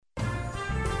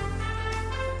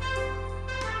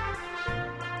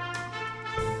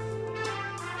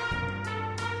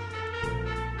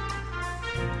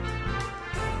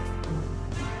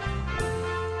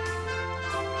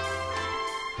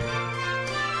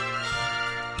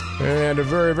And a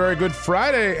very, very good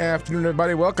Friday afternoon,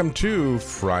 everybody. Welcome to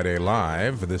Friday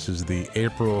Live. This is the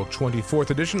April 24th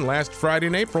edition, last Friday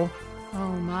in April.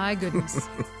 Oh, my goodness.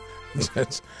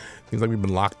 It seems like we've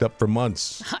been locked up for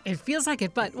months. It feels like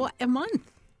it, but a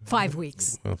month? 5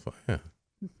 weeks. Well, yeah.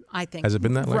 I think. Has it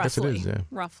been that long? Roughly, I guess it is, yeah.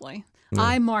 Roughly. Yeah.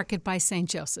 I mark it by St.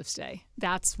 Joseph's Day.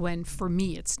 That's when, for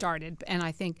me, it started. And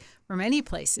I think for many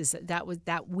places, that was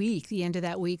that week, the end of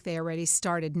that week, they already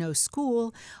started no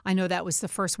school. I know that was the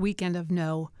first weekend of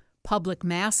no public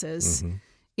masses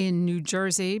in New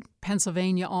Jersey,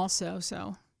 Pennsylvania also.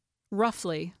 So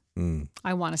roughly,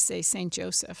 I want to say St.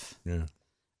 Joseph. Yeah.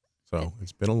 So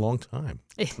it's been a long time.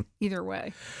 Either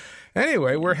way.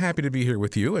 Anyway, we're happy to be here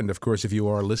with you. And, of course, if you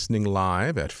are listening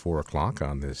live at 4 o'clock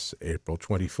on this April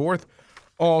 24th,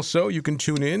 also you can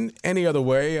tune in any other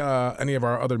way, any of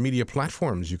our other media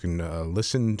platforms. You can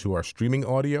listen to our streaming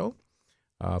audio,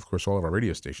 of course, all of our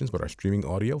radio stations, but our streaming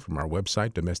audio from our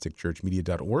website,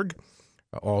 domesticchurchmedia.org.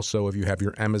 Also, if you have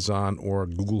your Amazon or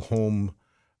Google Home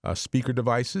speaker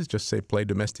devices, just say play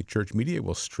Domestic Church Media.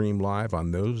 We'll stream live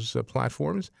on those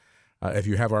platforms. If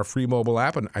you have our free mobile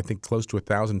app, and I think close to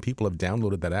 1,000 people have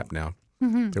downloaded that app now.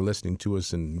 They're listening to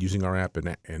us and using our app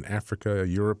in Africa,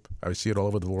 Europe. I see it all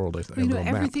over the world.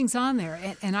 Everything's on there.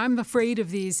 And I'm afraid of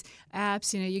these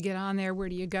apps. You get on there. Where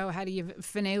do you go? How do you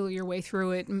finagle your way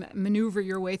through it, maneuver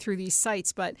your way through these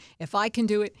sites? But if I can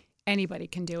do it, anybody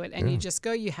can do it. And you just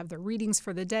go. You have the readings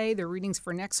for the day, the readings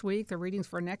for next week, the readings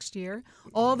for next year,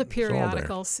 all the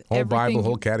periodicals. Whole Bible,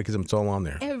 whole catechism, it's all on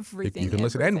there. Everything. You can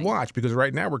listen and watch, because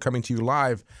right now we're coming to you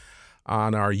live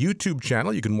on our YouTube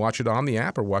channel. You can watch it on the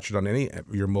app or watch it on any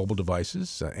of your mobile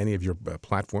devices, any of your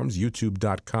platforms,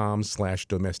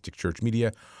 youtube.com/Domestic Church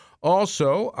Media.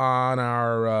 Also on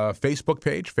our Facebook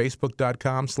page,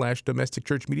 facebook.com/Domestic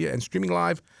Church Media, and streaming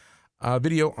live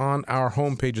video on our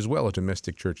homepage as well at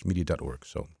domesticchurchmedia.org.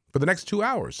 So for the next 2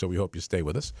 hours, so we hope you stay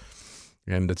with us.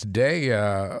 And today,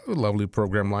 a lovely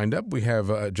program lined up. We have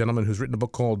a gentleman who's written a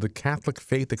book called The Catholic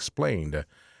Faith Explained. A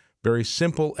very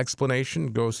simple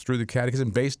explanation, goes through the catechism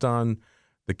based on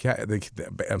the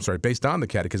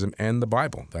catechism and the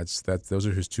Bible. Those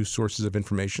are his two sources of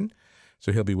information.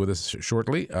 So he'll be with us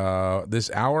shortly.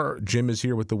 This hour, Jim is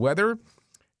here with the weather.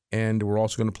 And we're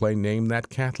also going to play Name That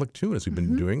Catholic Tune, as we've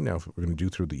been doing now. We're going to do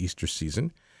through the Easter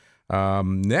season.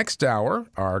 Next hour,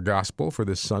 our gospel for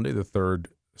this Sunday, the third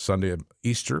Sunday of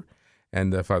Easter.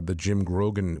 And the Jim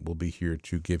Grogan will be here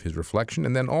to give his reflection.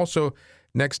 And then also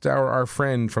next hour, our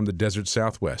friend from the Desert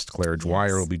Southwest, Claire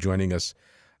Dwyer, will be joining us.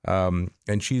 And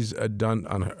she's done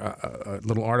a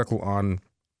little article on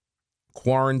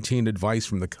quarantine advice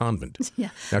from the convent.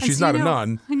 Yeah. Now, she's not a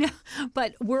nun. No,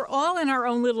 but we're all in our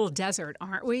own little desert,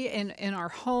 aren't we? In our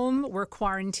home, we're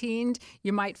quarantined.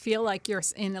 You might feel like you're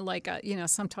in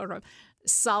some sort of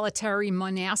solitary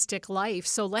monastic life.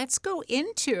 So let's go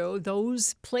into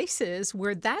those places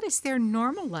where that is their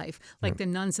normal life, like the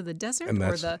nuns of the desert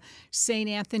or the St.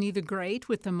 Anthony the Great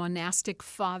with the monastic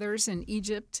fathers in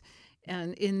Egypt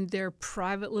and in their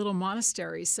private little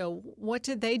monasteries. So what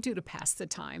did they do to pass the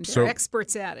time? They're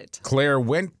experts at it. Claire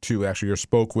went to, actually, or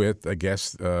spoke with, I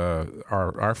guess,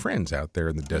 our friends out there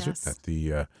in the desert at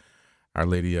the Our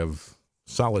Lady of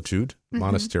Solitude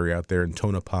Monastery out there in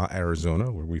Tonopah,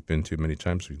 Arizona, where we've been to many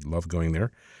times. We love going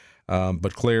there.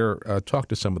 But Claire talked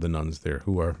to some of the nuns there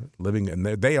who are living, and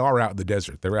they are out in the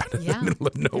desert. They're out in the middle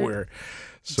of nowhere.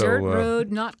 Dirt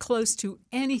road, not close to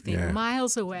anything,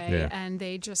 miles away, and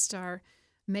they just are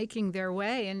making their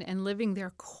way and living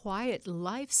their quiet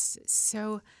lives.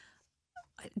 So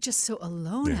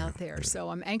alone out there. So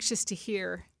I'm anxious to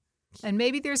hear. And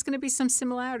maybe there's going to be some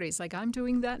similarities, like I'm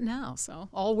doing that now. So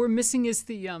all we're missing is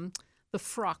the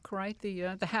frock, right?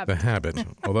 The habit. The habit.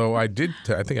 Although I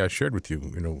think I shared with you,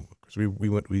 because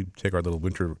we take our little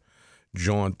winter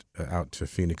jaunt out to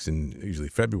Phoenix in usually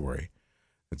February.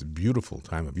 It's a beautiful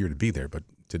time of year to be there, but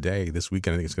this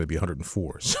weekend, I think it's going to be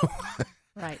 104. So,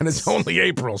 right. And it's only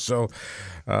April, so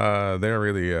they're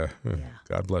really,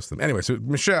 God bless them. Anyway, so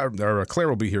Claire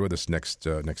will be here with us next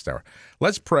hour.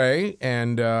 Let's pray,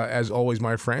 and as always,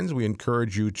 my friends, we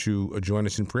encourage you to join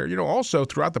us in prayer. Also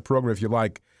throughout the program, if you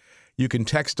like, you can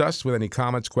text us with any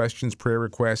comments, questions, prayer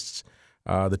requests.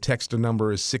 The text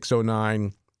number is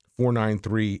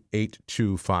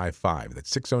 609-493-8255.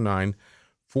 That's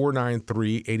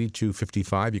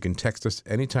 609-493-8255. You can text us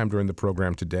anytime during the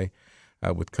program today.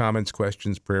 with comments,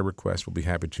 questions, prayer requests. We'll be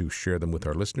happy to share them with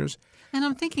our listeners. And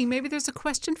I'm thinking maybe there's a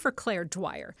question for Claire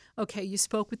Dwyer. Okay, you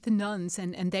spoke with the nuns,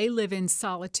 and they live in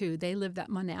solitude. They live that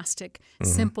monastic,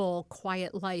 simple,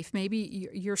 quiet life. Maybe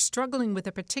you're struggling with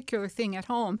a particular thing at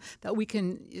home that we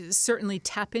can certainly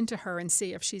tap into her and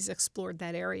see if she's explored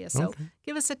that area. So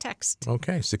give us a text.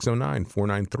 Okay,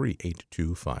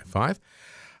 609-493-8255.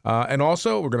 And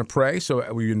also, we're going to pray.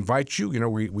 So we invite you.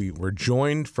 We're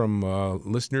joined from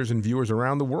listeners and viewers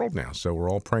around the world now. So we're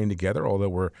all praying together, although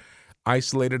we're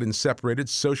isolated and separated,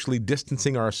 socially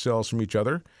distancing ourselves from each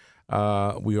other.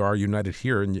 We are united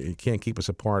here, and you can't keep us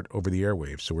apart over the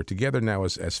airwaves. So we're together now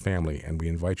as family, and we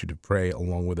invite you to pray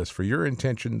along with us for your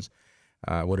intentions,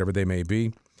 whatever they may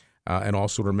be. And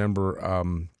also remember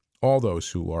all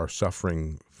those who are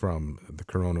suffering from the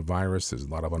coronavirus. There's a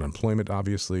lot of unemployment,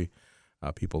 obviously.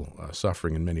 People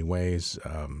suffering in many ways.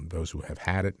 Those who have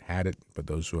had it, but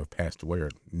those who have passed away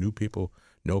are know people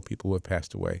who have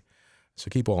passed away. So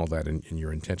keep all of that in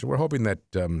your intention. We're hoping that,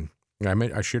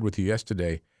 I shared with you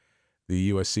yesterday,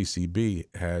 the USCCB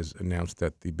has announced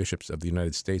that the bishops of the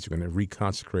United States are going to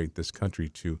reconsecrate this country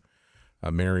to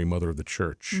Mary, Mother of the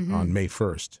Church, on May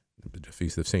 1st, the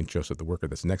Feast of St. Joseph the Worker.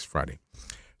 That's next Friday.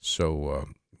 So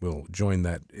we'll join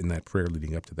that in that prayer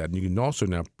leading up to that. And you can also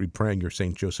now be praying your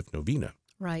St. Joseph Novena.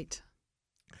 Right.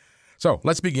 So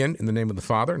let's begin in the name of the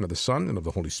Father, and of the Son, and of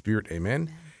the Holy Spirit.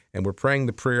 Amen. And we're praying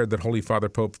the prayer that Holy Father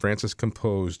Pope Francis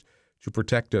composed to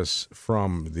protect us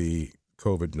from the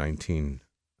COVID-19.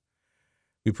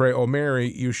 We pray, O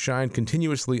Mary, you shine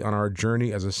continuously on our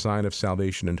journey as a sign of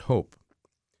salvation and hope.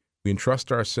 We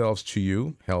entrust ourselves to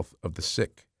you, health of the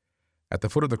sick. At the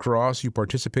foot of the cross, you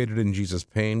participated in Jesus'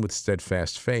 pain with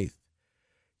steadfast faith.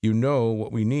 You know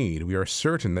what we need. We are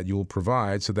certain that you will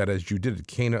provide so that as you did at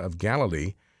Cana of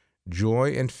Galilee,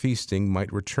 joy and feasting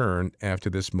might return after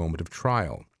this moment of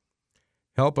trial.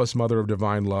 Help us, Mother of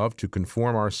Divine Love, to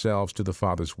conform ourselves to the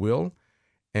Father's will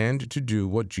and to do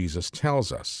what Jesus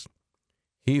tells us.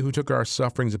 He who took our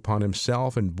sufferings upon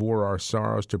himself and bore our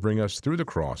sorrows to bring us through the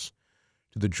cross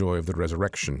to the joy of the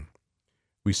resurrection.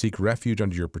 We seek refuge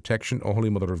under your protection, O Holy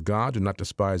Mother of God. Do not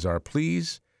despise our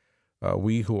pleas.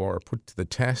 We who are put to the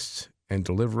test, and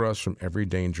deliver us from every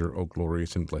danger, O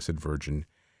glorious and blessed Virgin.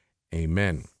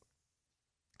 Amen.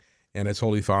 And as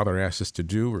Holy Father asks us to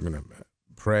do, we're going to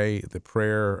pray the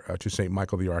prayer to St.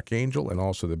 Michael the Archangel, and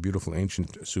also the beautiful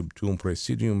ancient Sub Tuum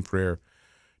Praesidium prayer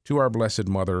to our Blessed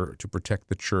Mother to protect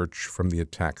the Church from the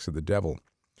attacks of the devil.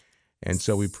 And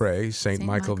so we pray, St.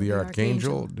 Michael the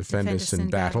Archangel, defend us in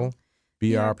battle.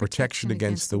 Be our protection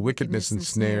against the wickedness and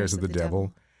snares of the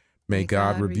devil. May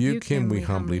God rebuke him, we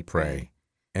humbly pray.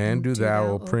 And do thou,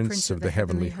 O Prince of the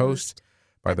heavenly host,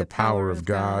 by the power of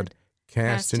God,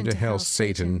 cast into hell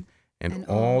Satan and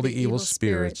all the evil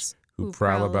spirits who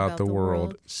prowl about the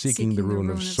world, seeking the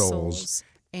ruin of souls.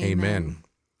 Amen.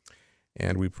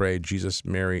 And we pray, Jesus,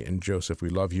 Mary, and Joseph, we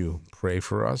love you. Pray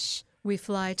for us. We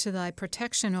fly to thy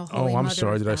protection, O Holy Mother I'm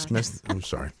sorry. of Did I God. miss? I'm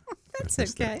sorry. That's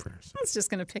okay. I was just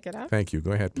going to pick it up. Thank you.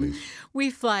 Go ahead, please. We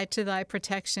fly to thy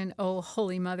protection, O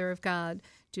Holy Mother of God.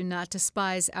 Do not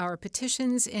despise our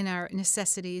petitions in our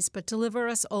necessities, but deliver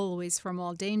us always from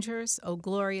all dangers, O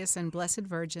glorious and blessed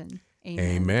Virgin.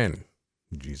 Amen. Amen.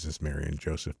 Jesus, Mary, and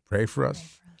Joseph, pray for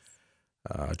us.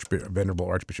 Venerable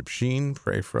Archbishop Sheen,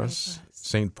 pray for us.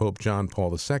 Saint Pope John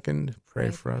Paul II, pray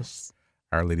for us.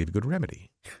 Our Lady of Good Remedy,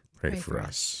 pray for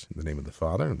us. In the name of the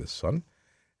Father, and of the Son,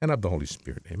 and of the Holy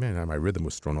Spirit. Amen. My rhythm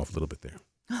was thrown off a little bit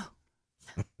there.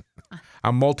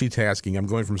 I'm multitasking. I'm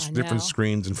going from different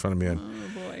screens in front of me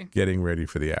and getting ready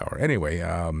for the hour. Anyway.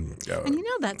 And you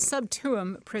know that Sub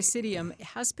Tuum Praesidium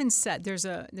has been set. There's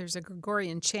a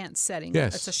Gregorian chant setting.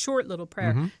 Yes. It's a short little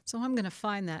prayer. So I'm going to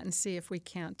find that and see if we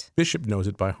can't. Bishop knows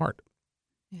it by heart.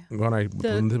 Yeah.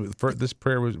 When this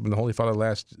prayer was, when the Holy Father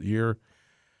last year,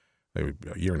 maybe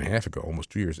a year and a half ago, almost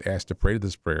 2 years, asked to pray to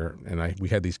this prayer, and we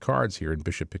had these cards here, and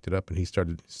Bishop picked it up, and he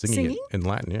started singing it in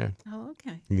Latin. Yeah. Oh,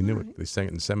 okay. He knew it. They sang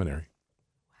it in seminary.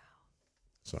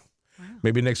 So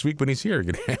maybe next week when he's here,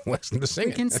 you can ask him to sing it.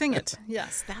 We can sing it.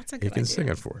 Yes, that's a good idea. He can sing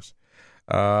it for us.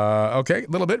 Okay, a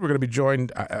little bit. We're going to be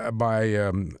joined by,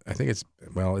 I think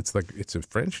it's a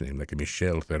French name, like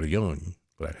Michel Ferrion,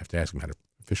 but I'd have to ask him how to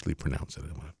officially pronounce it.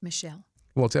 Michel.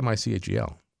 Well, it's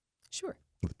Michel. Sure.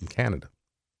 In Canada.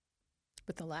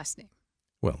 With the last name.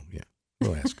 Well, yeah.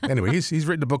 We'll ask. Anyway, he's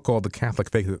written a book called The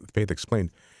Catholic Faith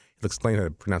Explained. He'll explain how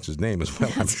to pronounce his name as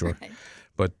well, I'm sure. Right.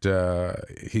 But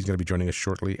he's going to be joining us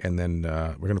shortly, and then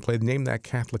we're going to play Name That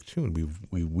Catholic Tune.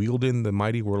 We wheeled in the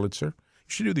mighty Wurlitzer. You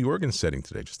should do the organ setting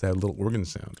today, just to have a little organ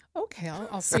sound. Okay,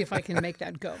 I'll see if I can make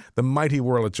that go. The mighty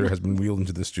Wurlitzer has been wheeled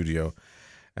into the studio,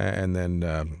 and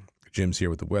then Jim's here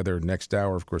with the weather. Next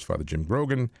hour, of course, Father Jim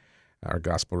Grogan, our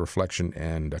gospel reflection,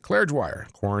 and Claire Dwyer,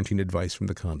 quarantine advice from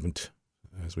the convent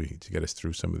to get us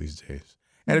through some of these days.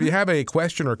 And if you have a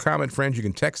question or comment, friends, you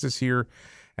can text us here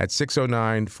at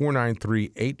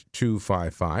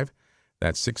 609-493-8255.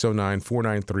 That's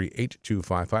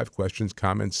 609-493-8255. Questions,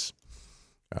 comments,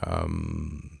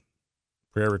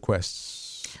 prayer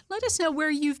requests. Let us know where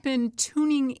you've been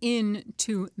tuning in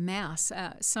to Mass.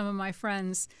 Some of my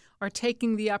friends are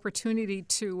taking the opportunity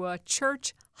to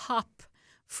church hop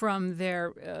from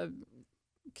their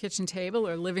kitchen table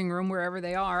or living room, wherever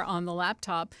they are, on the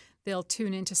laptop. They'll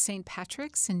tune into St.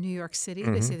 Patrick's in New York City.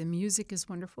 They say the music is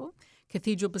wonderful.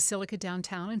 Cathedral Basilica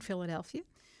downtown in Philadelphia.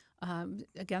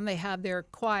 Again, they have their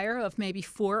choir of maybe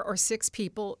 4 or 6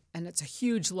 people, and it's a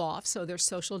huge loft, so there's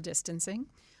social distancing.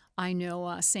 I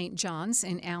know St. John's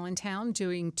in Allentown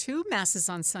doing 2 masses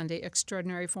on Sunday,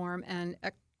 extraordinary form and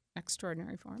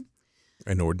extraordinary form.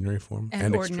 An ordinary form?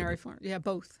 And ordinary form. Yeah,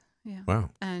 both. Yeah.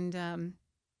 Wow. And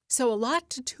so a lot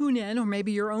to tune in, or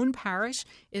maybe your own parish.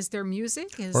 Is there music?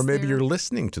 Or maybe you're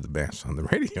listening to the Mass on the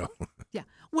radio. Yeah.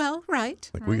 Well,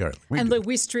 right. Like right. we are.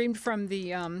 We streamed from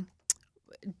the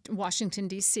Washington,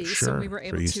 D.C., Sure, so we were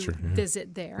able Easter, to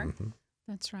visit there. Mm-hmm.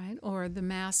 That's right. Or the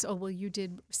Mass. Oh, well, you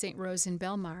did St. Rose in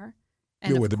Belmar.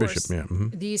 And with the course, bishop, yeah.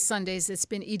 Mm-hmm. These Sundays, it's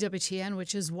been EWTN,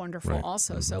 which is wonderful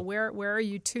also. Mm-hmm. So where are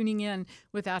you tuning in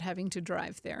without having to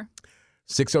drive there?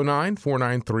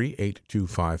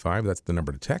 609-493-8255. That's the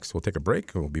number to text. We'll take a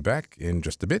break, and we'll be back in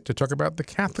just a bit to talk about the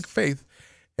Catholic faith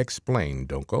explained.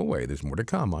 Don't go away. There's more to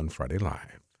come on Friday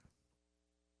Live.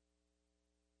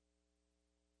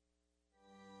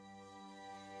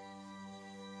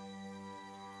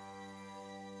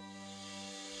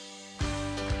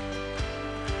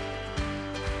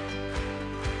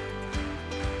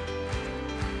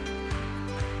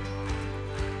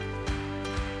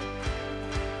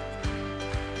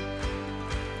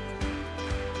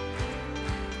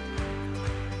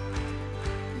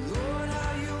 Lord,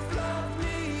 how you've loved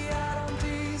me, I don't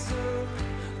deserve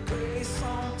grace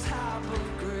on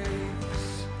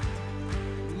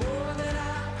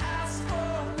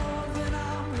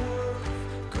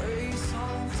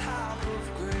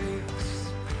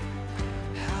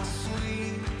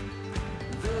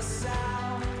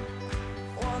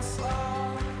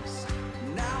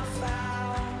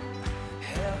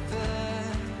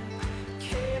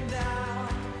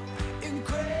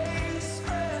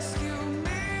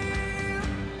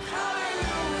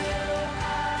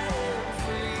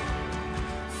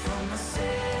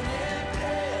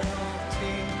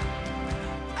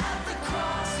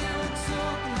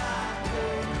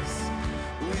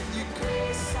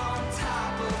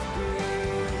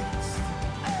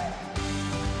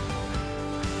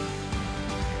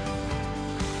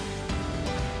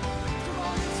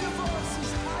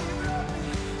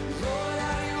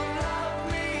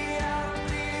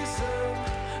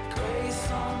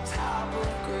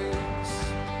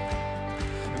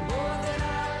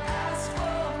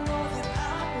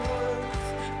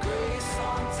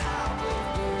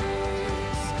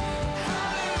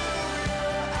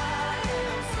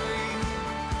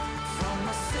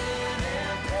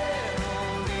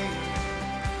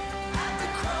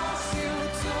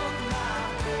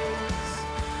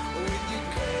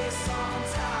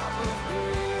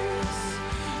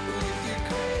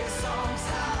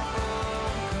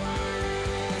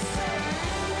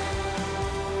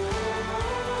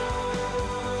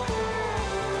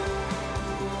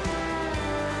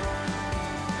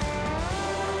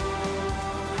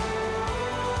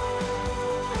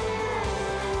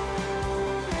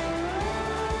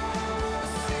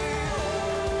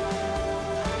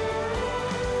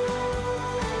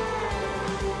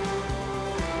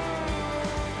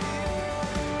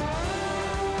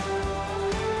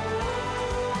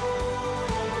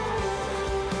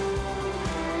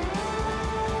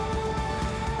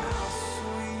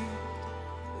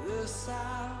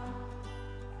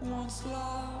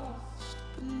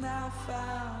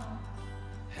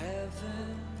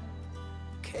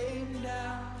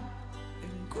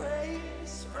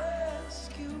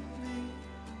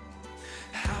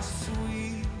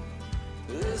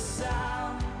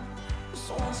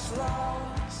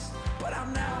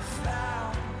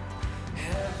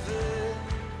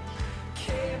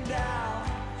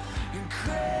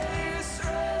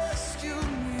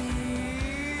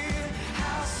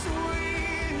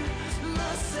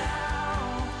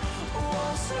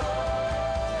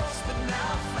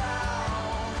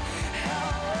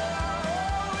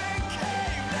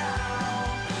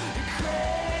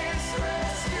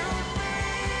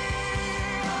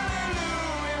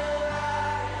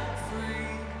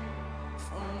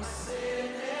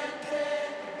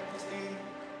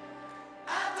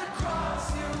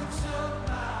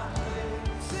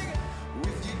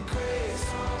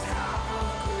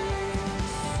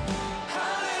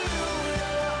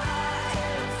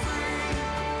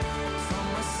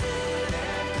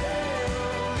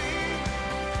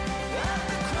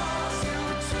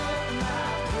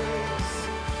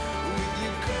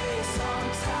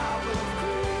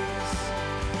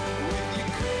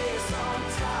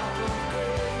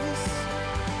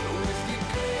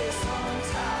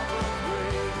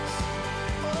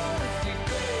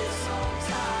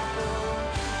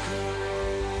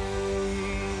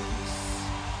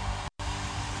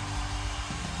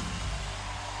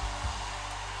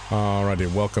All righty,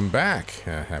 welcome back.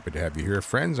 Happy to have you here,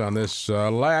 friends, on this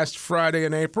last Friday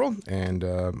in April. And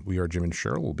we are Jim and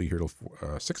Cheryl. We'll be here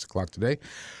till 6 o'clock today.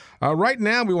 Right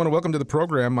now, we want to welcome to the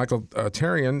program Michael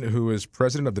Therrien, who is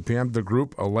president of the Piampa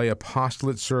Group, a lay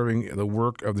apostolate serving the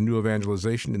work of the new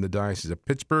evangelization in the Diocese of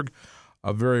Pittsburgh.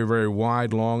 A very, very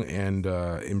wide, long, and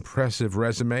impressive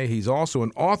resume. He's also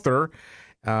an author,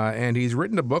 and he's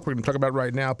written a book we're going to talk about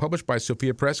right now, published by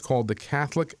Sophia Press, called The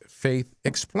Catholic Faith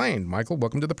Explained. Michael,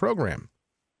 welcome to the program.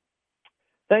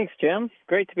 Thanks, Jim.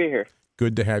 Great to be here.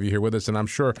 Good to have you here with us, and I'm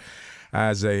sure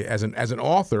as an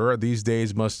author these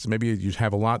days maybe you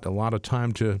have a lot of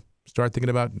time to start thinking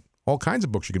about all kinds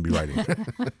of books you can be writing.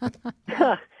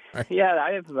 Yeah,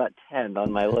 I have about 10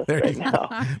 on my list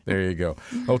now. There you go.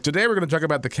 Oh, today we're going to talk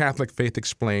about the Catholic Faith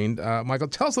Explained. Michael,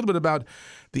 tell us a little bit about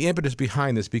the impetus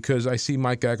behind this, because I see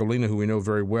Mike Gagliano, who we know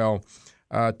very well,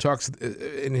 talks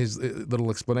in his little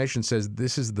explanation, says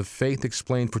this is the faith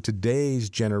explained for today's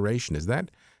generation. Is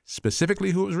that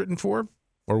specifically who it was written for,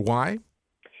 or why?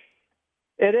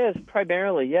 It is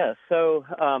primarily, yes. So,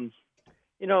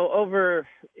 over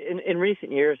in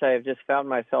recent years, I have just found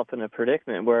myself in a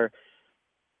predicament where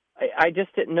I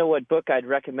just didn't know what book I'd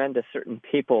recommend to certain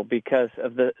people because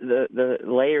of the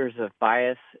layers of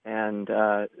bias and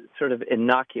sort of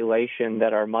inoculation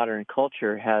that our modern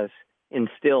culture has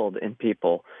instilled in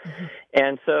people. Mm-hmm.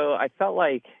 And so I felt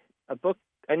like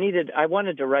I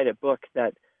wanted to write a book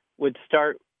that would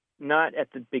start not at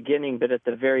the beginning, but at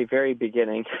the very, very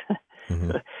beginning,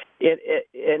 mm-hmm.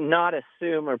 it not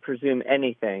assume or presume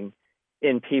anything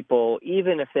in people,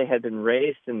 even if they had been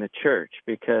raised in the church,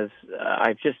 because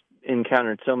I've just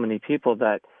encountered so many people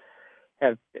that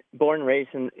have born raised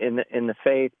in the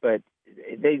faith, but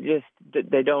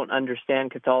they don't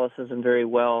understand Catholicism very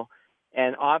well,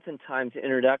 and oftentimes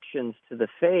introductions to the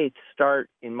faith start,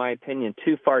 in my opinion,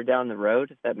 too far down the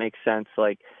road, if that makes sense.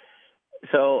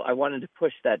 So I wanted to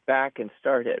push that back and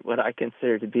start at what I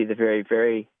consider to be the very,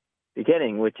 very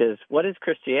beginning, which is, what is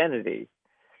Christianity?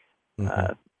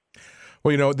 Mm-hmm.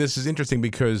 Well, this is interesting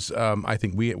because I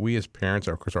think we as parents,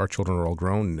 of course, our children are all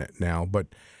grown now, but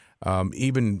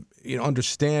even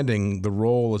understanding the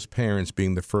role as parents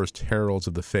being the first heralds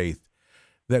of the faith,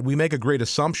 that we make a great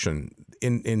assumption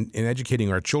in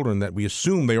educating our children that we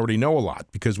assume they already know a lot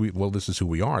because this is who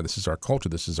we are, this is our culture,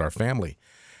 this is our family.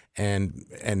 And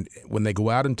when they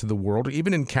go out into the world,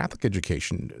 even in Catholic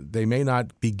education, they may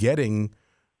not be getting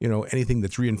anything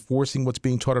that's reinforcing what's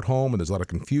being taught at home, and there's a lot of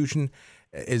confusion.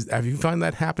 Have you found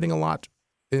that happening a lot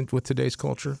with today's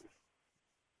culture?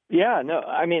 Yeah, no,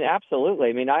 I mean, absolutely.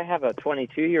 I mean, I have a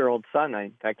 22-year-old son.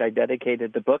 In fact, I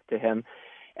dedicated the book to him.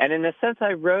 And in a sense,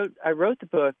 I wrote the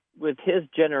book with his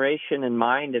generation in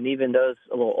mind, and even those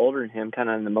a little older than him, kind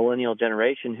of in the millennial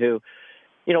generation, who,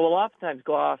 will oftentimes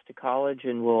go off to college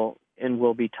and will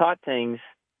be taught things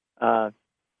that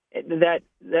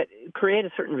create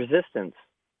a certain resistance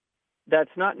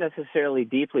that's not necessarily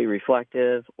deeply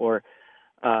reflective or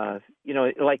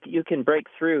you can break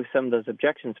through some of those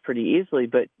objections pretty easily,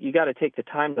 but you got to take the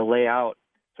time to lay out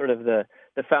sort of the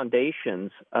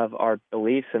foundations of our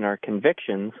beliefs and our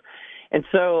convictions. And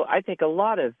so I think a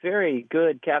lot of very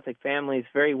good Catholic families,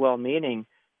 very well-meaning,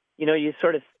 you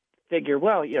sort of figure,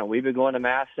 well, we've been going to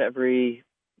Mass every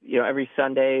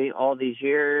Sunday all these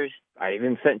years. I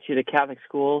even sent you to Catholic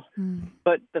schools. Mm.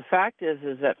 But the fact is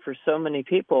that for so many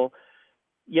people,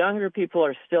 younger people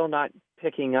are still not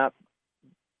picking up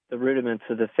the rudiments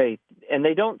of the faith, and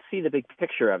they don't see the big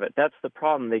picture of it. That's the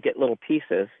problem. They get little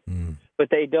pieces, but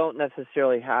they don't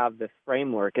necessarily have the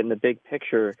framework and the big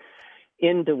picture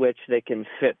into which they can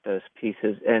fit those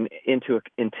pieces and into an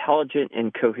intelligent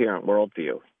and coherent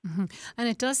worldview. Mm-hmm. And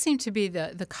it does seem to be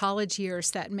the college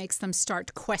years that makes them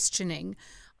start questioning.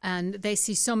 And they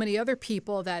see so many other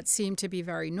people that seem to be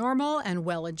very normal and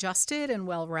well-adjusted and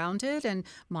well-rounded. And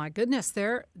my goodness,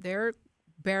 they're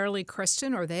barely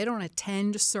Christian, or they don't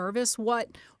attend service.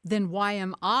 Then why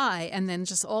am I? And then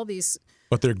just all these.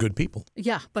 But they're good people.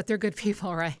 Yeah, but they're good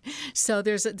people, right? So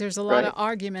there's a lot of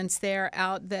arguments there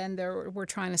out. Then we're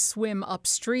trying to swim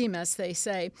upstream, as they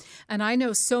say. And I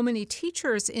know so many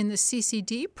teachers in the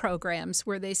CCD programs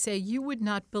where they say you would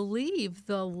not believe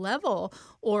the level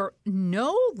or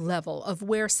no level of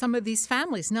where some of these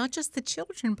families, not just the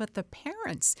children, but the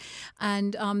parents.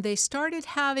 And they started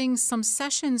having some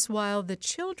sessions while the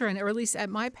children, or at least at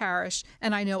my parish,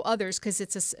 and I know others because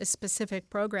it's a a specific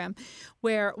program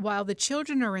where while the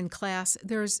children are in class,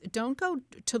 don't go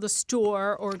to the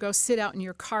store or go sit out in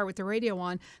your car with the radio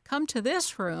on. Come to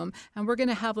this room, and we're going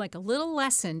to have like a little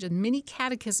lesson, a mini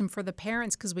catechism for the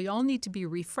parents, because we all need to be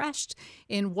refreshed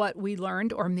in what we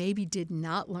learned or maybe did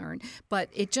not learn. But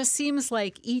it just seems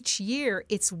like each year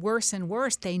it's worse and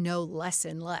worse. They know less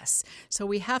and less. So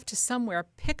we have to somewhere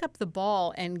pick up the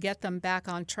ball and get them back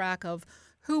on track of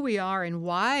who we are and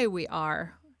why we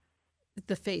are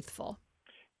the faithful.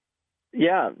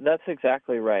 Yeah, that's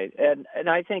exactly right. And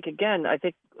I think, again,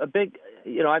 a big,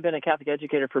 I've been a Catholic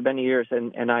educator for many years,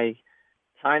 and I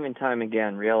time and time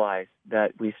again realize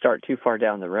that we start too far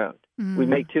down the road. Mm-hmm. We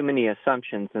make too many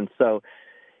assumptions. And so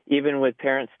even with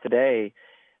parents today,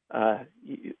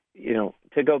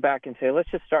 to go back and say, let's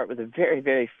just start with the very,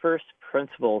 very first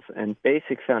principles and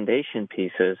basic foundation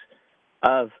pieces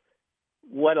of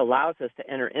what allows us to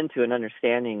enter into an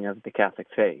understanding of the Catholic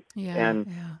faith.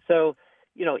 So,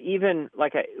 even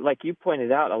like you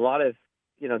pointed out, a lot of,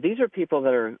 these are people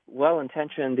that are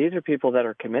well-intentioned. These are people that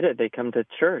are committed. They come to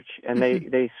church and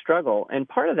they struggle. And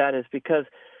part of that is because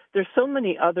there's so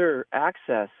many other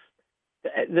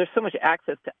there's so much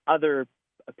access to other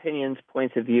opinions,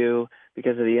 points of view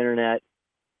because of the internet,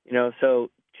 so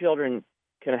children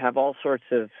can have all sorts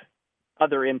of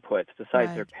other inputs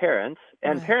besides their parents,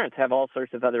 and parents have all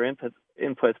sorts of other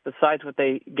inputs besides what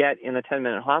they get in a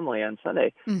 10-minute homily on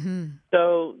Sunday. Mm-hmm.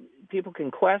 So people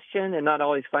can question and not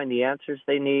always find the answers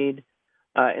they need.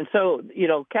 And so,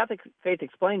 Catholic Faith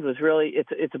Explained was really,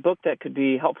 it's a book that could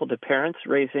be helpful to parents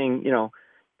raising,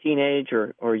 teenage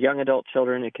or young adult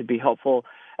children. It could be helpful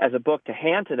as a book to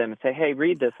hand to them and say, hey,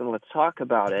 read this and let's talk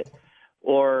about it.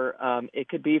 Or it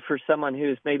could be for someone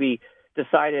who's maybe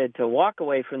decided to walk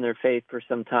away from their faith for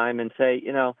some time and say,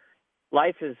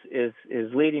 life is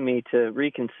leading me to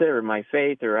reconsider my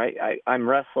faith, or I'm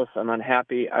restless, I'm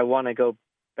unhappy, I want to go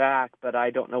back, but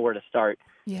I don't know where to start.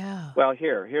 Yeah. Well,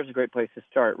 here's a great place to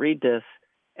start. Read this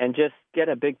and just get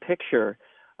a big picture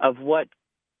of what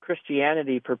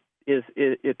Christianity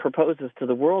it proposes to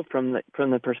the world from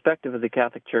the perspective of the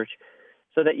Catholic Church,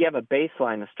 so that you have a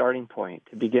baseline, a starting point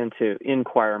to begin to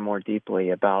inquire more deeply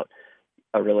about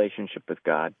a relationship with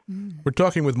God. We're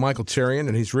talking with Michael Therrien,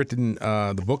 and he's written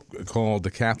the book called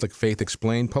The Catholic Faith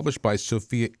Explained, published by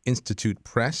Sophia Institute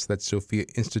Press. That's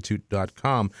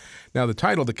sophiainstitute.com. Now, the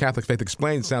title, The Catholic Faith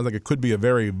Explained, sounds like it could be a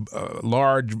very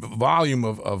large volume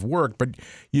of work, but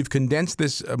you've condensed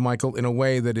this, Michael, in a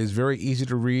way that is very easy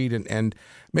to read, and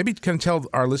maybe can tell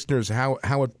our listeners how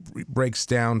it breaks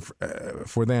down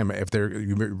for them, if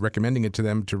you're recommending it to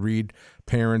them to read,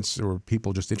 parents or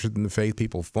people just interested in the faith,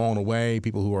 people falling away,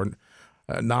 people who are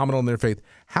nominal in their faith.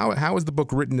 How is the book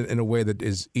written in a way that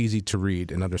is easy to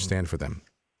read and understand for them?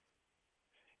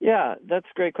 Yeah, that's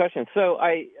a great question. So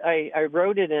I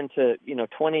wrote it into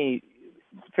 20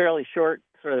 fairly short,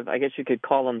 sort of, I guess you could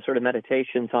call them sort of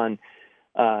meditations on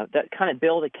that kind of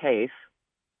build a case,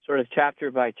 sort of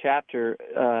chapter by chapter,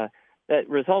 that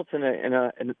results in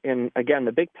again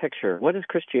the big picture. What is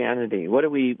Christianity? What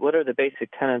are the basic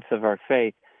tenets of our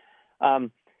faith?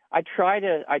 I try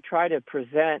to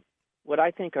present what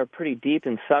I think are pretty deep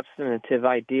and substantive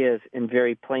ideas in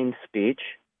very plain speech,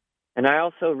 and I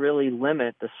also really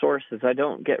limit the sources. I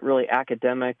don't get really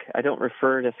academic. I don't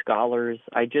refer to scholars.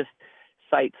 I just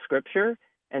cite Scripture,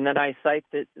 and then I cite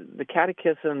the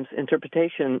Catechism's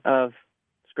interpretation of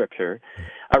Scripture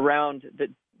around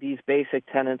these basic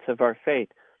tenets of our faith.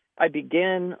 I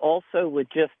begin also with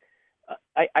just,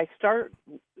 I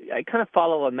kind of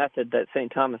follow a method that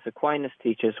St. Thomas Aquinas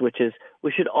teaches, which is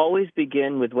we should always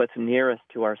begin with what's nearest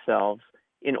to ourselves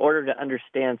in order to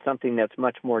understand something that's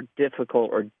much more difficult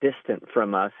or distant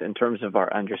from us in terms of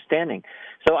our understanding.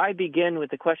 So I begin with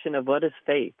the question of what is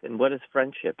faith and what is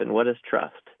friendship and what is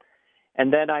trust.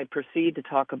 And then I proceed to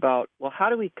talk about, well, how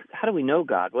do we know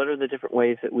God? What are the different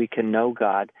ways that we can know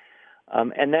God?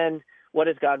 And then what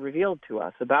has God revealed to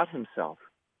us about himself?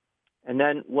 And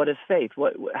then what is faith?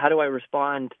 How do I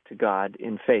respond to God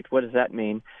in faith? What does that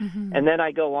mean? Mm-hmm. And then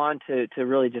I go on to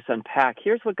really just unpack.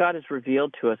 Here's what God has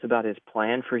revealed to us about his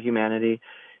plan for humanity.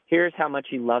 Here's how much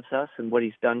he loves us and what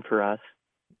he's done for us.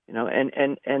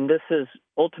 And this is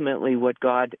ultimately what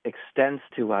God extends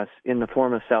to us in the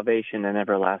form of salvation and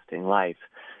everlasting life.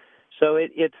 So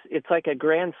it's like a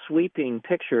grand sweeping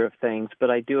picture of things,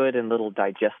 but I do it in little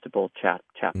digestible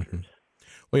chapters. Mm-hmm.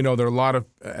 Well, there are a lot of,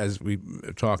 as we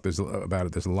talked about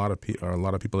it, there's a lot of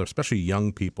people, especially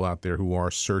young people out there who are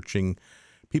searching,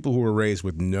 people who were raised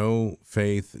with no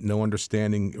faith, no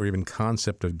understanding or even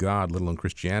concept of God, let alone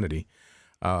Christianity.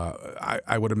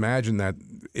 I would imagine that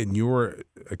in your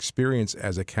experience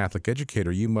as a Catholic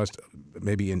educator, you must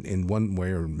maybe in one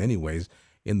way or many ways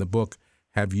in the book,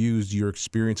 have used your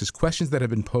experiences, questions that have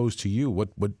been posed to you, what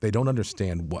they don't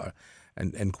understand,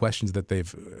 and questions that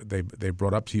they've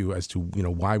brought up to you as to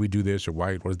why we do this, or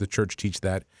what does the church teach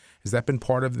that? Has that been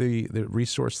part of the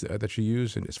resource that you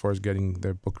use as far as getting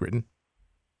the book written?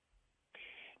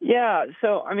 Yeah,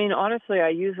 so I mean, honestly, I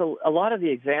use a lot of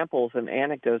the examples and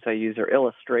anecdotes I use, or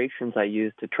illustrations I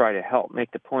use to try to help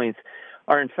make the points,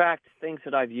 are in fact things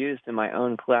that I've used in my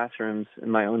own classrooms,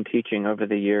 in my own teaching over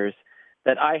the years,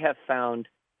 that I have found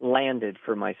landed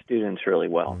for my students really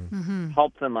well,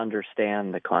 help them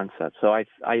understand the concept. So I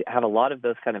have a lot of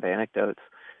those kind of anecdotes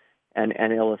and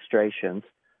illustrations.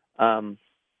 And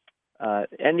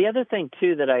the other thing,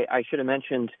 too, that I should have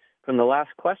mentioned from the last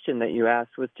question that you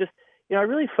asked was just, I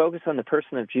really focus on the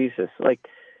person of Jesus. Like,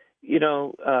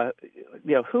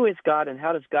 who is God, and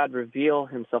how does God reveal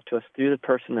himself to us through the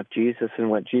person of Jesus and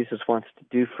what Jesus wants to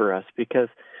do for us? Because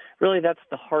really that's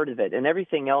the heart of it. And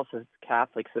everything else as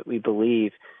Catholics that we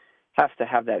believe has to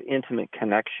have that intimate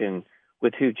connection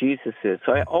with who Jesus is.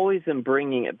 So I always am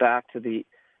bringing it back to the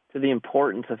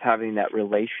importance of having that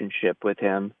relationship with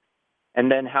him, and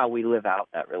then how we live out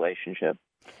that relationship.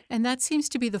 And that seems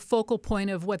to be the focal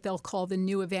point of what they'll call the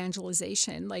new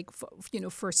evangelization. Like,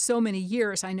 for so many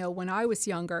years, I know when I was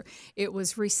younger, it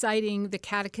was reciting the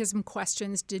catechism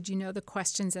questions. Did you know the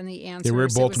questions and the answers? Yeah, we're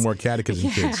Baltimore catechism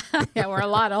kids. Yeah, we're a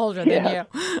lot older than you.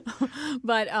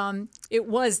 But it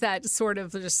was that sort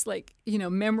of just like,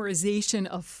 memorization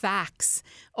of facts,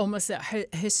 almost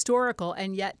historical.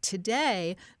 And yet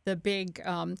today, the big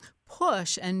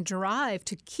push and drive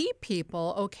to keep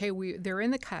people, they're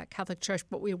in the Catholic Church,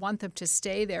 but we want them to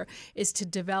stay there, is to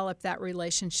develop that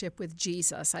relationship with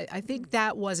Jesus. I think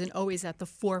that wasn't always at the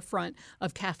forefront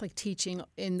of Catholic teaching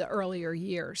in the earlier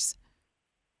years.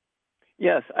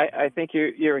 Yes, I think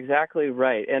you're exactly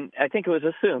right. And I think it was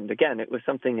assumed. Again, it was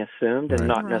something assumed and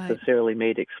not necessarily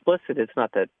made explicit. It's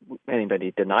not that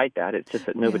anybody denied that. It's just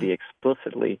that nobody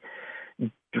explicitly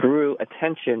drew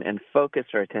attention and focused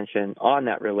our attention on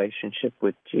that relationship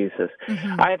with Jesus.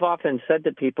 I've often said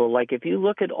to people, like, if you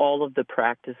look at all of the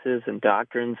practices and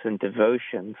doctrines and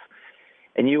devotions,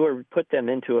 and you were put them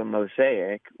into a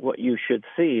mosaic, what you should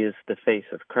see is the face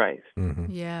of Christ.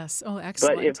 Yes. Oh,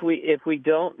 excellent. But if we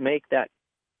don't make that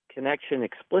connection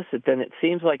explicit, then it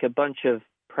seems like a bunch of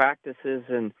practices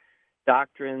and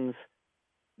doctrines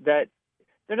that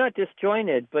they're not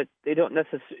disjointed, but they don't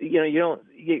necessarily,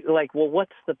 well,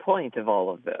 what's the point of all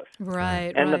of this?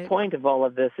 Right. And the point of all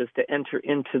of this is to enter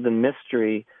into the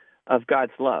mystery of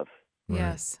God's love.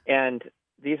 Yes. And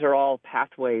these are all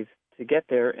pathways to get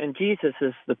there, and Jesus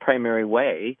is the primary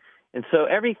way. And so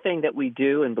everything that we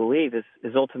do and believe is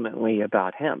ultimately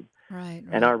about him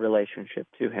and our relationship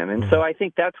to him. And so I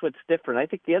think that's what's different. I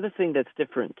think the other thing that's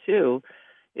different, too,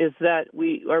 is that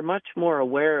we are much more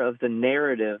aware of the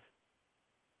narrative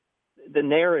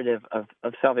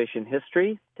of salvation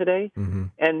history today,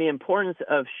 and the importance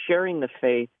of sharing the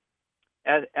faith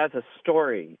as a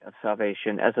story of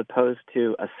salvation, as opposed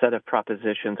to a set of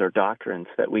propositions or doctrines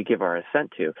that we give our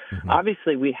assent to.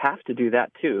 Obviously, we have to do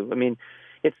that too. I mean,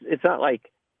 it's not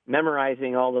like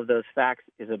memorizing all of those facts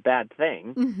is a bad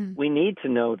thing. We need to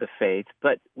know the faith,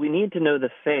 but we need to know the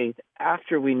faith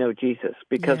after we know Jesus,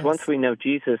 because once we know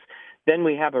Jesus, then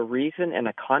we have a reason and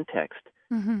a context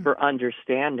for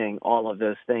understanding all of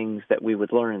those things that we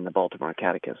would learn in the Baltimore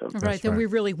Catechism. Right. Then we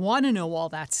really want to know all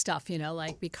that stuff,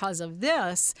 because of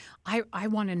this, I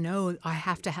want to know, I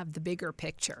have to have the bigger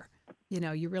picture.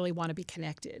 You really want to be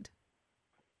connected.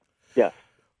 Yes.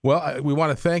 Well, we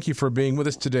want to thank you for being with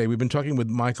us today. We've been talking with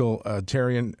Michael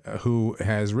Therrien, who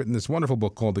has written this wonderful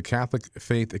book called The Catholic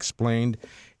Faith Explained.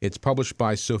 It's published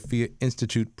by Sophia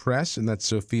Institute Press, and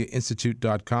that's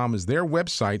sophiainstitute.com is their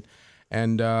website.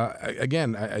 And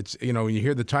again, it's when you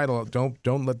hear the title,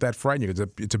 don't let that frighten you.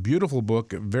 It's a beautiful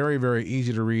book, very, very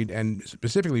easy to read, and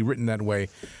specifically written that way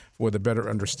for the better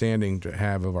understanding to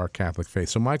have of our Catholic faith.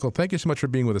 So, Michael, thank you so much for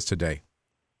being with us today.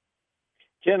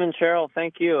 Jim and Cheryl,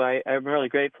 thank you. I'm really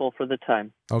grateful for the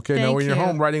time. Okay, now when you're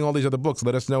home writing all these other books,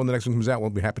 let us know when the next one comes out. We'll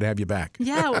be happy to have you back.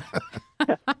 Yeah.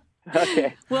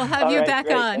 Okay. We'll have you back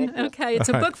on. Okay, it's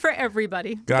a book for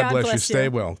everybody. God bless you. Stay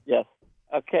well. Yes.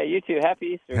 Okay, you too. Happy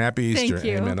Easter. Happy Easter. Thank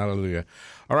you. Amen. Hallelujah.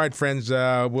 All right, friends,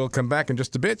 we'll come back in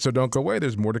just a bit, so don't go away.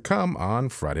 There's more to come on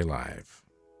Friday Live.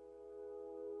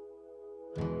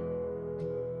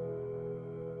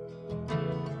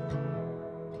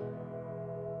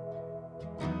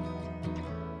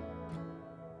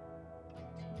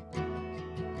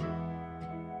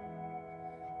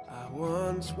 I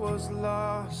once was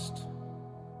lost,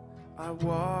 I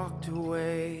walked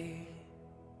away.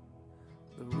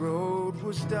 The road was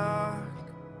was dark,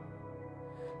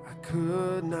 I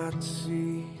could not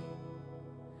see.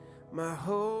 My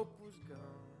hope was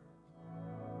gone.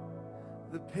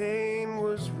 The pain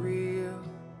was real,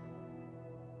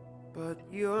 but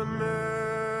your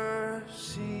mercy.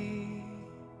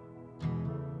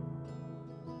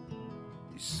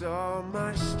 You saw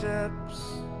my steps,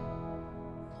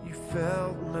 you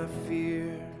felt my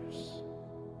fears,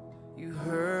 you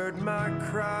heard my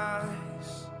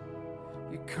cries,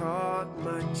 you caught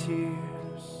my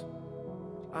tears.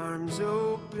 Arms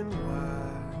open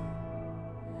wide,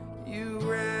 you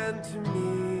ran to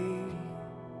me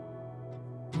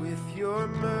with your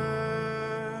mercy.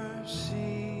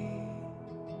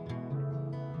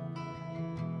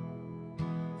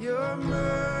 Your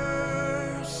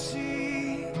mercy,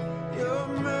 your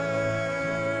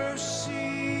mercy.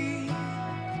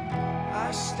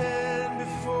 I stand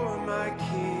before my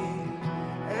King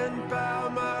and bow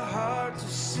my heart to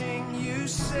sing. You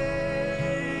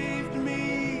saved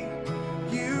me,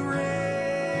 you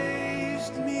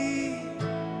raised me,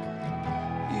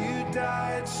 you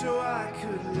died so I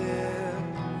could live.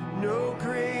 No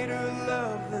greater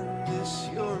love than this,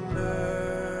 your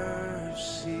mercy.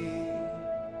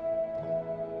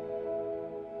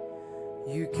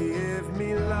 You give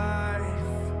me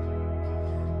life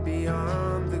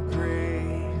beyond the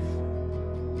grave.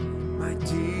 My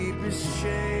deepest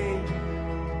shame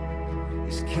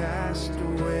is cast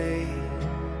away.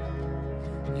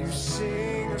 You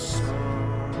sing a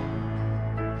song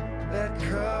that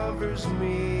covers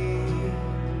me.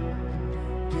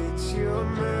 It's your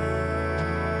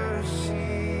mercy.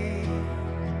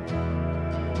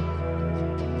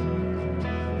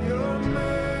 Your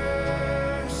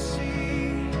mercy,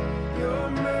 your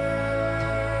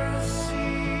mercy.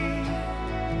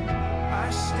 I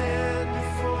stand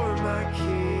before my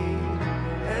King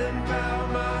and bow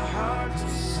my heart to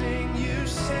sing. You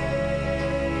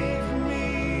saved me,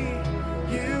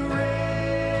 you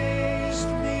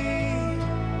raised me,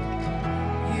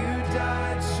 you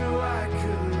died so I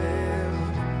could live.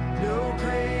 No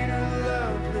greater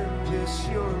love than this,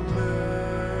 your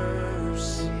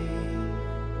mercy,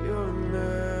 your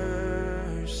mercy.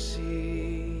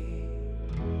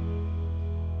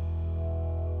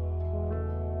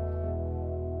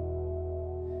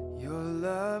 Your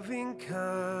loving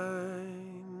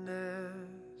kindness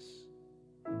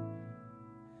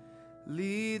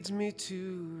leads me to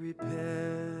repentance.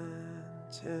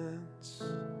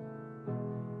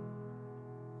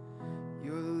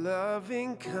 Your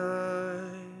loving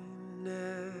kindness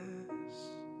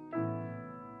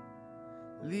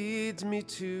leads me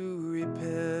to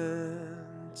repentance.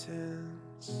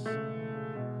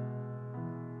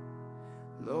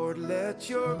 Lord, let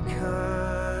your kindness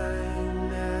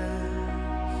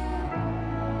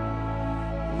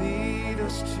lead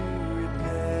us to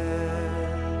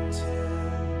repentance.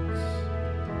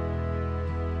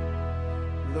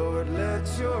 Lord, let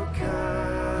your kindness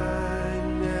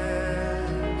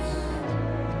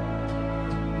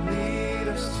lead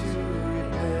us to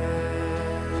repentance.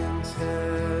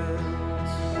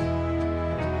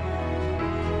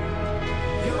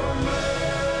 Your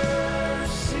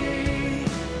mercy,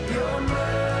 your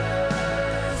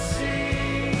mercy.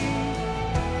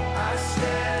 I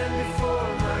stand before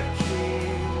my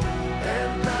King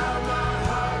and bow my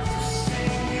heart to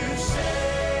sing. You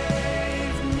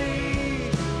saved me,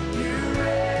 you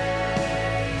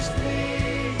raised me,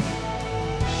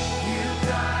 you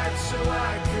died so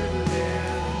I could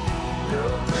live. No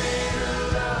greater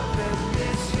love than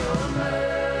this, your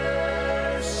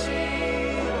mercy,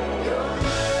 your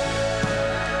mercy.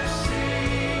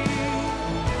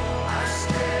 I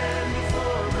stand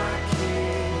before my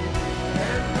King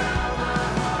and bow my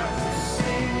heart to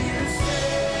sing. You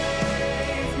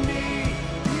saved me,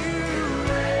 you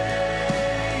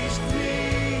raised me,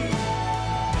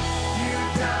 you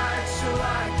died so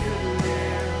I could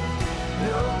live.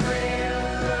 No greater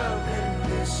love than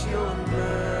this, your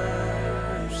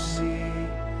mercy,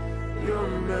 your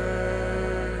mercy.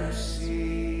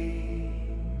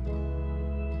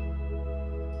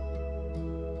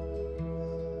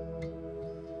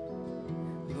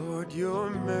 Lord, your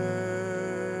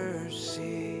mercy,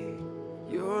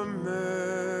 your mercy.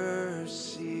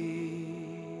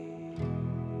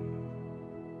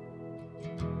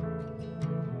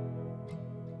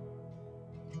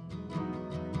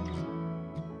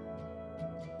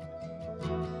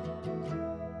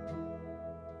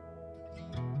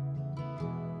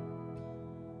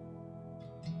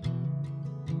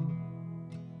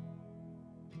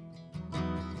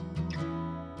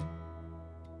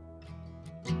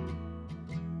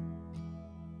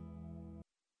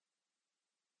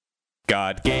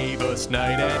 God gave us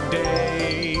night and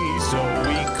day so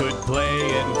we could play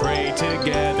and pray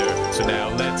together. So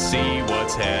now let's see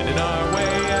what's headed our way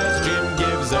as Jim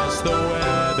gives us the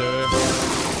weather.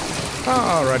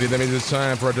 All righty, that means it's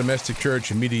time for our Domestic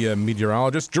Church Media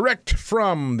meteorologist, direct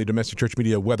from the Domestic Church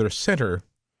Media Weather Center,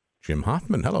 Jim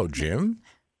Hoffman. Hello, Jim.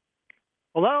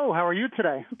 Hello, how are you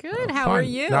today? Good. How are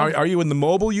you? Now, are you in the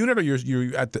mobile unit or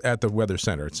you're at the Weather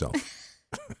Center itself?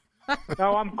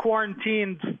 No, I'm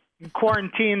quarantined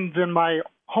in my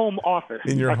home office.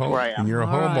 In your That's home, where I am. in your All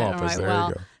home right, office. all right. There Well,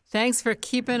 you go. Thanks for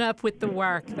keeping up with the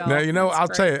work, though. Now, I'll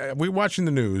That's tell great. you, we were watching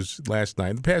the news last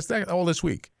night, all this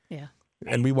week. Yeah.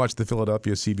 And we watched the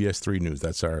Philadelphia CBS 3 News.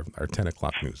 That's our 10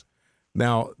 o'clock news.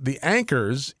 Now, the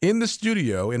anchors in the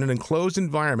studio in an enclosed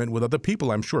environment with other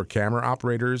people, I'm sure, camera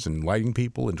operators and lighting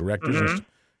people and directors, and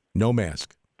no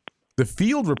mask. The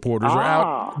field reporters are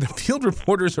out. The field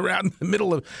reporters are out in the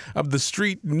middle of the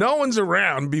street. No one's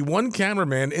around. Be one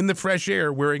cameraman in the fresh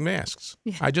air wearing masks.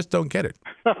 Yeah. I just don't get it.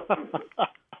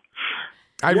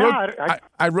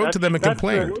 I wrote to them and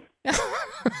complained.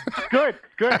 Good.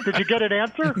 Did you get an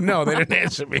answer? No, they didn't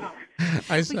answer me.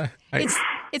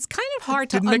 It's kind of hard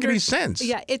to didn't make any sense.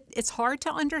 Yeah, it's hard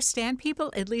to understand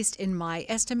people, at least in my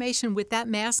estimation, with that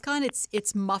mask on.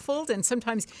 It's muffled, and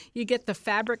sometimes you get the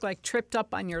fabric like tripped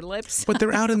up on your lips. But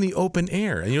they're out in the open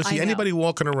air, and you'll see I know. anybody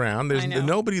walking around. There's I know.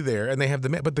 nobody there, and they have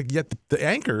yet the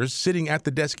anchors sitting at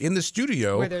the desk in the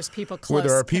studio Where there's people where there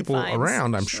close are people confines.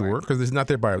 around. I'm sure because they're not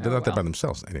there by well.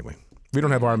 themselves anyway. We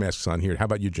don't have our masks on here. How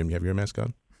about you, Jim? You have your mask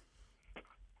on?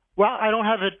 Well, I don't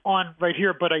have it on right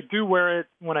here, but I do wear it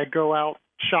when I go out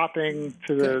shopping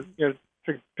to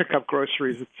pick up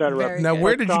groceries, etc. Very Now, good.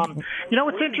 where did you? You know,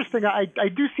 what's interesting, I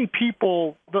do see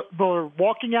people they're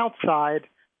walking outside,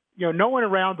 no one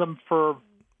around them for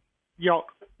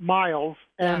miles,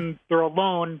 and they're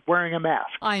alone wearing a mask.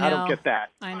 I know. I don't get that.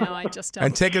 I know. I just don't.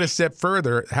 And take it a step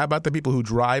further. How about the people who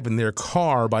drive in their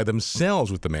car by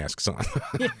themselves with the masks on?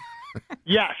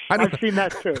 Yes, I've seen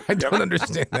that too. I don't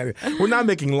understand that. We're not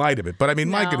making light of it, but I mean,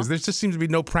 my No. goodness, there just seems to be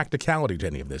no practicality to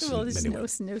any of this. Well, there's anyway.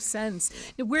 no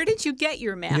sense. Now, where did you get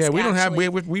your mask? Yeah, we don't have.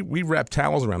 actually? We wrap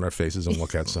towels around our faces and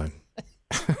walk outside.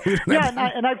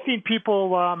 Yeah, and I've seen people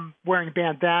wearing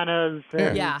bandanas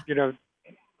and Yeah.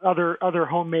 other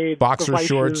homemade Boxer devices.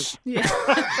 shorts. Yeah.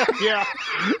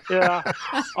 Yeah.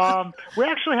 We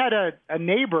actually had a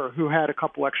neighbor who had a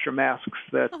couple extra masks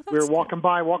that we were walking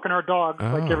our dog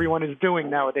like everyone is doing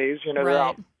nowadays. They're Right.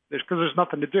 out because there's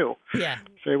nothing to do. Yeah.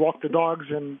 So they walked the dogs,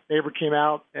 and neighbor came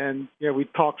out, and we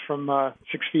talked from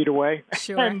 6 feet away,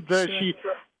 Sure, and sure. she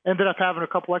ended up having a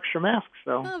couple extra masks.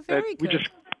 So Oh, very we good. just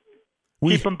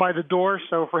keep them by the door.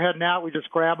 So if we're heading out, we just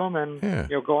grab them and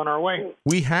go on our way.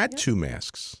 We had 2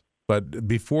 masks, but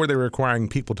before they were requiring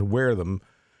people to wear them,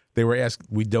 they were asked.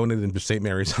 We donated them to St.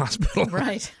 Mary's Hospital,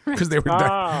 Right. Because they were.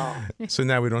 Oh. So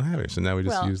now we don't have it. So now we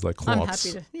just use like I'm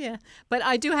cloths. happy to. Yeah, but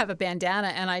I do have a bandana,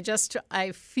 and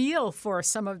I feel for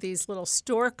some of these little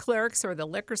store clerks or the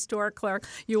liquor store clerk.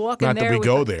 You walk Not in there. that we with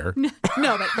go a- there.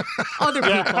 No, but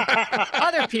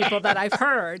other people that I've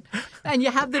heard, and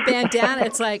you have the bandana.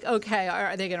 It's like, okay,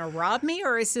 are they going to rob me,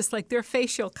 or is this like their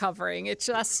facial covering? It's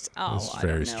just, It's I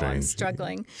very don't know. I'm strange.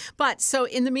 struggling. But so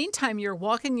in the meantime, you're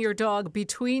walking your dog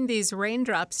between these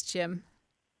raindrops, Jim.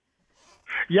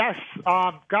 Yes.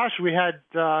 Gosh, we had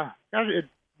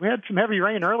some heavy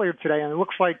rain earlier today, and it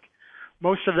looks like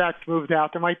most of that's moved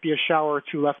out. There might be a shower or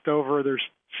two left over. There's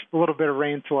a little bit of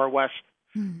rain to our west.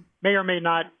 May or may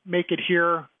not make it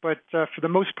here, but for the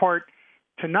most part,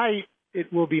 tonight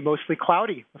it will be mostly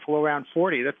cloudy with a low around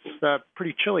 40. That's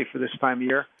pretty chilly for this time of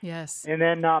year. Yes. And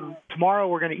then tomorrow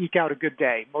we're going to eke out a good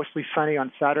day, mostly sunny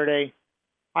on Saturday,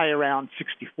 high around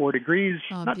 64 degrees.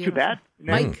 Oh, Not beautiful. too bad. And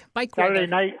then Bike Saturday weather.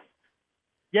 night,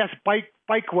 yes,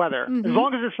 bike weather. As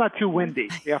long as it's not too windy.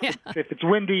 If it's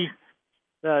windy,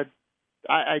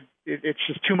 it's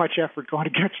just too much effort going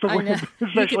against the I know. wind,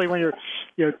 especially when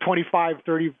you're 25,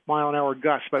 30 mile an hour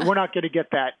gusts. But we're not going to get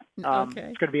that. Okay.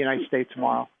 It's going to be a nice day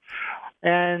tomorrow.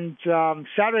 And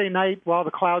Saturday night,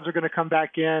 the clouds are going to come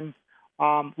back in,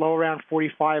 low around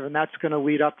 45, and that's going to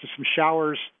lead up to some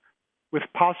showers with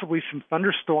possibly some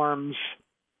thunderstorms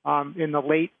in the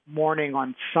late morning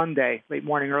on Sunday, late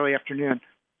morning, early afternoon.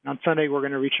 And on Sunday, we're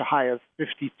going to reach a high of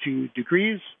 52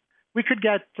 degrees. We could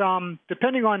get,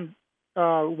 depending on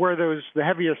where the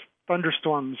heaviest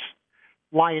thunderstorms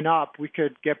line up, we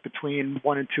could get between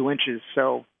 1 and 2 inches.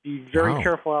 So be very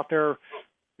careful out there.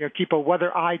 Keep a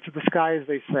weather eye to the sky, as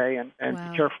they say, and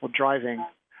be careful driving.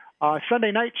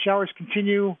 Sunday night, showers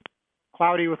continue,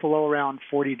 cloudy with a low around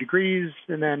 40 degrees.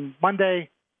 And then Monday,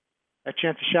 that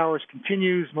chance of showers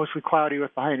continues, mostly cloudy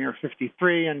with a high near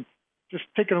 53. And just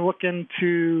taking a look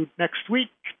into next week,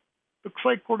 looks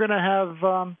like we're going to have,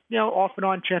 off and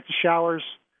on chance of showers,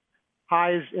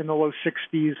 highs in the low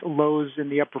 60s, lows in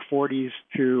the upper 40s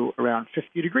to around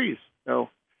 50 degrees. So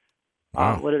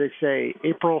what do they say?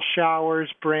 April showers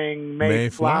bring May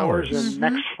flowers, and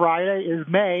next Friday is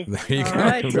May. There you go.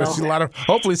 right, We'll so-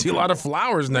 hopefully see a lot of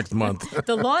flowers next month.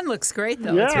 The lawn looks great,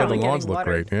 though. Yeah. It's Yeah, really the lawns getting look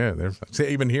watered. great. Yeah, see,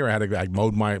 even here I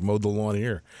mowed the lawn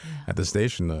here at the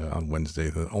station on Wednesday.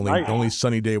 The Nice. only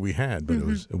sunny day we had, but it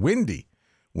was windy.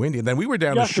 And then we were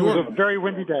down Yes, the shore. it was a very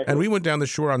windy day. And we went down the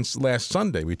shore on last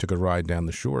Sunday. We took a ride down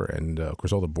the shore, and of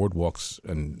course, all the boardwalks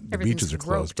and the Everything's beaches are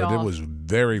closed. roped But it off. was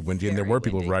very windy, and there Very were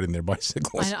people windy. riding their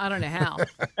bicycles. I don't know how.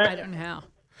 I don't know how.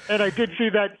 And I did see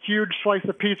that huge slice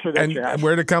of pizza that And you had.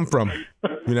 where'd it come from?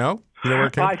 You know where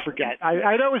it came? I forget.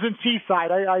 I know it was in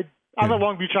Seaside. I'm a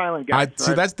Long Beach Island guy.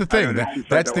 See, that's the I thing. don't know Seaside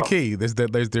That's that the well. key.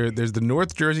 There's the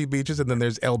North Jersey beaches, and then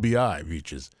there's LBI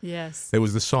beaches. Yes. There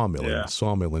was the sawmill, Yeah.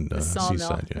 sawmill in Sawmill.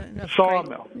 Seaside. Yeah. That's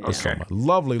Sawmill. great. The sawmill.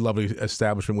 Lovely, lovely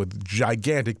establishment with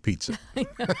gigantic pizza.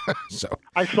 So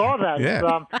I saw that.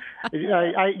 Yeah.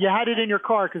 You had it in your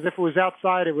car because if it was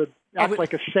outside, it would act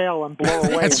like a sail and blow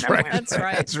away. that's in that right. wind. That's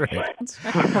right. That's right. That's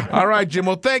right. All right, Jim.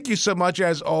 Well, thank you so much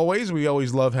as always. We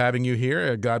always love having you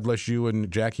here. God bless you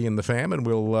and Jackie and the fam, and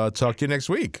we'll talk to you next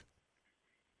week.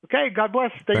 Okay, God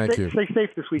bless. Thank you. Stay safe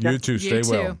this weekend. You too. You Stay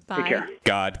too. well. Bye. Take care.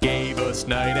 God gave us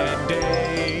night and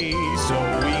day so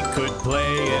we could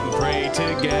play and pray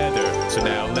together. So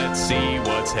now let's see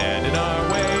what's headed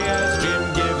our way as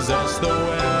Jim gives us the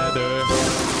weather.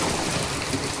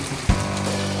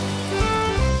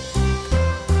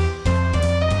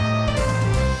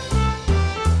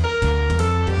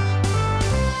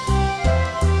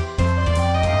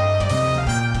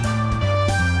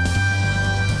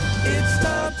 It's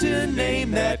time to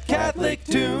name that Catholic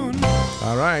tune.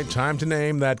 All right, time to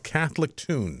name that Catholic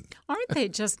tune. Aren't they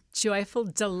just joyful,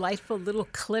 delightful little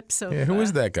clips of? Yeah, who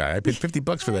is that guy? I paid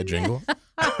 $50 for that jingle.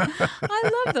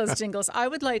 I love those jingles. I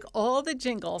would like all the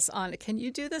jingles on it. Can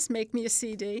you do this? Make me a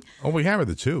CD. Oh, we have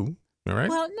the two. All right.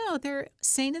 Well, no, they're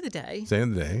Saint of the Day, Saint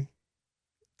of the day.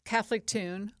 Catholic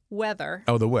tune, weather,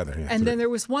 Oh, the weather. Yeah. and So then there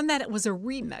was one that was a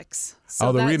remix.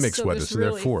 So the that's- remix weather. there's So there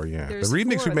are really- four. Yeah, the there's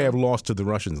remix four we of may have them. lost to the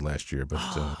Russians last year, but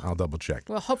I'll double check.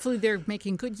 Well, hopefully they're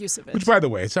making good use of it. Which, by the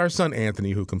way, it's our son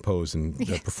Anthony who composed and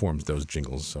performs those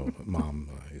jingles. So Mom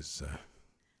is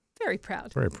Very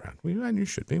proud. very proud. And you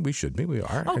should be. We should be. We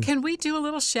are. Oh, And- can we do a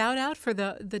little shout out for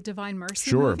the Divine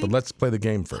Mercy sure, movie? but let's play the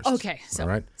game first. Okay, so all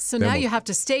right. so Then now we'll- you have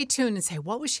to stay tuned and say,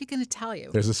 what was she going to tell you?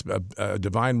 There's this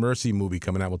Divine Mercy movie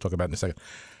coming out. We'll talk about it in a second.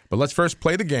 But let's first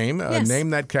play the game. Yes. Name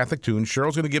that Catholic tune.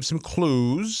 Cheryl's going to give some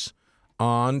clues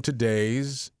on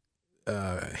today's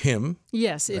hymn,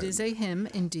 Yes, it is a hymn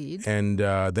indeed. and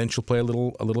then she'll play a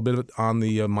little bit of it on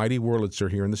the mighty Wurlitzer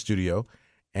here in the studio.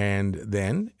 And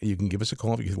then you can give us a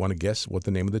call if you want to guess what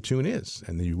the name of the tune is.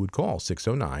 And then you would call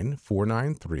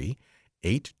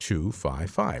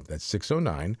 609-493-8255. That's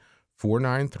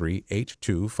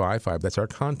 609-493-8255. That's our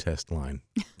contest line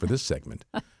for this segment.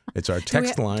 It's our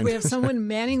text line. Do we have someone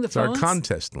manning the It's our phones?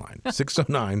 contest line,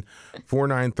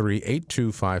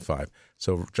 609-493-8255.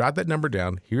 So jot that number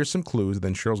down. Here's some clues.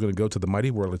 Then Cheryl's going to go to the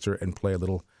mighty Wurlitzer and play a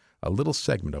little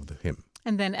segment of the hymn.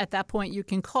 And then at that point, you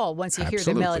can call once you hear the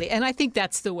Absolutely. melody. And I think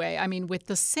that's the way. I mean, with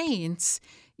the saints,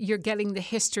 you're getting the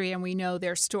history and we know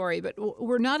their story, but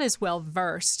we're not as well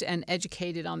versed and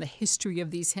educated on the history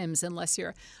of these hymns unless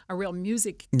you're a real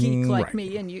music geek like Right.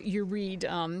 me and you read,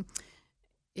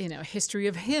 history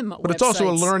of hymn But it's also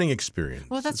a websites. learning experience.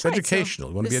 Well, that's it's right. So educational.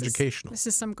 You want to be this is- educational. This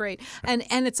is some great, and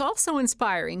it's also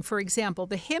inspiring. For example,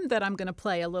 the hymn that I'm going to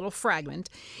play a little fragment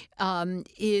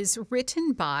is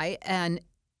written by an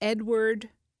Edward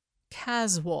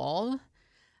Caswall.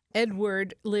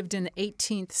 Edward lived in the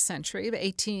 18th century.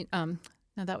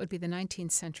 No, that would be the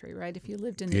 19th century, right? If you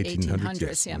lived in the 1800s, 1800s,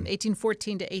 yes. yeah,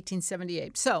 1814 to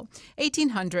 1878. So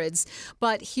 1800s,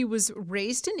 but he was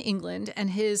raised in England,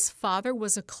 and his father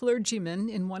was a clergyman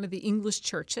in one of the English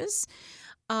churches.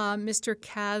 Mr.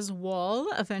 Caswall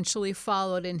eventually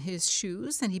followed in his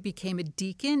shoes, and he became a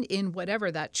deacon in whatever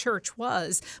that church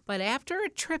was. But after a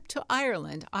trip to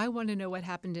Ireland, I want to know what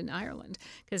happened in Ireland,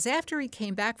 because after he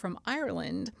came back from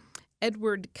Ireland,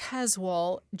 Edward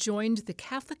Caswall joined the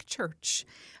Catholic Church,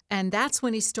 and that's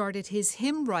when he started his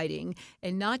hymn writing,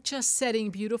 and not just setting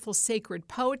beautiful sacred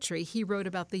poetry. He wrote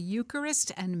about the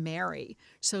Eucharist and Mary.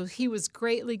 So he was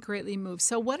greatly, greatly moved.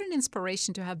 So what an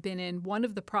inspiration to have been in one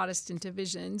of the Protestant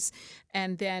divisions,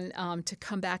 and then to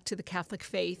come back to the Catholic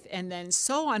faith, and then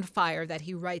so on fire that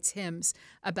he writes hymns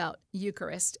about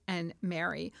Eucharist and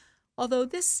Mary. Although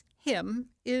this hymn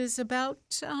is about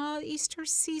Easter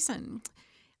season.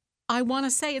 I want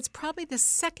to say it's probably the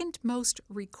second most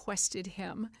requested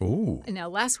hymn. Ooh. Now,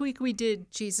 last week we did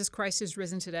Jesus Christ is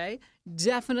Risen Today.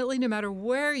 Definitely, no matter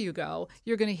where you go,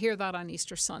 you're going to hear that on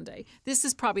Easter Sunday. This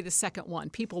is probably the second one.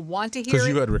 People want to hear Because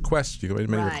it. you had requests. You made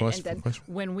Right, requests. and then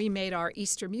when we made our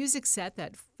Easter music set,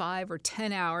 that 5 or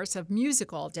 10 hours of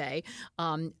music all day,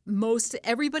 most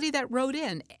everybody that wrote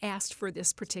in asked for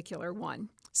this particular one.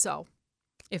 So,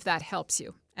 if that helps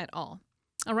you at all.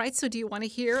 All right, so do you want to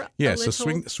hear Yeah, a so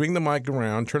little... swing the mic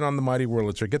around, turn on the Mighty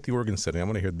Wurlitzer, get the organ setting. I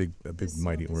want to hear a big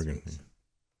mighty organ.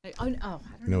 I don't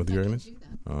You know what the if I organ can is? do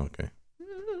that. Oh, okay.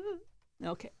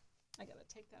 Okay, I got to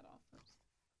take that off first.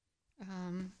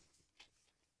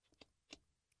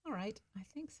 All right, I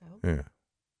think so. Yeah.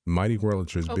 Mighty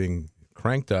Wurlitzer is being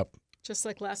cranked up. Just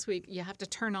like last week, you have to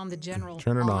turn on the general.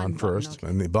 Turn it on button, first, okay.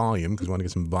 and the volume, because we want to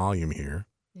get some volume here.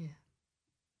 Yeah.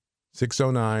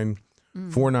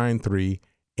 609-493-8255.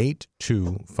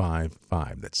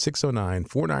 That's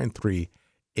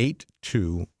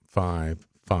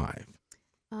 609-493-8255.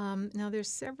 Now there's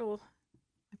several.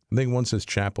 I think one says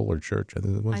chapel or church. I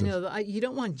think I know you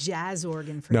don't want jazz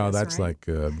organ for No, this, that's right?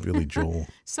 like Billy Joel.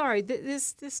 Sorry,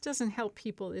 this doesn't help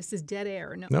people. This is dead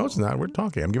air. No, it's not. We're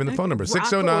talking. I'm giving the phone number. Rock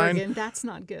 609 organ, that's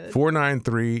not good.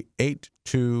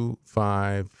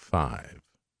 493-8255.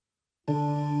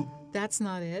 That's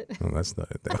not it. No, that's not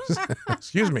it. That was,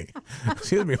 excuse me. Must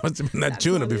have been that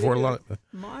tuna not before it. long.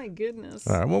 My goodness.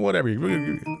 All right, well, whatever.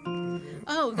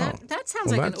 Oh, that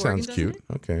sounds Well, like that an organ, sounds cute. doesn't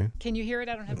it? Okay. Can you hear it?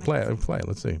 I don't have my Play headphones. it. Play it.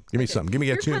 Let's see. Give me Okay. something. Give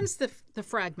me a Here tune. comes the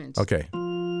fragment. Okay.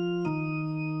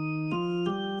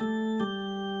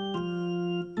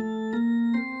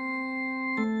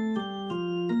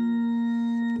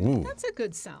 Ooh. That's a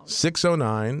good sound.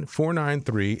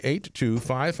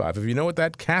 609-493-8255. If you know what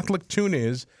that Catholic tune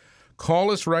is,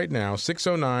 call us right now,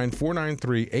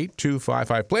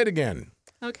 609-493-8255. Play it again.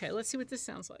 Okay, let's see what this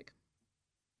sounds like.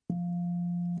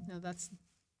 No,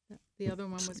 the other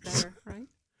one was better, right?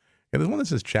 Yeah, there's one that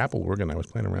says chapel organ. I was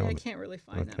playing around Yeah, I with it. can't really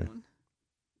find Okay. that one.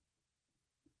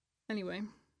 Anyway.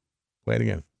 Play it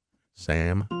again.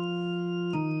 Sam.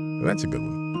 Oh, that's a good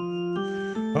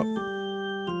one. Oh.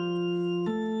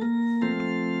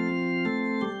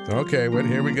 Okay, well,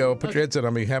 here we go. Put your headset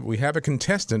on. We have a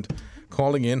contestant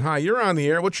calling in. Hi, you're on the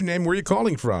air. What's your name? Where are you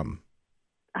calling from?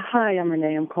 Hi, I'm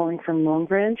Renee. I'm calling from Long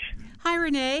Branch. Hi,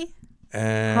 Renee.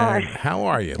 And Hi. how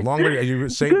are you? Long Branch? Are you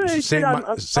St. Good. St. I'm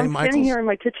Michael's? standing here in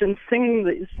my kitchen singing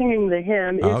the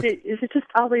hymn. Oh, Is it just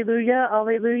Alleluia,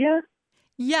 Alleluia?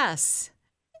 Yes.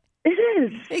 It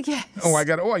is. Yes. Oh, I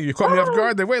got. Oh, you caught me off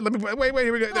guard. There. Wait. Let me. Wait.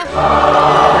 Here we go. There.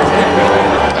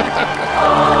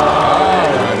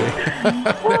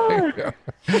 There you go.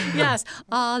 Yes.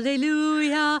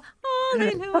 Alleluia.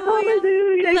 Alleluia.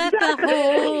 Hallelujah. Let the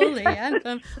Exactly.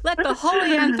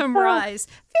 holy anthem rise.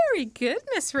 Very good,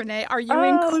 Miss Renee. Are you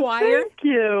in choir? Thank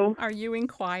you. Are you in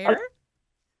choir?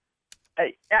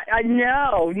 I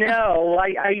no.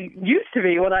 I used to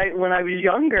be when I was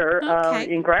younger.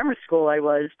 Okay. In grammar school, I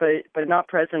was, but not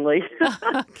presently.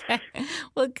 Okay.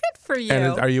 Well, good for you.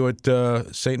 And are you at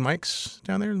St. Mike's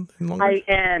down there in Long Branch?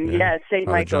 I am. Yeah. Yes, St.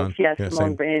 Father Michael's. John. Yes, Yeah,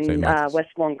 Long St. in Michael's. West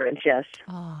Long Branch. Yes.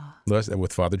 Oh,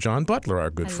 With Father John Butler,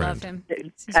 our good I friend. love him.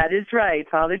 That is right.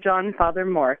 Father John and Father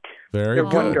Mark. Very They're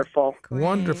good. wonderful. Great.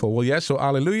 Wonderful. Well, yes. So,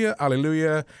 Alleluia,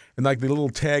 Alleluia, and like the little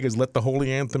tag is "Let the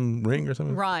Holy Anthem ring" or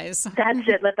something. Rise. That's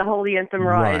it. Let the holy anthem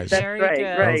rise. Rise. That's Very right.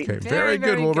 good. Right. Okay, Very, very good.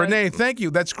 very Well, good. Renee, thank you.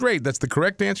 That's great. That's the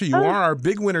correct answer. You are our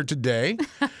big winner today.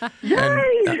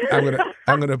 Yay! And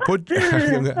I'm gonna put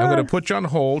you on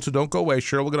hold. So don't go away.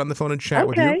 Cheryl will get on the phone and chat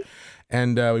with Okay. you.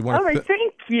 And we want All right. to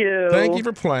Thank you. thank you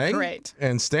for playing. Great.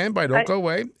 And stand by. Don't go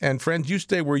away. And friends, you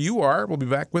stay where you are. We'll be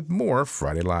back with more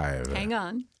Friday Live. Hang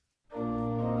on.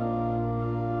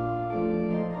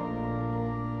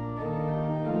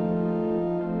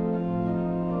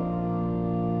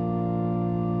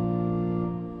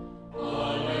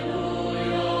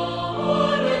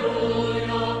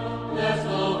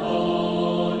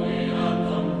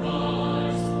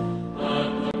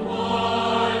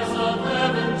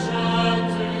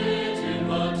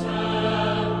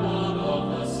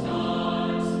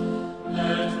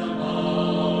 Let the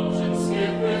mountains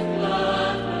skip with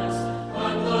glad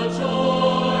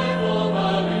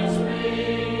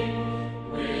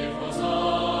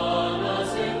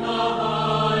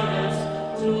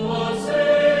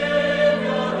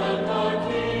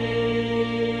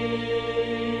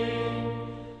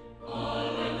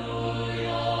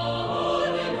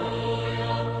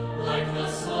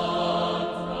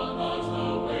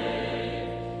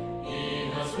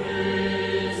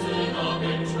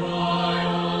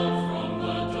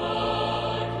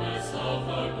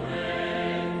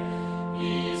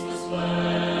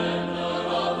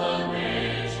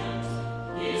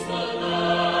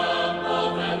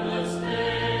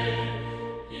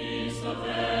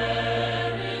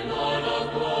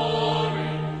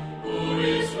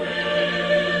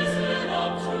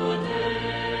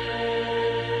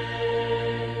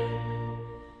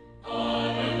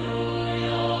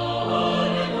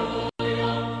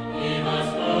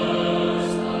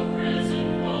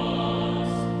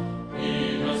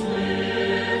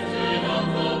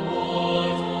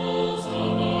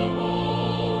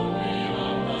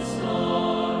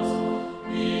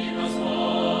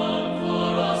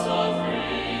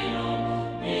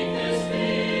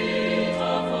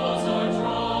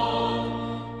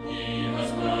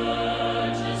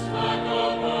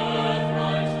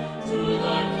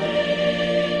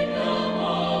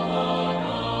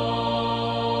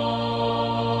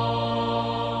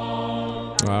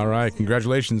right.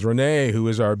 Congratulations, Renee, who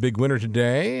is our big winner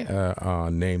today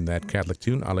on Name That Catholic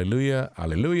Tune. Alleluia,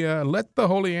 alleluia. Let the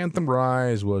Holy Anthem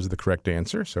Rise was the correct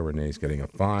answer. So Renee's getting a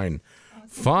fine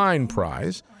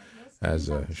prize. As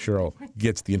Cheryl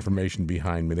gets the information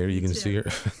behind me there. You can see her.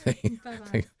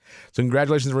 So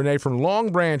congratulations, Renee, from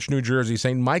Long Branch, New Jersey.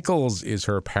 St. Michael's is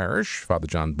her parish. Father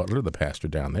John Butler, the pastor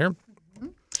down there.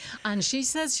 And she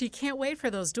says she can't wait for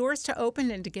those doors to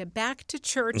open and to get back to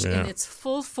church in its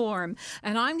full form.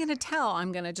 And I'm going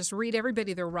to just read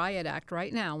everybody the riot act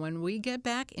right now. When we get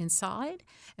back inside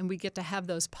and we get to have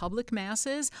those public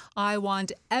masses, I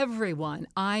want everyone,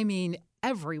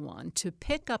 to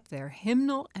pick up their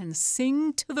hymnal and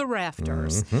sing to the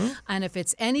rafters. And if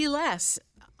it's any less,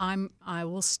 I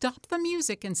will stop the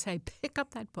music and say, pick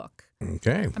up that book.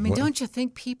 Okay. I mean, don't you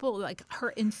think people, like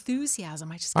her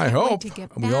enthusiasm, I hope. wait to get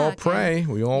back. We all pray.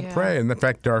 We all pray. And in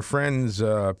fact, our friends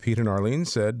Pete and Arlene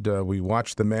said we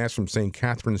watched the Mass from St.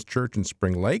 Catherine's Church in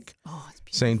Spring Lake,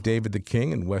 St. David the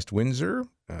King in West Windsor,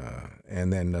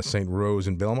 and then St. Rose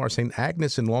in Belmar, St.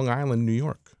 Agnes in Long Island, New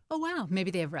York. Oh, wow.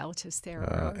 Maybe they have relatives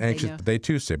there. Anxious, they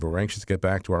too say, but we're anxious to get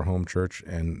back to our home church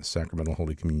and sacramental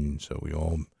Holy Communion. So we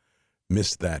all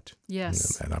missed that,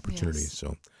 that opportunity. Yes.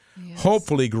 So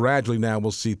hopefully, gradually now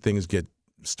we'll see things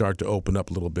start to open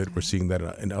up a little bit. We're seeing that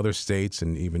in other states,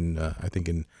 and even I think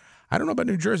I don't know about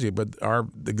New Jersey, but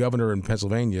the governor in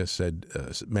Pennsylvania said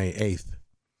May 8th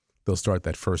they'll start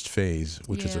that first phase,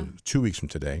 which is 2 weeks from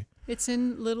today. It's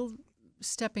in little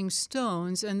stepping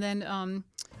stones, and then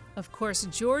of course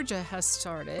Georgia has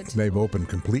started. They've opened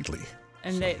completely.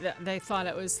 And they thought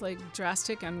it was like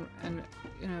drastic and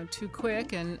too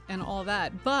quick and all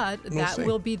that. But that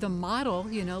will be the model.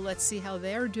 Let's see how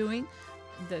they're doing.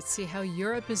 Let's see how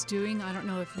Europe is doing. I don't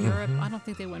know if Europe, I don't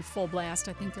think they went full blast.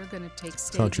 I think they're going to take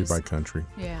stages. Country by country.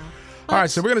 Yeah. All right,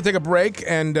 so we're going to take a break.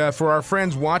 And for our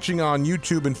friends watching on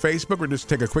YouTube and Facebook, we're just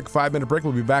take a quick 5-minute break.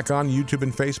 We'll be back on YouTube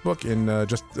and Facebook in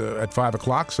just at 5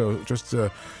 o'clock. So just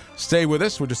stay with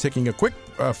us. We're just taking a quick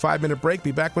 5-minute break.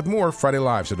 Be back with more Friday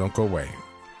Live, so don't go away.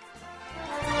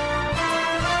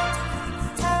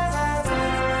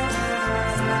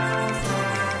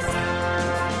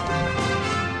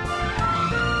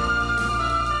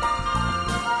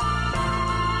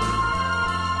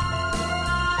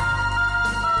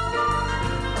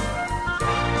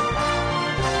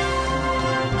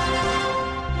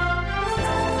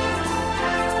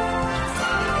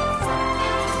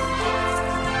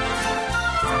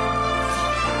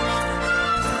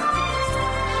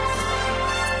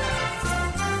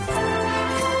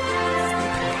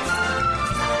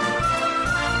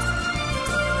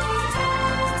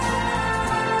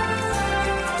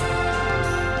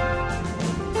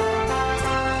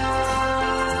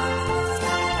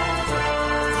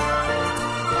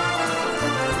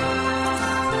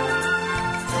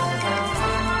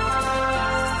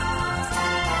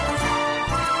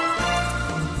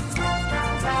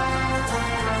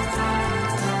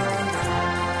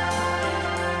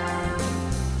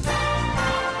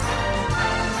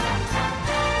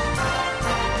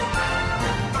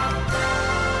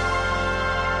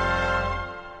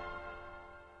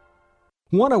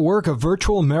 Want to work a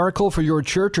virtual miracle for your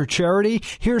church or charity?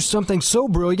 Here's something so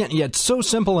brilliant yet so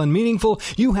simple and meaningful,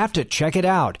 you have to check it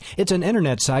out. It's an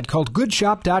internet site called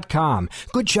Goodshop.com.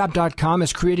 Goodshop.com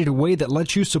has created a way that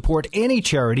lets you support any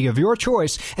charity of your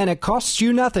choice, and it costs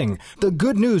you nothing. The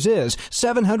good news is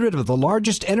 700 of the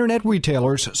largest internet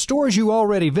retailers, stores you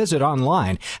already visit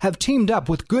online, have teamed up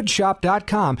with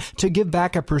Goodshop.com to give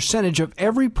back a percentage of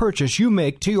every purchase you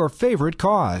make to your favorite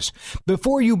cause.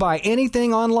 Before you buy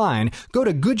anything online, go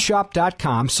to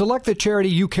Goodshop.com, select the charity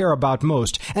you care about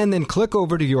most, and then click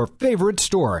over to your favorite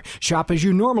store. Shop as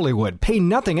you normally would, pay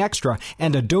nothing extra,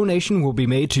 and a donation will be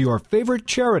made to your favorite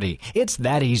charity. It's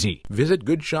that easy. Visit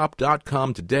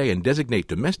Goodshop.com today and designate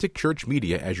Domestic Church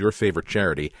Media as your favorite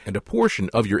charity, and a portion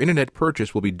of your internet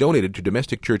purchase will be donated to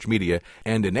Domestic Church Media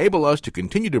and enable us to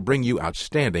continue to bring you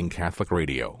outstanding Catholic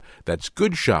radio. That's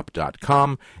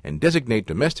Goodshop.com, and designate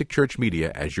Domestic Church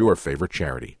Media as your favorite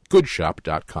charity.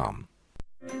 Goodshop.com.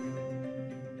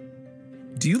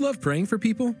 Do you love praying for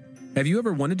people? Have you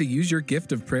ever wanted to use your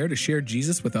gift of prayer to share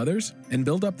Jesus with others and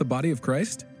build up the body of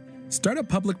Christ? Start a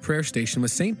public prayer station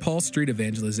with St. Paul Street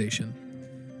Evangelization.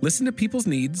 Listen to people's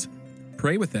needs,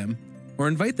 pray with them, or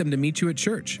invite them to meet you at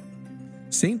church.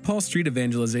 St. Paul Street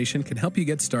Evangelization can help you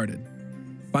get started.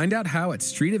 Find out how at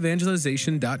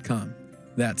streetevangelization.com.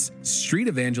 That's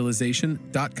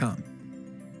streetevangelization.com.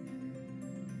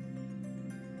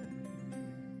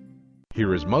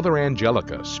 Here is Mother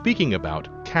Angelica speaking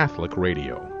about Catholic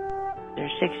radio. There's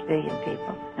 6 billion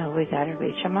people, and we got to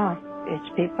reach them all. It's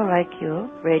people like you,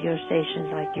 radio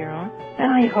stations like your own,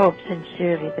 and I hope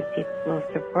sincerely that people will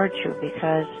support you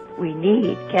because we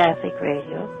need Catholic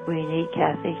radio, we need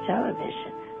Catholic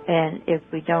television, and if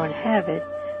we don't have it,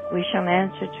 we shall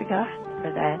answer to God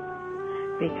for that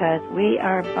because we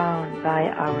are bound by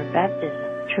our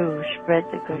baptism to spread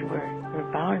the good word.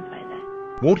 We're bound by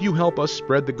that. Won't you help us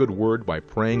spread the good word by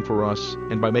praying for us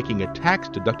and by making a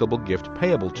tax-deductible gift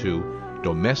payable to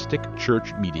Domestic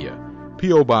Church Media,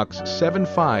 P.O. Box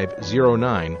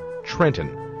 7509, Trenton,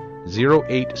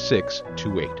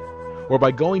 08628, or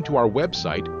by going to our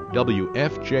website,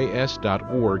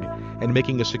 wfjs.org, and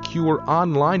making a secure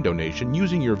online donation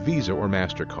using your Visa or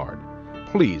MasterCard.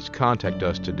 Please contact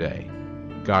us today.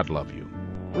 God love you.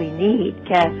 We need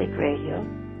Catholic radio.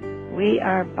 We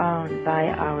are bound by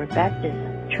our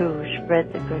baptism to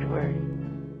spread the good word.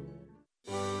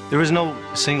 There was no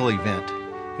single event.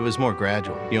 It was more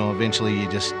gradual. Eventually you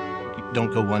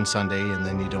don't go one Sunday and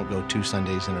then you don't go 2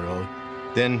 Sundays in a row.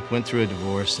 Then went through a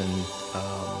divorce and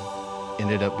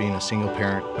ended up being a single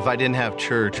parent. If I didn't have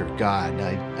church or God,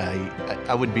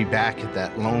 I would be back at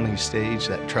that lonely stage,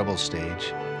 that trouble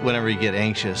stage. Whenever you get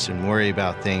anxious and worry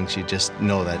about things, you just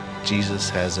know that Jesus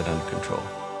has it under control.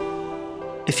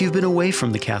 If you've been away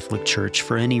from the Catholic Church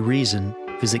for any reason,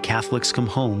 visit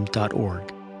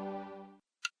CatholicsComeHome.org.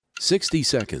 60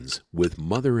 Seconds with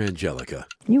Mother Angelica.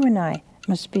 You and I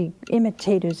must be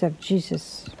imitators of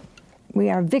Jesus. We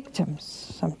are victims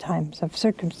sometimes of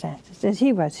circumstances, as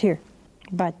he was here.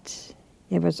 But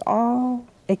it was all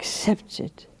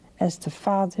accepted as the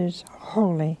Father's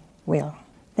holy will.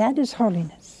 That is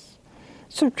holiness.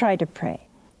 So try to pray.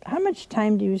 How much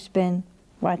time do you spend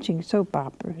watching soap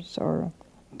operas or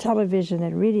television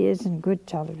that really isn't good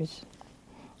television?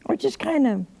 Or just kind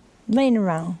of laying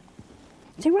around?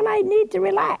 Say, well, I need to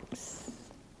relax.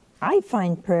 I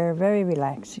find prayer very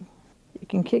relaxing. You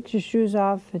can kick your shoes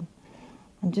off and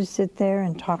just sit there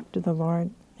and talk to the Lord.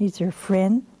 He's your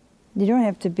friend. You don't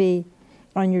have to be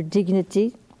on your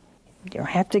dignity. You don't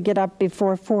have to get up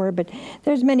before 4, but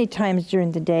there's many times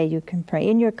during the day you can pray.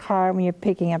 In your car, when you're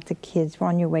picking up the kids,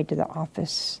 on your way to the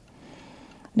office.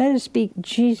 Let us be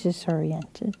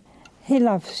Jesus-oriented. He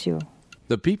loves you.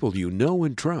 The people you know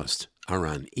and trust are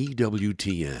on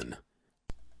EWTN.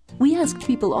 We asked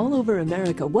people all over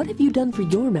America, what have you done for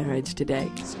your marriage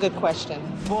today? It's a good question.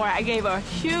 Boy, I gave a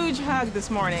huge hug this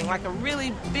morning, like a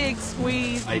really big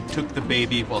squeeze. I took the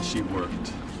baby while she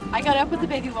worked. I got up with the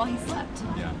baby while he slept.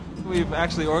 Yeah. We've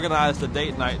actually organized a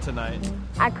date night tonight.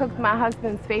 I cooked my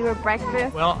husband's favorite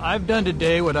breakfast. Well, I've done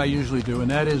today what I usually do,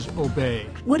 and that is obey.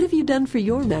 What have you done for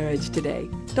your marriage today?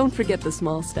 Don't forget the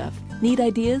small stuff. Need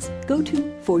ideas? Go to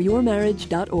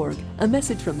foryourmarriage.org, a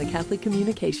message from the Catholic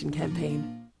Communication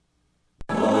Campaign.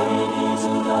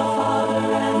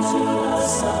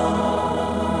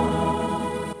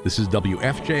 This is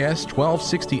WFJS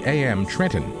 1260 AM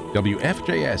Trenton,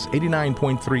 WFJS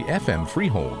 89.3 FM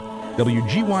Freehold,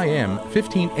 WGYM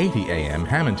 1580 AM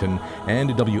Hamilton, and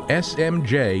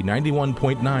WSMJ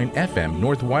 91.9 FM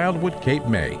North Wildwood, Cape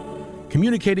May.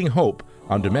 Communicating hope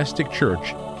on Domestic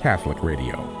Church Catholic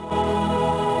Radio.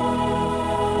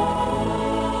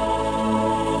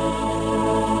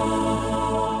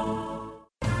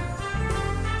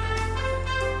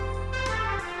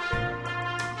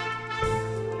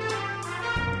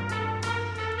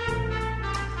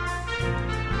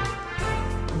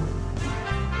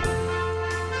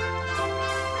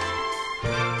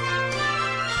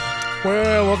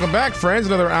 Well, welcome back, friends.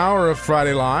 Another hour of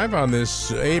Friday Live on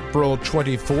this April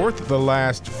 24th, the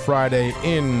last Friday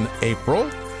in April.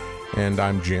 And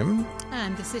I'm Jim.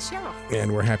 And this is Cheryl.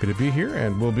 And we're happy to be here,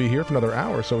 and we'll be here for another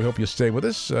hour, so we hope you stay with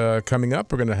us. Coming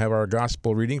up, we're going to have our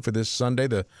gospel reading for this Sunday,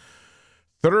 the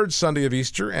third Sunday of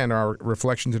Easter, and our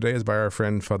reflection today is by our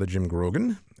friend Father Jim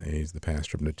Grogan. He's the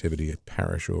pastor of Nativity at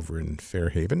Parish over in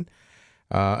Fairhaven.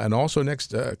 And also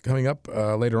next, coming up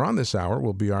later on this hour,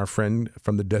 will be our friend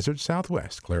from the Desert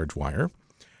Southwest, Claire Dwyer,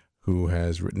 who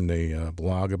has written a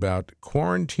blog about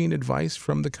quarantine advice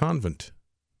from the convent.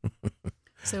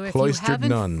 So if Cloistered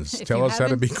nuns, tell us how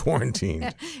to be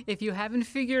quarantined. If you haven't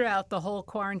figured out the whole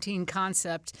quarantine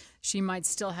concept, she might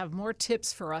still have more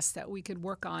tips for us that we could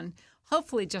work on,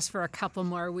 hopefully just for a couple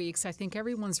more weeks. I think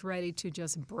everyone's ready to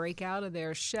just break out of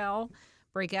their shell,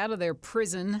 break out of their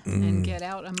prison, and get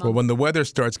out among... Well, when the weather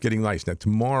starts getting nice, now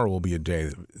tomorrow will be a day,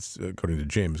 according to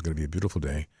Jim, is going to be a beautiful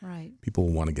day. Right. People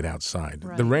will want to get outside.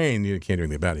 Right. The rain, you can't do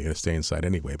anything about it. You got to stay inside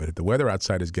anyway. But if the weather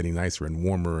outside is getting nicer and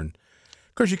warmer, and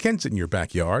of course you can sit in your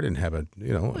backyard and have a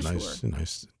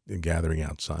nice gathering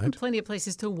outside. Plenty of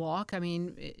places to walk. I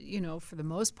mean, for the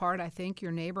most part, I think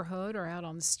your neighborhood or out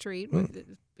on the street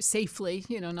safely,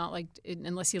 not like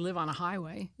unless you live on a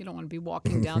highway. You don't want to be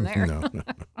walking down there.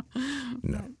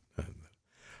 No.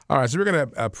 All right, so we're going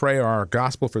to pray our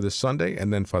gospel for this Sunday,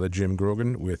 and then Father Jim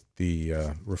Grogan with the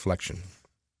reflection.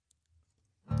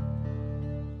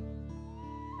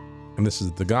 And this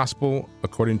is the gospel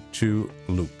according to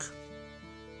Luke.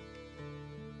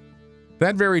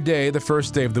 That very day, the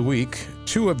first day of the week,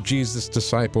 2 of Jesus'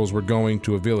 disciples were going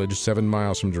to a village 7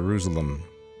 miles from Jerusalem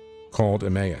called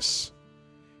Emmaus.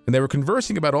 And they were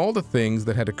conversing about all the things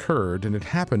that had occurred, and it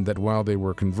happened that while they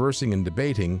were conversing and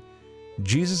debating,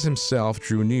 Jesus himself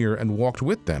drew near and walked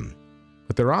with them,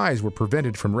 but their eyes were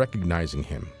prevented from recognizing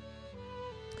him.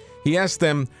 He asked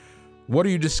them, "What are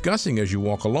you discussing as you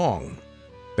walk along?"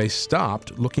 They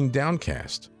stopped, looking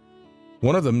downcast.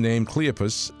 One of them, named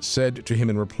Cleopas, said to him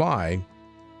in reply,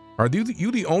 "Are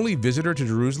you the only visitor to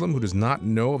Jerusalem who does not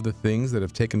know of the things that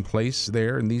have taken place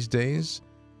there in these days?"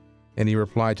 And he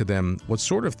replied to them, "What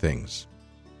sort of things?"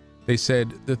 They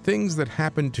said, "The things that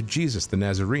happened to Jesus the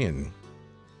Nazarene,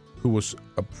 who was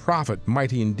a prophet,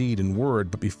 mighty indeed in word,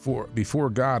 but before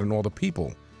God and all the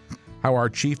people. How our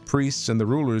chief priests and the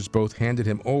rulers both handed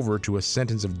him over to a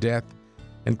sentence of death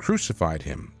and crucified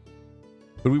him.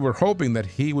 But we were hoping that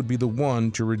he would be the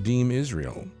one to redeem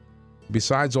Israel.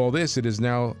 Besides all this, it is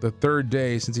now the 3rd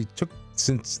day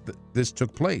since this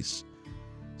took place.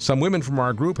 Some women from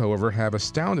our group, however, have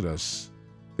astounded us.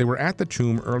 They were at the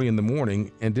tomb early in the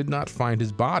morning and did not find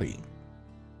his body.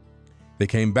 They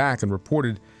came back and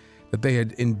reported that they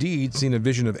had indeed seen a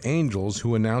vision of angels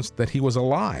who announced that he was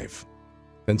alive.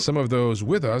 Then some of those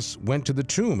with us went to the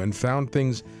tomb and found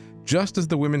things just as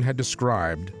the women had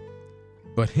described,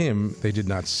 but him they did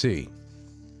not see.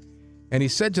 And he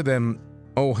said to them,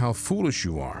 'Oh, how foolish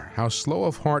you are, how slow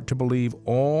of heart to believe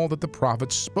all that the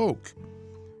prophets spoke.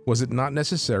 Was it not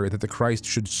necessary that the Christ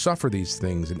should suffer these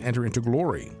things and enter into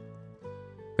glory?'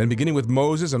 Then beginning with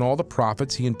Moses and all the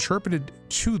prophets, he interpreted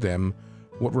to them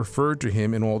what referred to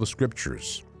him in all the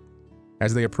scriptures.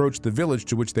 As they approached the village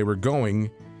to which they were going,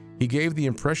 he gave the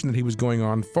impression that he was going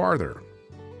on farther.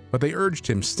 But they urged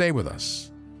him, 'Stay with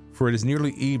us, for it is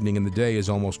nearly evening and the day is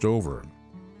almost over.'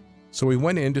 So he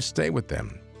went in to stay with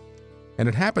them. And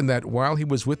it happened that while he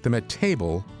was with them at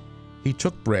table, he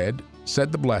took bread,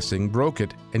 said the blessing, broke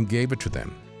it, and gave it to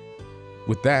them.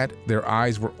 With that, their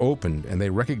eyes were opened, and they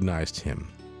recognized him,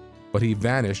 but he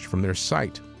vanished from their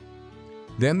sight.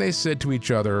 Then they said to each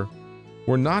other,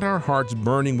 'Were not our hearts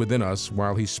burning within us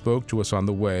while he spoke to us on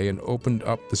the way and opened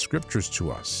up the scriptures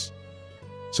to us?'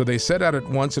 So they set out at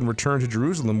once and returned to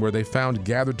Jerusalem, where they found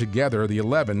gathered together the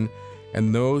 11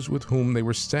 and those with whom they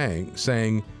were staying,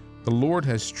 saying, 'The Lord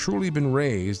has truly been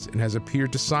raised and has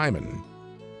appeared to Simon.'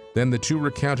 Then the 2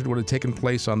 recounted what had taken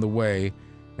place on the way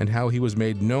and how he was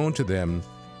made known to them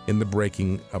in the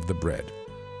breaking of the bread."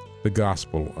 The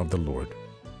Gospel of the Lord.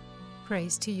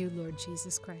 Praise to you, Lord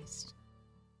Jesus Christ.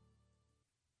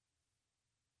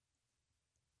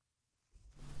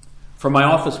 From my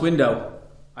office window,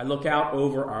 I look out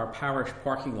over our parish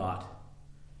parking lot,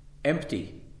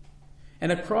 empty,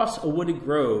 and across a wooded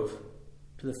grove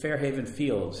to the Fairhaven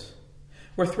Fields,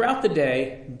 where throughout the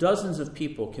day dozens of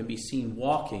people can be seen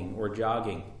walking or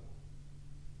jogging.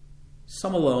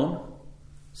 Some alone,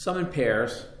 some in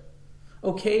pairs,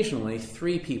 occasionally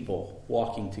 3 people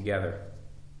walking together.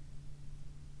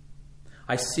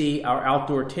 I see our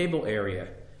outdoor table area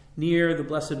near the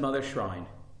Blessed Mother Shrine,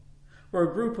 where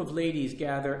a group of ladies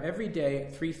gather every day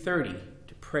at 3:30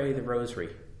 to pray the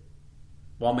rosary,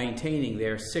 while maintaining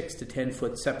their 6 to 10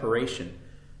 foot separation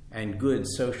and good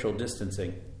social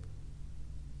distancing.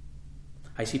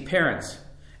 I see parents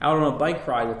out on a bike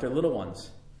ride with their little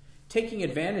ones, taking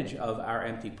advantage of our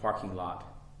empty parking lot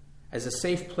as a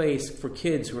safe place for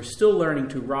kids who are still learning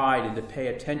to ride and to pay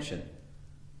attention,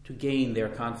 to gain their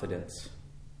confidence.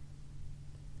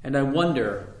 And I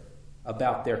wonder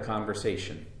about their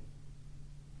conversation.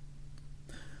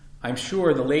 I'm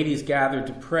sure the ladies gathered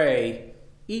to pray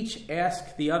each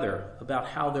ask the other about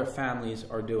how their families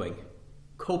are doing,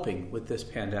 coping with this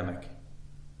pandemic.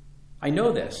 I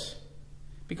know this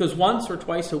because once or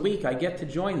twice a week I get to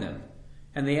join them,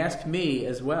 and they ask me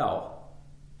as well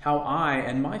how I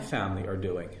and my family are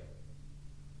doing.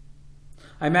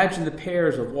 I imagine the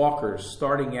pairs of walkers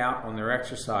starting out on their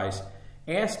exercise,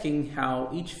 asking how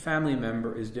each family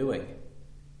member is doing,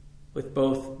 with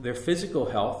both their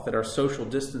physical health that our social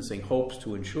distancing hopes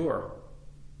to ensure,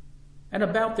 and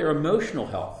about their emotional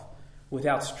health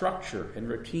without structure and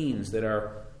routines that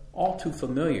are all too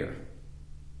familiar,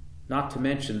 not to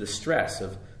mention the stress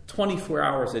of 24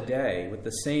 hours a day with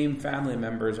the same family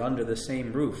members under the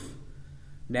same roof,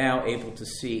 now able to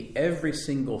see every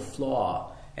single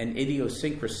flaw and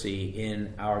idiosyncrasy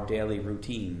in our daily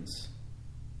routines.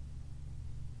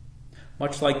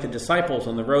 Much like the disciples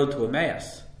on the road to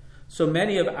Emmaus, so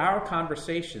many of our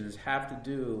conversations have to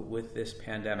do with this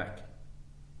pandemic.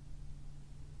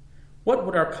 What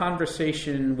would our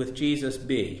conversation with Jesus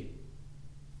be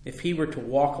if he were to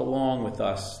walk along with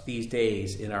us these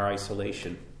days in our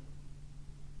isolation?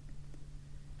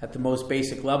 At the most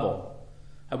basic level,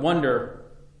 I wonder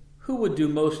who would do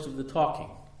most of the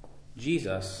talking,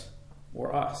 Jesus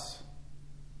or us?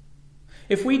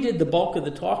 If we did the bulk of the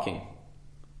talking,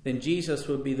 then Jesus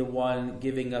would be the one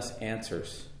giving us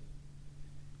answers,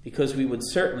 because we would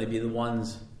certainly be the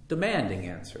ones demanding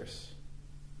answers.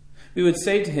 We would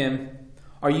say to him,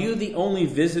 "Are you the only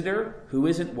visitor who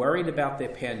isn't worried about the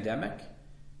pandemic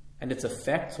and its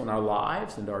effects on our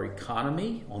lives and our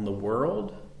economy, on the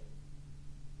world?"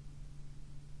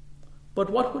 But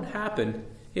what would happen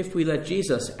if we let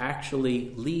Jesus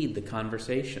actually lead the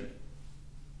conversation?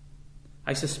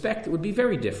 I suspect it would be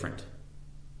very different.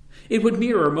 It would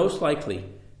mirror, most likely,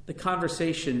 the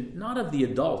conversation not of the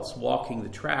adults walking the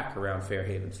track around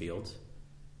Fairhaven Fields,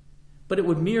 but it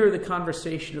would mirror the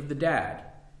conversation of the dad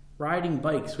riding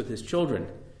bikes with his children,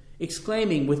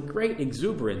 exclaiming with great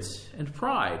exuberance and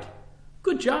pride,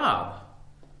 "Good job!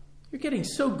 You're getting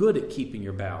so good at keeping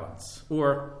your balance,"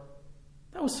 or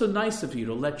 "That was so nice of you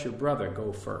to let your brother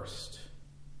go first."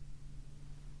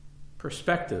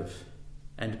 Perspective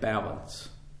and balance.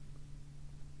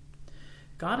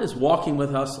 God is walking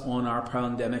with us on our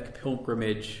pandemic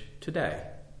pilgrimage today.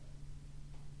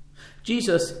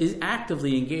 Jesus is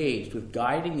actively engaged with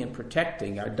guiding and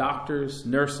protecting our doctors,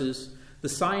 nurses, the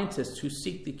scientists who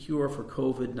seek the cure for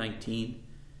COVID-19,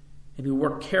 and who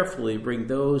work carefully to bring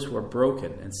those who are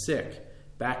broken and sick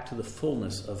back to the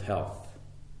fullness of health.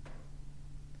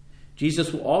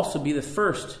 Jesus will also be the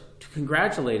first to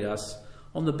congratulate us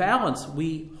on the balance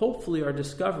we hopefully are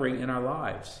discovering in our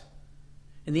lives,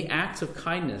 and the acts of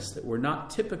kindness that were not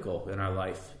typical in our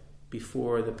life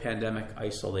before the pandemic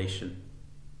isolation.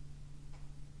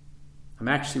 I'm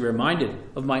actually reminded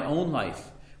of my own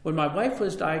life when my wife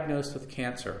was diagnosed with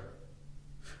cancer.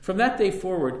 From that day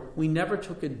forward, we never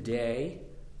took a day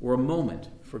or a moment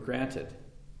for granted.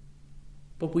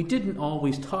 But we didn't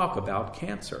always talk about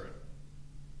cancer.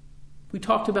 We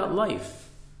talked about life,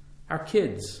 our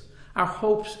kids, our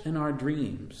hopes and our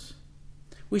dreams.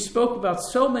 We spoke about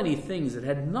so many things that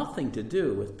had nothing to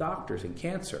do with doctors and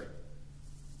cancer,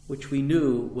 which we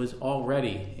knew was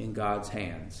already in God's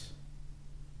hands.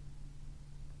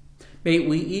 May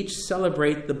we each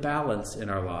celebrate the balance in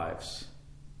our lives.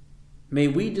 May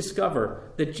we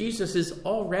discover that Jesus is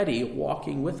already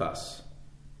walking with us,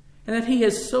 and that he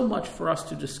has so much for us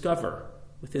to discover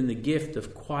within the gift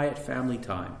of quiet family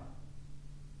time,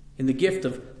 in the gift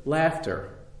of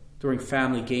laughter during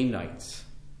family game nights,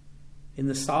 in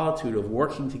the solitude of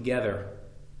working together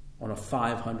on a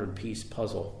 500-piece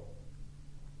puzzle.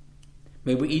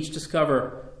 May we each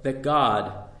discover that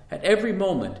God, at every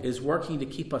moment, is working to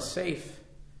keep us safe,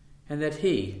 and that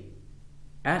he,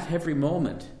 at every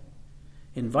moment,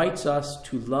 invites us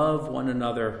to love one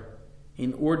another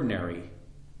in ordinary,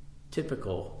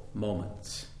 typical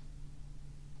moments.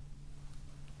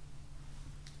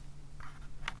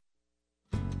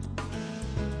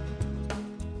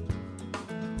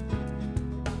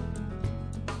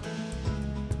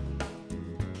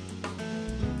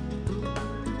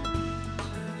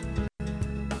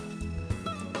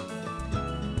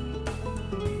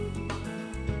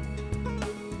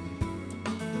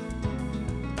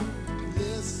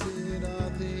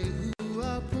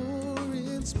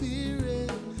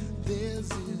 Spirit, theirs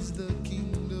is the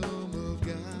kingdom.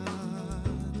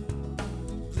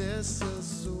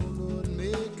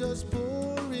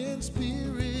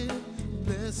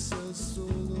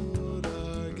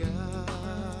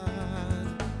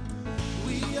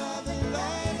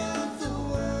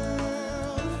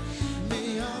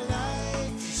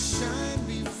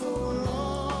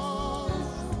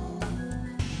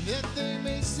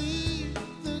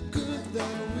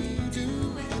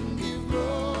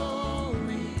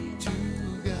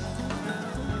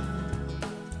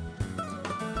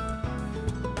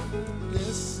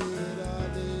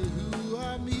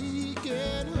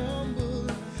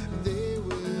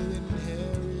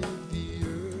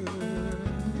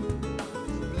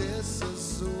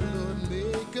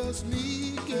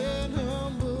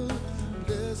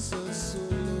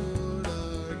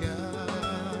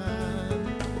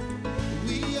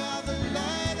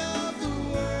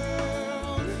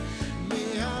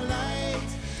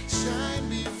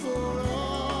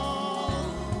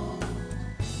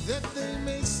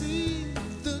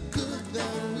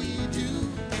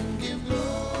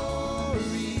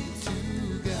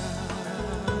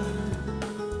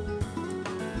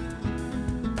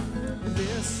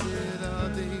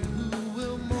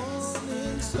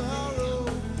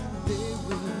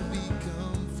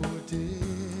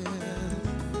 death.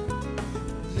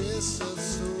 Bless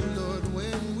us, O Lord,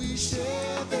 when we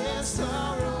share their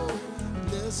sorrow.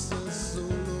 Bless us, O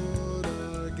Lord,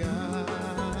 our God.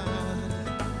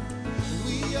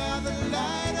 We are the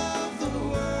light of the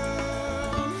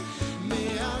world.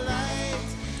 May our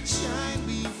light shine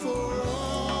before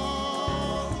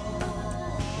all,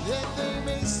 that they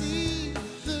may see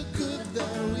the good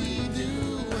that we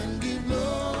do and give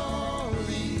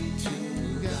glory to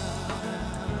God.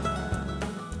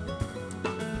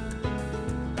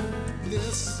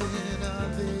 Blessed are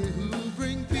they who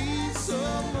bring peace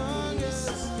among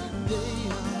us. They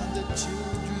are the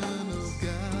children of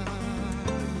God.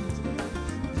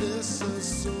 Bless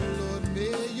us, O Lord,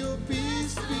 may your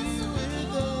peace be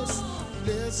with us.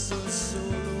 Bless us, O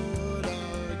Lord,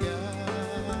 our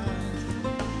God.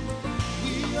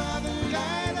 We are the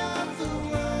light of the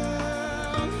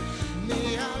world.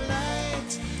 May our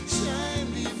light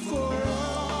shine before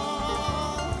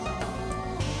all,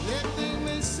 that they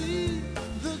may see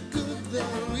the good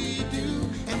that we do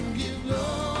and give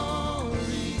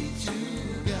glory to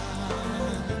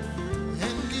God.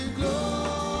 And give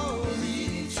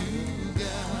glory to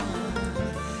God.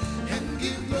 And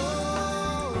give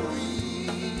glory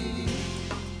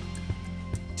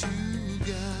to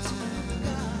God.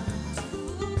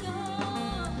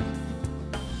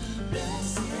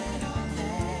 Blessed are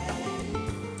they.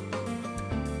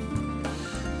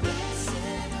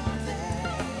 Blessed are they.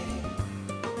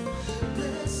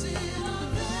 Blessed are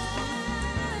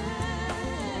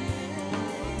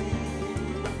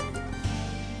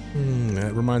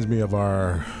That reminds me of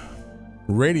our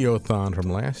radiothon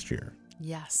from last year.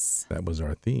 Yes. That was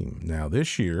our theme. Now,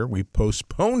 this year, we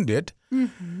postponed it.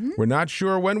 Mm-hmm. We're not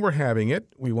sure when we're having it.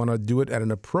 We want to do it at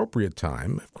an appropriate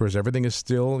time. Of course, everything is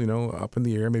still, up in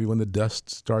the air, maybe when the dust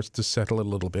starts to settle a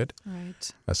little bit.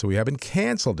 Right. So we haven't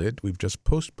canceled it. We've just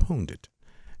postponed it.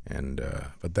 And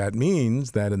but that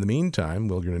means that in the meantime,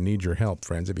 we're going to need your help,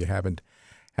 friends. If you haven't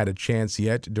had a chance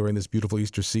yet during this beautiful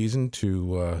Easter season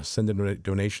to send a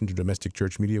donation to Domestic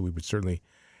Church Media, we would certainly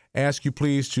ask you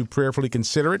please to prayerfully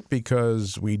consider it,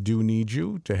 because we do need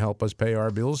you to help us pay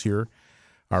our bills here.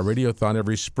 Our Radiothon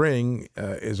every spring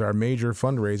is our major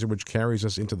fundraiser, which carries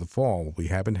us into the fall. We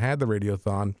haven't had the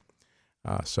Radiothon,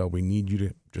 so we need you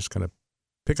to just kind of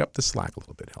pick up the slack a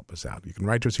little bit, help us out. You can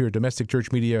write to us here at Domestic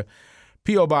Church Media,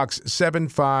 P.O. Box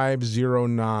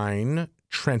 7509,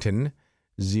 Trenton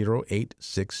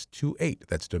 08628.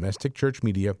 That's Domestic Church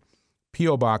Media,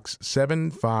 P.O. Box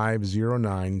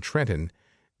 7509, Trenton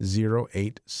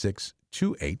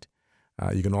 08628.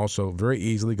 You can also very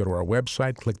easily go to our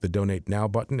website, click the Donate Now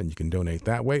button, and you can donate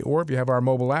that way. Or if you have our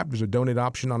mobile app, there's a donate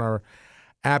option on our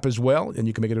app as well, and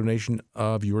you can make a donation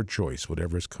of your choice,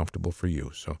 whatever is comfortable for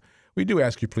you. So we do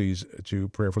ask you please to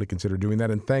prayerfully consider doing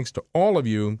that. And thanks to all of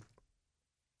you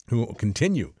who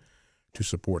continue to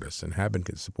support us and have been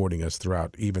supporting us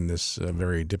throughout even this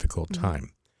very difficult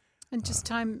time. And just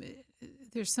time,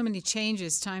 there's so many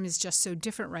changes. Time is just so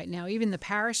different right now. Even the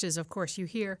parishes, of course, you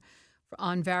hear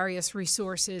on various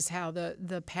resources how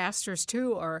the pastors,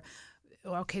 too, are,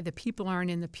 okay, the people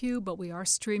aren't in the pew, but we are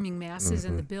streaming masses,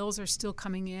 and the bills are still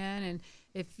coming in. And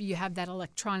if you have that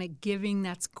electronic giving,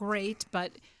 that's great.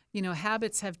 But,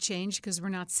 habits have changed because we're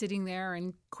not sitting there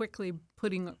and quickly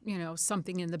putting,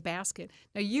 something in the basket.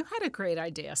 Now, you had a great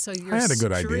idea. So you're I had a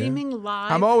good streaming idea.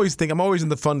 live. I'm always in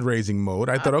the fundraising mode.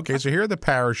 I thought, okay, so here are the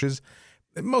parishes.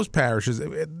 Most parishes,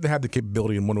 they have the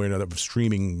capability in one way or another of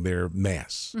streaming their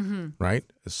mass, right?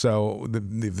 So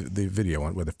the video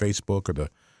on whether Facebook or the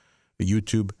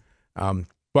YouTube,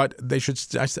 but they should.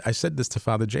 I said this to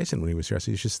Father Jason when he was here. I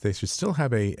said they should still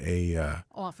have a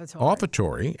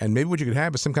offertory, and maybe what you could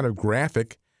have is some kind of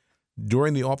graphic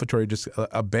during the offertory. Just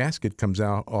a basket comes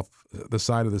out off the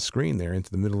side of the screen there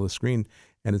into the middle of the screen,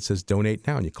 and it says "Donate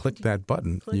Now," and you click that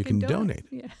button, you can donate.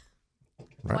 Yeah.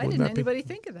 Right? Why didn't anybody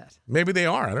think of that? Maybe they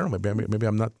are. I don't know. Maybe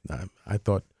I'm not. I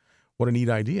thought, what a neat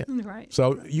idea. Right.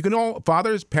 So you can all,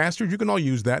 fathers, pastors, you can all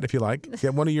use that if you like.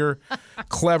 Get one of your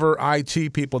clever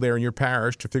IT people there in your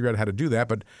parish to figure out how to do that.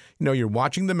 But, you're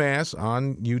watching the Mass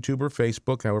on YouTube or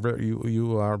Facebook, however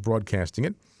you are broadcasting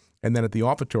it. And then at the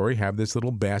offertory, have this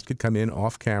little basket come in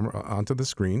off camera onto the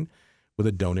screen with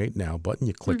a Donate Now button.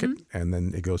 You click it, and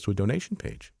then it goes to a donation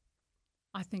page.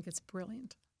 I think it's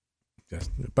brilliant. Yes.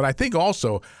 But I think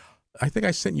also, I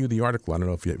sent you the article. I don't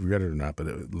know if you read it or not, but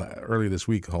earlier this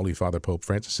week, Holy Father Pope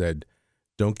Francis said,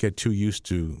 don't get too used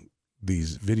to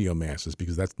these video masses,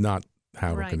 because that's not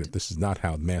how we're going to, this is not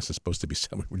how Mass is supposed to be.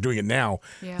 We're doing it now,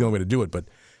 the only way to do it, but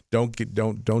don't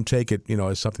take it,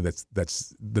 as something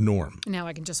that's the norm. Now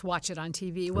I can just watch it on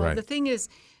TV. Well, right. The thing is,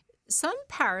 some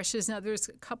parishes, now there's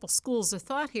a couple schools of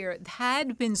thought here,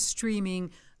 had been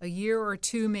streaming a year or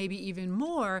two, maybe even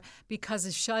more, because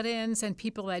of shut-ins and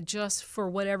people that just, for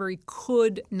whatever,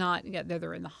 could not get there.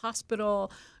 They're in the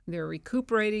hospital, they're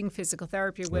recuperating, physical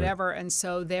therapy, whatever, and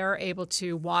so they're able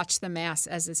to watch the Mass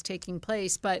as it's taking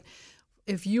place. But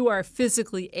if you are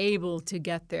physically able to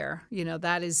get there,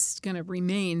 that is going to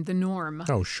remain the norm.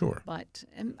 Oh, sure. But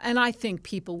and I think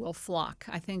people will flock.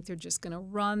 I think they're just going to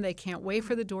run. They can't wait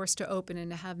for the doors to open and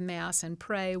to have Mass and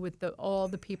pray with all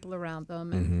the people around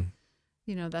them. And,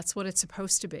 that's what it's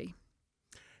supposed to be.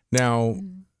 Now,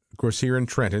 of course, here in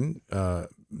Trenton,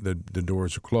 the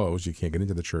doors are closed. You can't get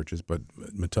into the churches. But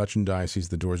Metuchen Diocese,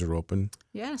 the doors are open.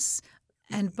 Yes.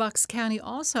 And Bucks County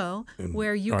also,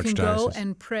 where you can go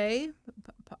and pray,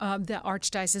 the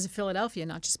Archdiocese of Philadelphia,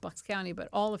 not just Bucks County, but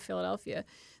all of Philadelphia,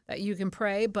 that you can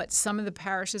pray. But some of the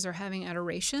parishes are having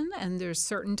adoration, and there's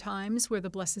certain times where the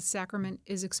Blessed Sacrament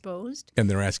is exposed. And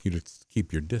they're asking you to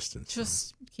keep your distance.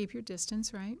 Just keep your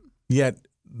distance, right? Yet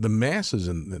the Masses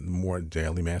and the more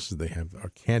daily Masses they have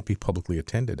can't be publicly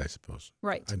attended, I suppose.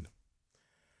 Right.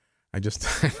 I just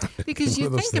because you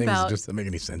think just about doesn't make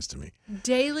any sense to me.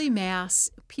 Daily Mass,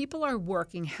 people are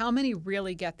working. How many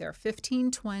really get there?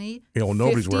 15, 20,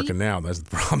 nobody's 50? working now. That's the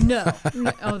problem. No.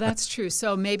 Oh, that's true.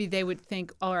 So maybe they would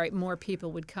think, all right, more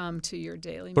people would come to your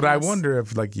daily But Mass. I wonder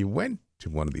if, you went to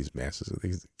one of these Masses,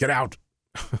 get out.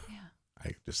 Yeah.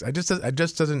 I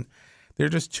just doesn't. There are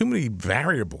just too many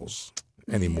variables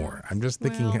anymore. I'm just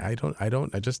thinking. I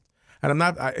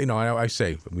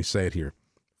say we say it here.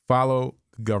 Follow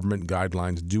government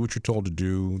guidelines. Do what you're told to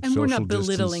do. And social we're not distance.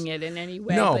 belittling it in any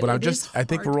way. No, but I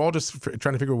think we're all just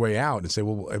trying to figure a way out and say,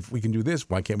 well, if we can do this,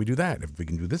 why can't we do that? If we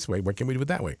can do this way, why can't we do it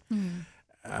that way?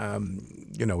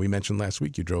 We mentioned last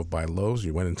week you drove by Lowe's.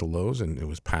 You went into Lowe's and it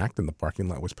was packed, and the parking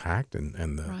lot was packed,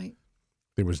 and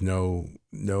there was no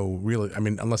really. I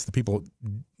mean, unless the people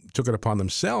took it upon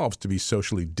themselves to be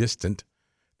socially distant.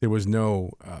 There was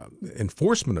no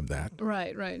enforcement of that.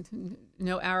 Right.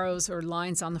 No arrows or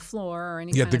lines on the floor or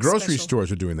anything. Yeah, the grocery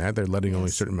stores are doing that. They're letting only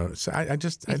a certain amount. So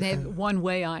they have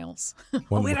one-way aisles.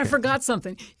 One-way. I forgot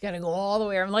something. You got to go all the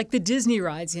way around, like the Disney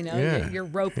rides. You're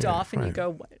roped off and you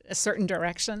go a certain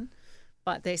direction.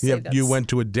 But they say you went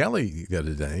to a deli the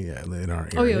other day in our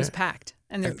area. Oh, yeah, it was packed.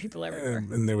 And there are people everywhere.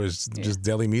 And there was just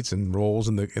deli meats and rolls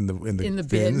in the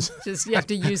bins. Just you have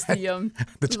to use the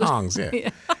the tongs.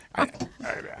 Yeah.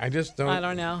 I just don't. I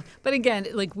don't know. But again,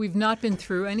 we've not been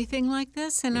through anything like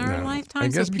this in our lifetime. I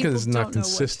guess so because it's not don't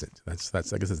consistent. I guess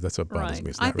that's what bothers me.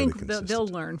 It's not I think really they'll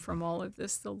learn from all of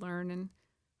this. They'll learn and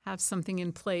have something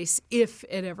in place if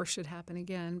it ever should happen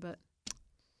again. But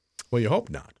well, you hope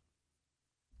not.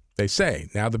 They say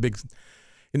now the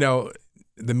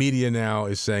media now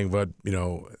is saying, but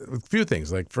a few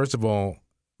things. First of all,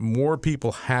 more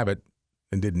people have it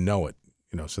and didn't know it.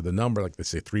 So the number, they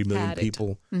say, 3 million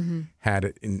people had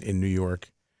it in New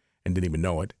York and didn't even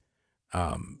know it.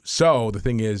 So the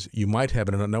thing is, you might have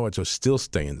it and not know it, so still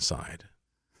stay inside.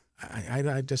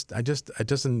 It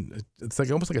doesn't. It's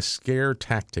almost like a scare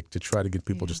tactic to try to get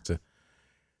people just to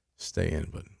stay in.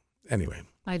 But anyway,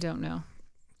 I don't know.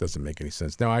 Doesn't make any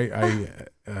sense. Now,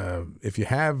 if you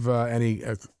have any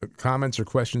comments or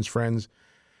questions, friends,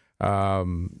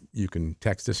 you can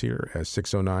text us here at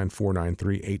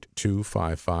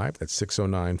 609-493-8255. That's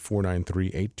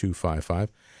 609-493-8255.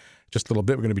 Just a little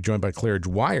bit, we're going to be joined by Claire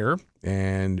Dwyer,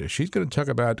 and she's going to talk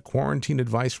about quarantine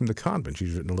advice from the convent.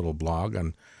 She's written a little blog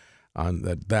on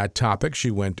that topic.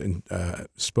 She went and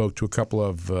spoke to a couple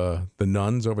of the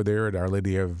nuns over there at Our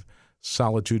Lady of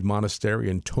Solitude Monastery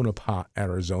in Tonopah,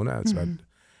 Arizona. It's about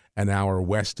an hour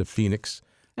west of Phoenix.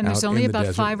 And there's only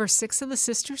about 5 or 6 of the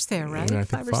sisters there, right? Yeah, I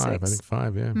think 5. I think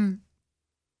 5, yeah.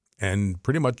 And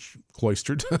pretty much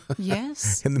cloistered.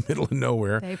 Yes. In the middle of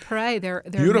nowhere. They pray. Their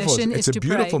beautiful. Mission it's is a to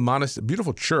beautiful pray.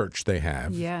 Beautiful church they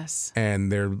have. Yes.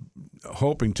 And they're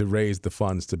hoping to raise the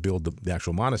funds to build the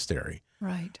actual monastery.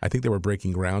 Right. I think they were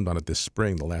breaking ground on it this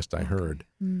spring, the last I heard,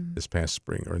 this past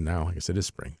spring, or now, I guess it is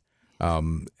spring.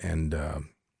 To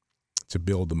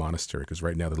build the monastery, because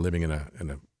right now they're living in a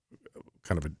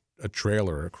kind of a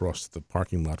trailer across the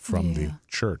parking lot from the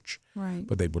church. Right.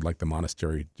 But they would like the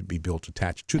monastery to be built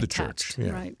attached to the church. Yeah.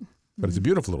 Right. But it's a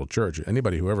beautiful little church.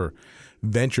 Anybody who ever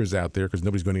ventures out there, because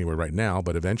nobody's going anywhere right now,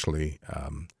 but eventually.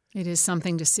 It is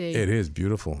something to see. It is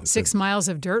beautiful. 6 miles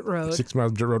of dirt road. 6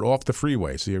 miles of dirt road off the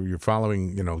freeway. So you're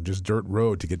following, just dirt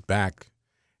road to get back.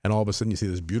 And all of a sudden you see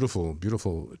this beautiful,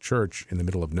 beautiful church in the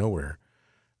middle of nowhere.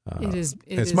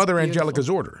 It's Mother Angelica's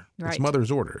order. Right. It's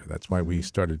Mother's order. That's why we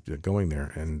started going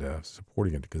there and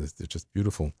supporting it, because it's just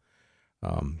beautiful.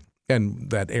 and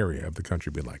that area of the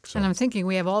country we like. So And I'm thinking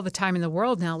we have all the time in the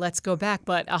world now. Let's go back.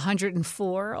 But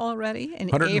 104 already in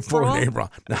 104 April? in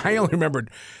April. Now, I only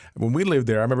remembered when we lived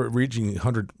there. I remember reaching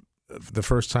 100 the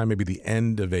first time, maybe the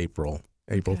end of April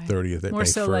 30th, More May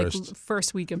so 1st. like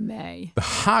first week of May. The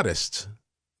hottest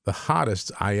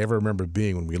I ever remember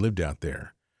being when we lived out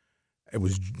there. It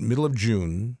was middle of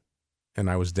June, and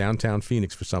I was downtown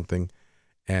Phoenix for something,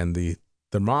 and the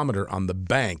thermometer on the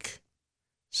bank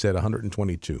said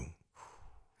 122.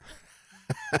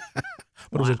 But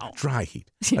it was a dry heat.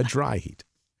 A dry heat.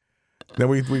 Then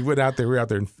we went out there. We were out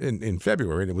there in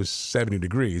February, and it was 70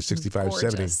 degrees, 65,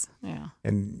 Gorgeous. 70. Yeah.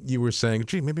 And you were saying,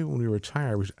 gee, maybe when we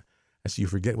retire, I said, you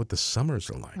forget what the summers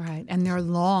are like. Right. And they're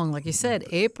long. Like you said,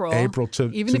 April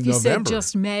to Even to if you November. said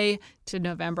just May to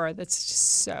November, that's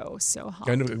just so hot.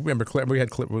 I remember Claire, we had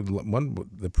Claire,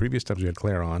 the previous times we had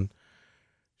Claire on.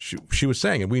 She was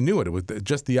saying, and we knew it. It was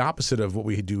just the opposite of what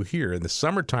we do here. In the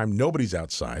summertime, nobody's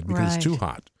outside because it's too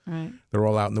hot. Right. They're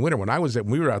all out in the winter. When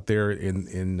we were out there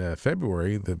in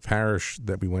February, the parish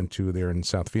that we went to there in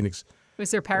South Phoenix. It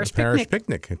was their parish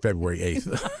picnic on February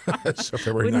 8th. So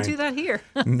February Wouldn't 9th. Do that here.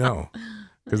 No,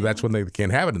 because that's when they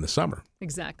can't have it in the summer.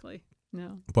 Exactly.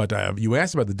 No. But you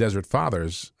asked about the Desert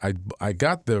Fathers. I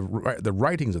got the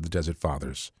writings of the Desert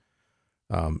Fathers.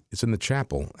 It's in the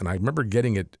chapel, and I remember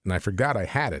getting it, and I forgot I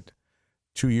had it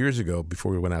 2 years ago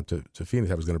before we went out to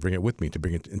Phoenix. I was going to bring it with me to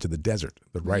bring it into the desert,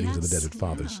 the writings of the Desert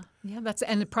Fathers. Yeah,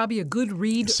 and probably a good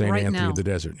read St. right Anthony now. of the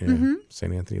Desert, yeah. Mm-hmm.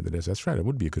 St. Anthony of the Desert. That's right. It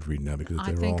would be a good read now because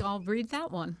I think I'll read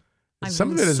that one.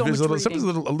 Some of it is a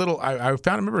little. I found.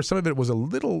 I remember some of it was a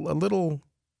little,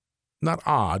 not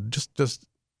odd, just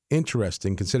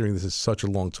interesting considering this is such a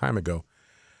long time ago.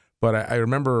 But I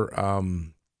remember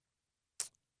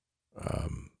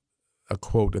a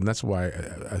quote, and that's why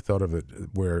I thought of it,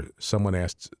 where someone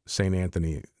asked St.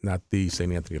 Anthony, not the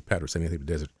St. Anthony of Padua, St. Anthony of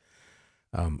the Desert,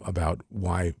 about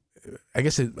why. I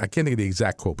guess I can't think of the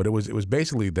exact quote, but it was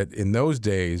basically that in those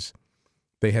days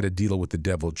they had to deal with the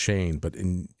devil chained, but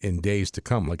in days to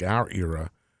come, like our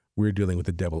era, we're dealing with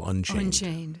the devil unchained.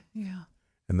 Unchained, yeah.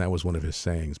 And that was one of his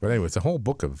sayings. But anyway, it's a whole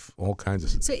book of all kinds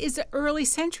of. So is it early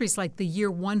centuries, like the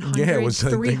year 100, yeah, it was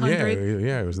 300?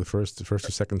 Yeah, it was the first or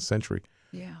second century.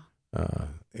 Yeah.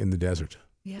 In the desert,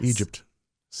 yes. Egypt,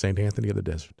 St. Anthony of the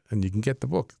Desert, and you can get the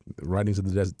book, The Writings of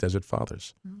the Desert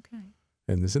Fathers. Okay.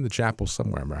 And it's in the chapel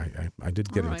somewhere. I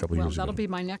did get it a couple years ago. That'll be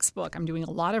my next book. I'm doing a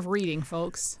lot of reading,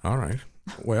 folks. All right.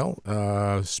 Well,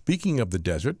 speaking of the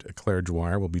desert, Claire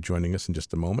Dwyer will be joining us in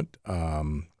just a moment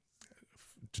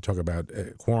to talk about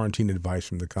quarantine advice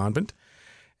from the convent.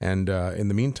 And in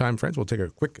the meantime, friends, we'll take a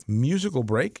quick musical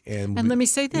break. And let me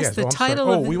say this, the I'm title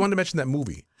sorry. of we wanted to mention that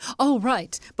movie. Oh,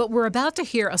 right. But we're about to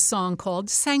hear a song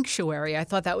called Sanctuary. I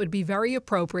thought that would be very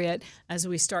appropriate as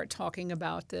we start talking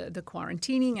about the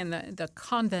quarantining and the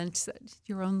convent,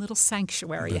 your own little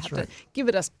sanctuary. That's you have right. to give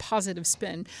it a positive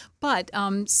spin. But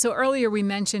so earlier we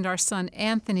mentioned our son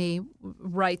Anthony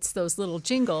writes those little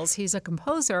jingles. He's a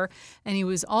composer, and he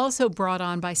was also brought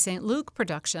on by St. Luke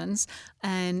Productions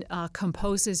and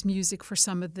composes music for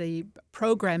some of the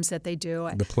programs that they do.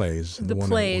 The plays. The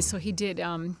plays. So he did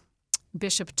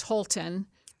Bishop Tolton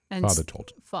and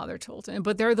Father Tolton.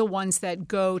 But they're the ones that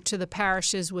go to the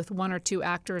parishes with one or two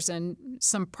actors and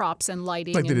some props and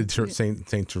lighting. Like they did Saint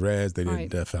Therese, they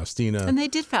did Faustina. And they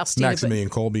did Faustina. Maximilian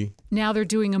Kolbe. Now they're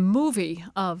doing a movie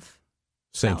of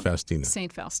Saint Faustina.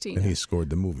 Saint Faustina. And he scored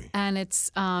the movie. And it's,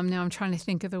 now I'm trying to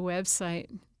think of the website,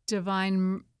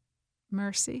 Divine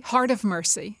Mercy, Heart of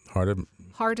Mercy.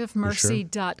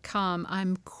 Heartofmercy.com.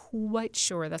 I'm quite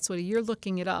sure that's what you're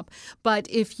looking it up. But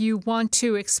if you want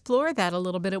to explore that a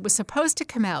little bit, it was supposed to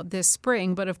come out this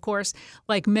spring. But of course,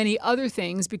 like many other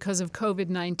things, because of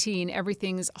COVID-19,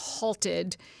 everything's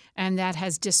halted, and that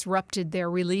has disrupted their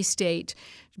release date.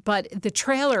 But the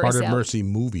trailer is out.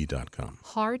 Heartofmercymovie.com.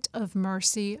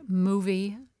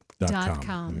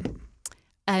 Heartofmercymovie.com.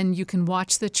 And you can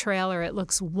watch the trailer. It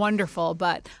looks wonderful.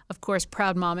 But, of course,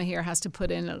 Proud Mama here has to put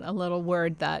in a little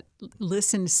word that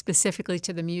listens specifically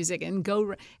to the music and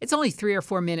go. It's only 3 or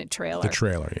 4 minute trailer. The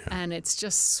trailer, yeah. And it's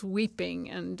just sweeping.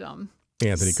 And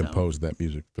Anthony composed that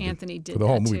music. Anthony did for the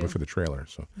whole that movie, too. but for the trailer.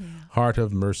 So, yeah.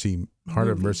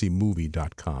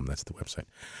 Heartofmercymovie.com. That's the website.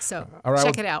 So, all right,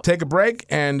 check it out. Take a break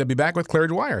and be back with Claire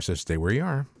Dwyer. So stay where you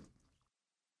are.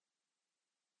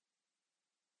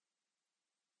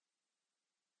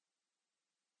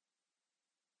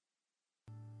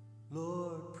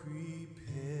 Lord,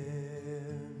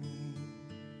 prepare me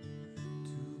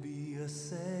to be a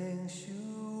sanctuary,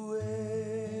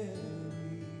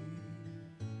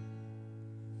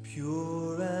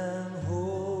 pure and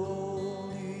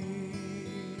holy,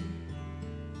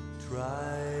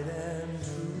 tried and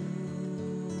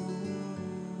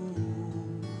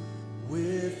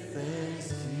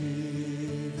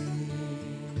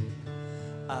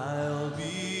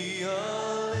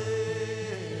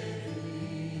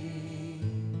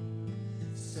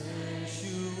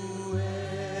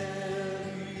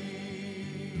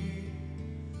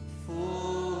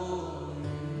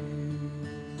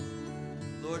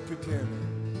Lord, prepare me.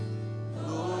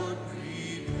 Lord,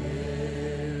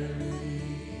 prepare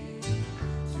me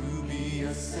to be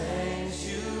a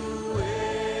sanctuary,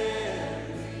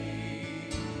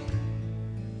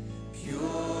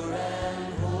 pure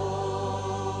and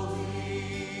holy,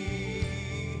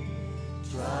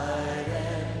 tried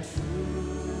and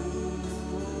true,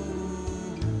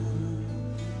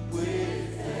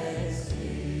 with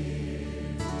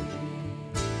thanksgiving.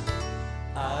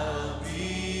 I'll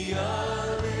be a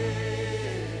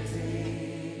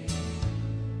living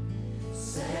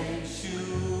sanctuary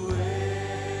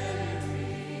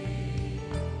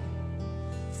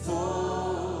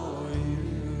for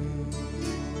you.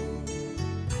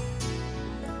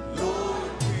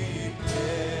 Lord,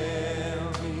 prepare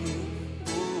me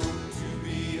to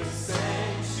be a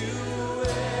sanctuary,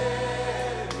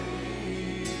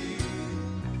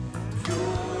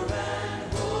 pure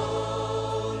and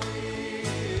holy,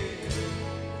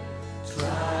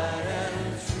 tried and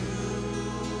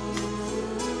true,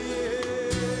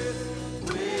 yes,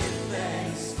 with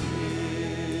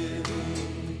thanksgiving.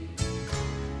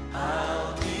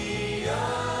 I'll be a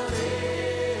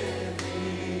living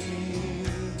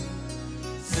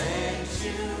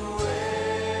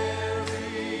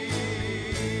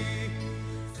sanctuary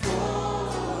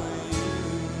for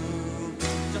you,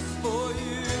 just for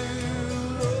you,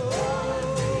 Lord.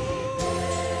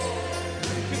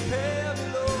 Prepare me,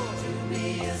 Lord, to be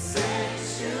a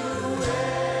sanctuary,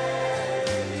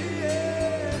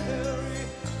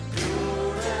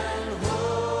 pure and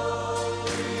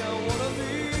holy. I wanna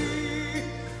be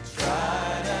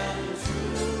tried and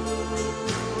true,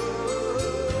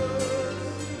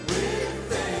 with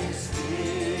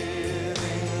thanksgiving.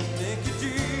 Thank you,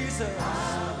 Jesus.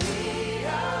 I'll be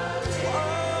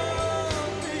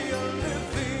a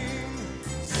living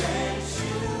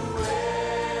sanctuary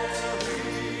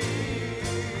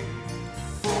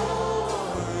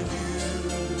for you.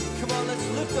 Come on, let's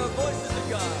lift our voices to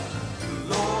God.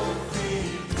 Lord,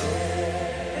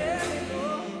 prepare me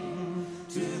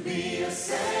to be a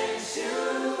sanctuary,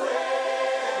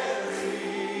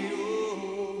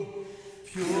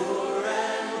 pure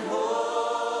and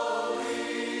holy,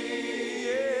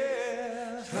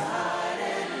 yeah, tried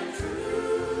and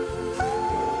true,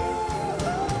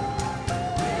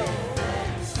 with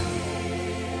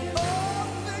thanksgiving. Oh,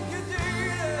 thank you,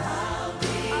 Jesus. I'll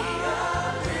be a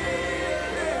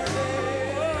living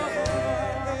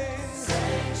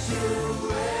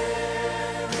sanctuary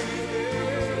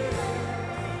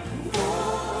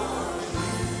for you.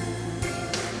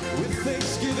 With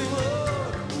thanksgiving,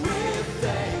 Lord, with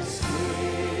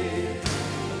thanksgiving.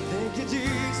 Thank you,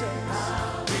 Jesus.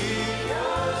 I'll be a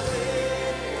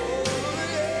living, oh,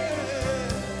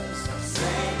 yes,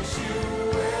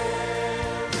 sanctuary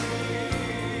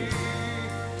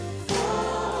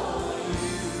for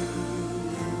you.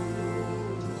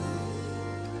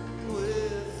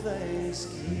 With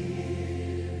thanksgiving,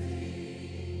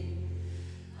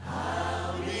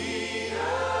 I'll be a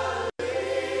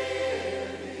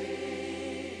living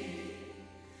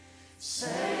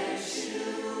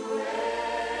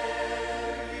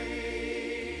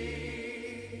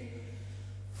sanctuary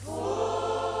for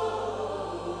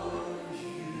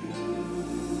you.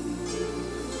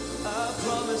 I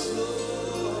promise,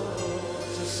 Lord,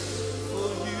 just for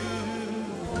you.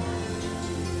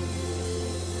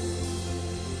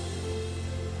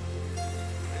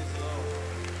 Praise the Lord.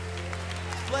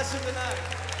 Bless him tonight.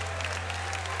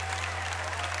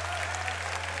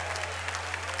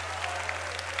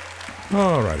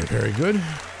 All righty, very good.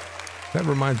 That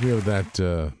reminds me of that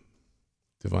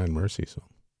Divine Mercy song.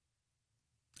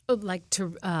 Oh, like to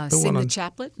The sing one the on-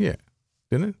 chaplet? Yeah,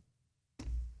 didn't it?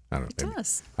 I don't know. It maybe.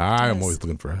 does. I'm It always does.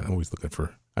 looking for.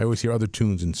 I always hear other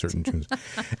tunes in certain tunes.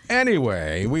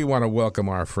 Anyway, we want to welcome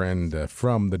our friend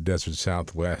from the desert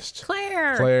Southwest,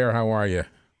 Claire. Claire, how are you?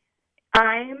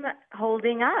 I'm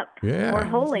holding up. Yeah. Or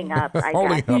holding up, I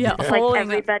Holding guess. up, Yeah, Just holding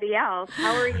like up. everybody else.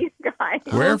 How are you guys?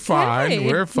 We're Okay. fine.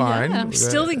 We're fine. Yeah,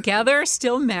 still together,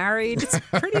 still married. It's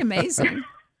pretty amazing.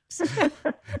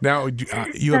 Now, you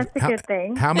have That's a good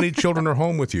thing. How many children are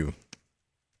home with you?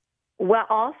 Well,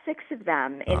 all 6 of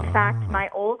them. In fact, my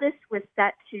oldest was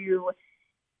set to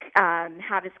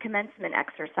have his commencement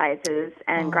exercises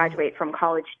and graduate from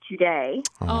college today.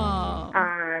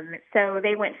 So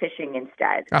they went fishing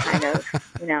instead, kind of,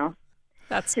 you know,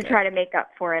 That's to good. try to make up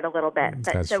for it a little bit.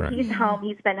 But That's so right. he's home.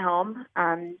 He's been home.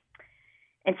 And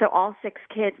so all 6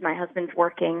 kids, my husband's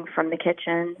working from the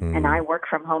kitchen, and I work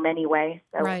from home anyway.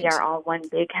 So Right. we are all one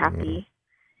big happy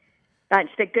bunch.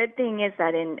 The good thing is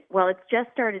that it's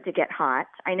just started to get hot.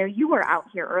 I know you were out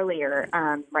here earlier,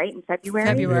 right, in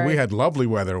February? Yeah, we had lovely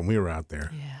weather when we were out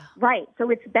there. Right. So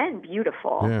it's been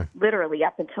beautiful, literally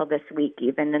up until this week.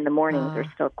 Even in the mornings are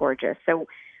still gorgeous. So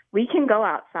we can go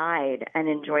outside and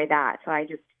enjoy that. So I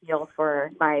just feel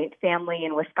for my family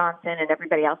in Wisconsin and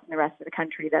everybody else in the rest of the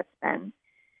country that's been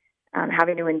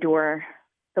having to endure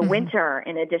the winter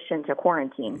in addition to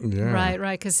quarantine. Right,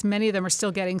 because many of them are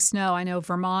still getting snow. I know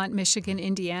Vermont, Michigan,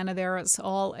 Indiana,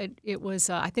 it was,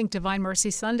 I think, Divine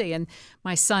Mercy Sunday, and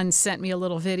my son sent me a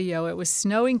little video. It was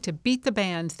snowing to beat the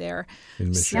band there.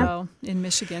 In Michigan. So, in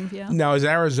Michigan, Now, is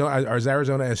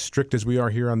Arizona as strict as we are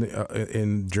here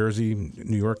in Jersey,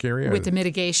 New York area? With the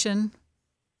mitigation?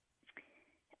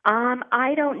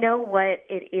 I don't know what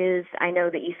it is. I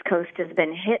know the East Coast has been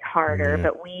hit harder,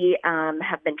 but we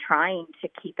have been trying to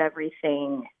keep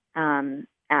everything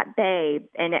at bay.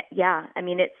 And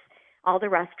it's all the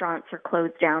restaurants are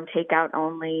closed down, takeout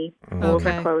only. Schools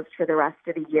are closed for the rest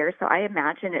of the year. So I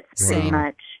imagine it's pretty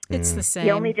much it's the same.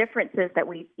 The only difference is that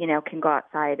we, can go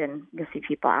outside and you see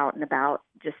people out and about,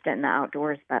 just in the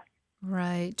outdoors, but.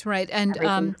 Right. And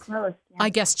I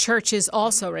guess churches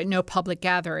also, right? No public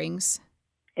gatherings.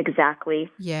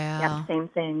 Exactly. Yeah. Yep, same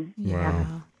thing.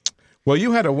 Yeah. Well,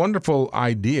 you had a wonderful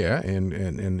idea and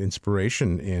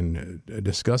inspiration in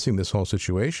discussing this whole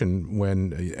situation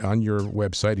when on your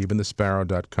website,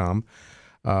 eventhesparrow.com,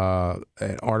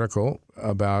 an article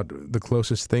about the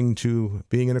closest thing to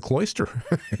being in a cloister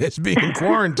is being in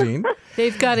quarantine.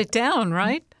 They've got it down,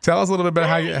 right? Tell us a little bit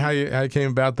about how you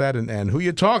came about that and who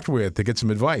you talked with to get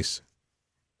some advice.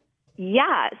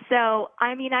 Yeah. So,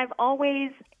 I've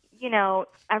always,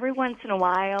 every once in a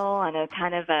while on a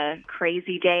kind of a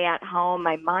crazy day at home,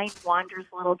 my mind wanders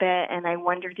a little bit and I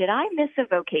wonder, did I miss a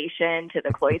vocation to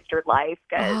the cloistered life?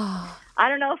 Because I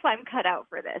don't know if I'm cut out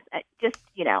for this. Just,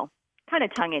 kind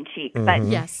of tongue in cheek. But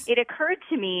yes, it occurred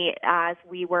to me as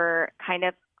we were kind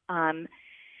of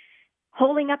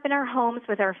holding up in our homes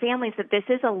with our families that this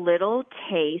is a little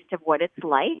taste of what it's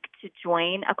like to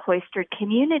join a cloistered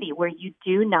community where you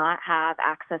do not have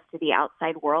access to the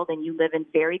outside world and you live in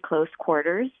very close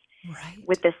quarters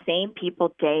with the same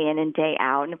people day in and day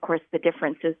out. And of course, the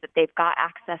difference is that they've got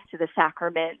access to the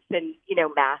sacraments and,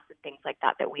 Mass and things like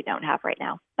that we don't have right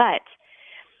now. But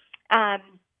I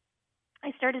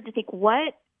started to think,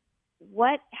 what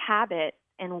habit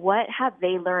and what have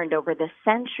they learned over the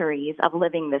centuries of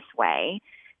living this way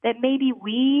that maybe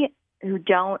we who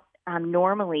don't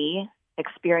normally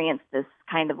experience this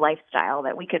kind of lifestyle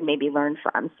that we could maybe learn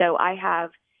from? So I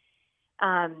have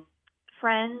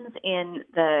friends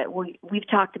we've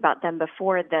talked about them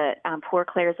before, the Poor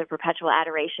Clares of Perpetual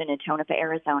Adoration in Tonopah,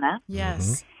 Arizona.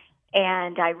 Yes.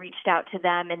 And I reached out to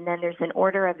them. And then there's an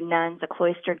order of nuns, the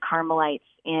cloistered Carmelites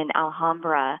in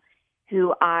Alhambra,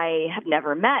 who I have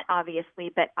never met,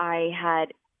 obviously, but I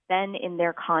had been in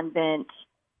their convent,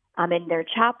 in their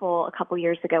chapel a couple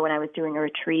years ago when I was doing a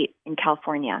retreat in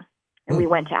California, and we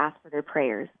went to ask for their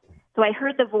prayers. So I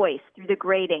heard the voice through the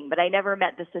grating, but I never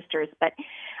met the sisters. But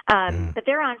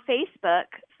they're on Facebook,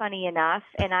 funny enough,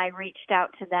 and I reached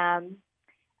out to them.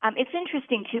 It's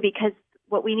interesting, too, because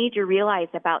what we need to realize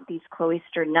about these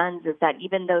cloistered nuns is that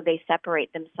even though they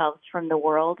separate themselves from the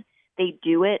world, they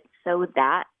do it so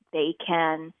that they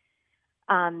can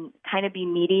kind of be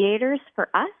mediators for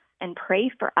us and pray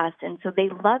for us. And so they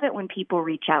love it when people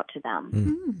reach out to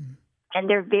them. And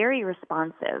they're very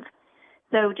responsive.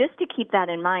 So just to keep that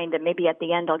in mind, and maybe at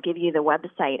the end I'll give you the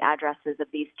website addresses of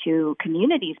these two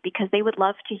communities, because they would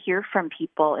love to hear from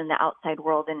people in the outside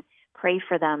world and pray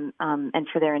for them and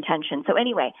for their intention. So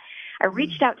anyway, I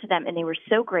reached out to them and they were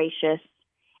so gracious.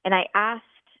 And I asked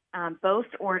both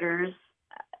orders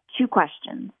 2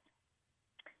 questions.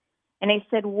 And I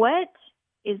said, what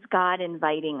is God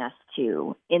inviting us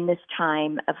to in this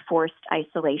time of forced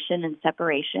isolation and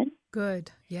separation? Good,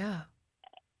 yeah.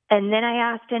 And then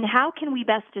I asked, and how can we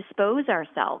best dispose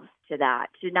ourselves to that,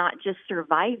 to not just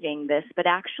surviving this, but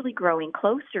actually growing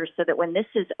closer so that when this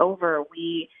is over,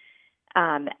 we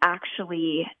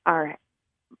actually are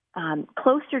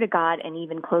closer to God and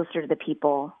even closer to the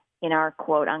people in our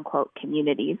quote-unquote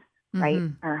communities, right,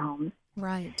 our homes.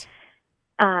 Right.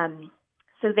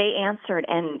 So they answered,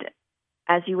 and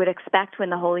as you would expect when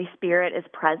the Holy Spirit is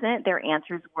present, their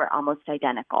answers were almost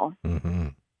identical,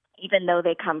 even though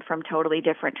they come from totally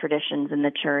different traditions in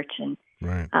the church.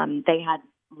 And they had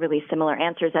really similar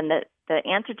answers. And the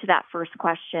answer to that first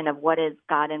question of what is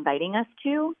God inviting us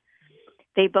to,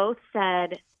 they both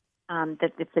said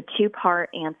that it's a 2-part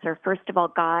answer. First of all,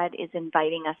 God is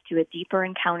inviting us to a deeper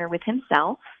encounter with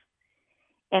himself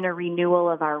and a renewal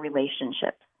of our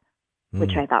relationships,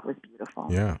 which I thought was beautiful.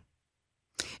 Yeah.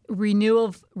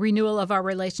 Renewal of our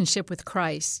relationship with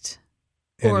Christ.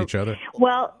 And each other.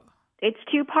 Well, It's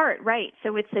two-part, right?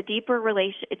 So it's a deeper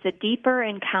it's a deeper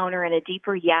encounter and a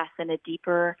deeper yes and a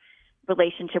deeper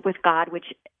relationship with God, which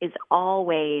is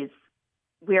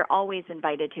we're always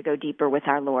invited to go deeper with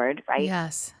our Lord, right?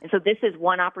 Yes. And so this is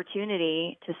one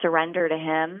opportunity to surrender to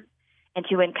Him and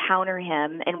to encounter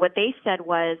Him. And what they said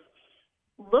was,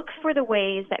 look for the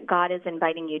ways that God is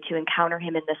inviting you to encounter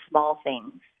Him in the small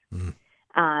things.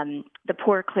 The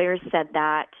Poor Clares said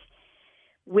that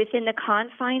within the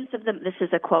confines of this is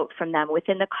a quote from them,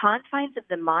 within the confines of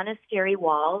the monastery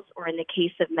walls, or in the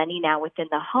case of many now within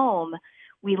the home,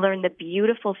 we learn the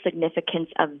beautiful significance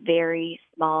of very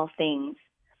small things.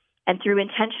 And through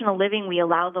intentional living, we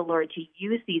allow the Lord to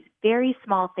use these very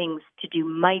small things to do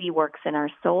mighty works in our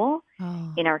soul,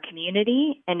 in our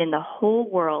community, and in the whole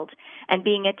world. And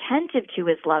being attentive to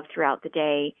His love throughout the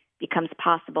day becomes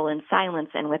possible in silence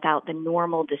and without the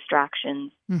normal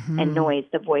distractions and noise.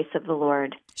 The voice of the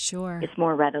Lord is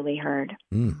more readily heard.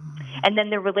 And then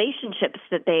the relationships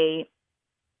that they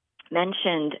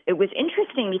mentioned, it was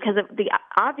interesting because of the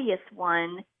obvious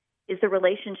one is the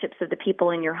relationships of the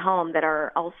people in your home that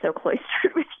are also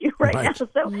cloistered with you right now.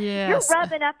 So you're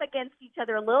rubbing up against each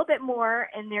other a little bit more,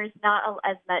 and there's not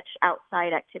as much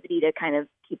outside activity to kind of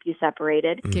keep you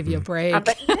separated. Give you a break.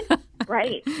 But even,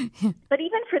 but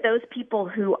even for those people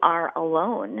who are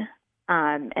alone,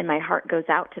 and my heart goes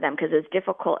out to them, because as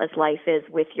difficult as life is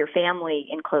with your family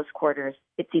in close quarters,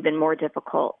 it's even more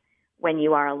difficult when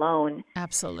you are alone.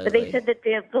 Absolutely. But they said that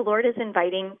the Lord is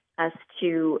inviting us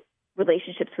to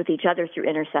relationships with each other through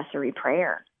intercessory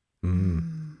prayer,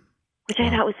 which I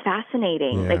thought was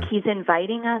fascinating. Like He's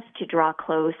inviting us to draw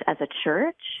close as a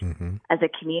church, as a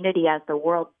community, as the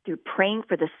world, through praying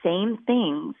for the same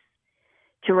things,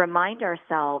 to remind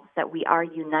ourselves that we are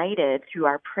united through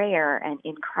our prayer and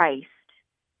in Christ,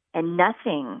 and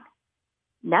nothing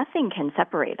can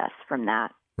separate us from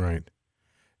that. Right.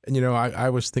 And,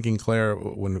 I was thinking, Claire,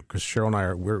 because Cheryl and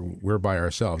I we're by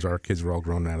ourselves. Our kids were all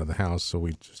grown out of the house, so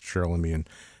we just, Cheryl and me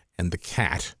and the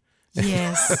cat.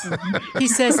 Yes. He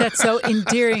says that so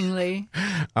endearingly.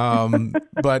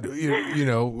 But,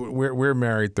 we're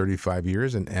married 35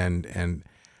 years,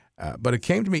 but it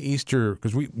came to me Easter,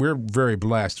 because we're very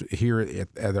blessed here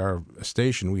at our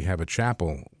station. We have a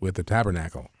chapel with a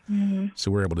tabernacle.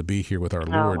 So we're able to be here with our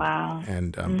Lord. Wow.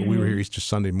 And but we were here Easter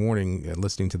Sunday morning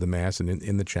listening to the Mass and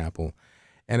in the chapel.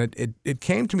 And it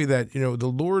came to me that, the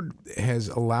Lord has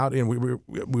allowed,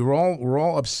 we're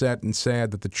all upset and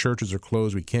sad that the churches are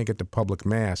closed. We can't get to public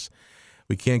Mass.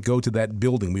 We can't go to that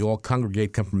building. We all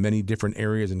congregate, come from many different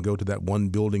areas, and go to that one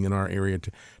building in our area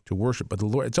to worship. But the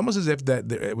Lord, it's almost as if that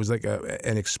it was like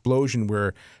an explosion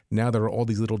where now there are all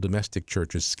these little domestic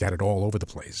churches scattered all over the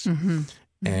place.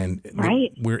 And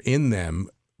we're in them,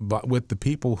 but with the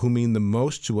people who mean the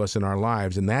most to us in our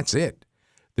lives, and that's it.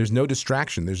 There's no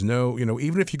distraction. There's no,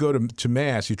 even if you go to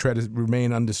Mass, you try to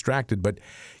remain undistracted, but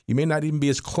you may not even be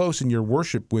as close in your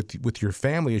worship with your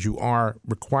family as you are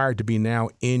required to be now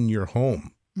in your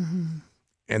home.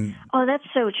 And that's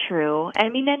so true. I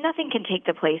mean, nothing can take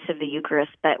the place of the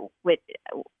Eucharist, but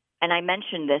and I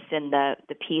mentioned this in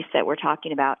the piece that we're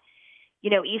talking about.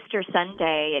 Easter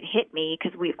Sunday, it hit me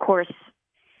because we, of course,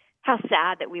 how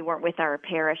sad that we weren't with our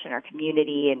parish and our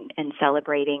community and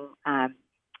celebrating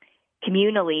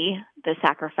communally the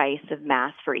sacrifice of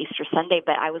Mass for Easter Sunday.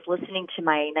 But I was listening to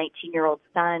my 19-year-old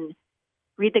son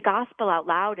read the gospel out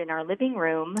loud in our living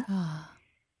room,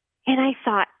 and I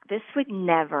thought this would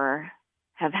never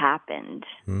have happened.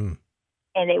 And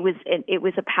it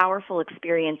was a powerful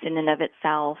experience in and of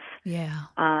itself.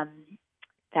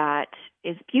 That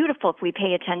is beautiful if we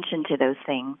pay attention to those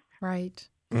things. Right.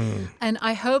 And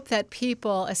I hope that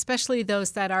people, especially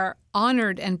those that are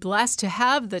honored and blessed to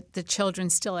have the children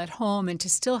still at home and to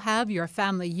still have your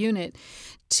family unit,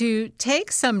 to take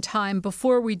some time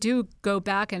before we do go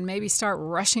back and maybe start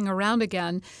rushing around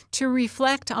again, to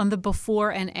reflect on the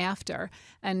before and after.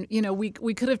 And, we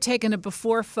could have taken a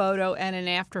before photo and an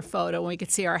after photo, and we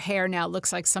could see our hair now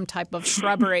looks like some type of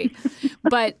shrubbery.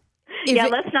 But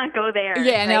let's not go there.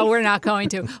 Yeah, no, we're not going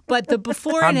to. But the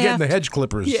before and after. I'm getting the hedge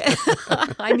clippers. Yeah,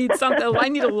 I need something. I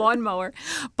need a lawnmower.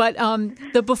 But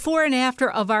the before and after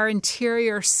of our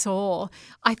interior soul,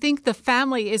 I think the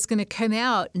family is going to come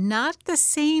out not the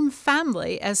same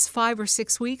family as 5 or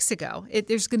 6 weeks ago.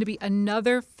 There's going to be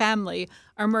another family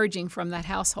emerging from that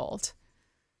household.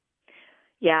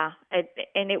 Yeah,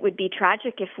 and it would be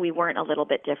tragic if we weren't a little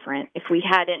bit different, if we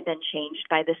hadn't been changed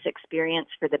by this experience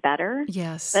for the better.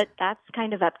 Yes. But that's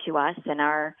kind of up to us and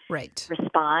our right.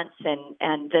 response.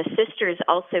 And the sisters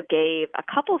also gave a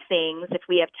couple things, if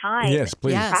we have time, Yes,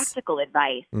 please. Yes. practical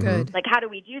advice. Good. Like, how do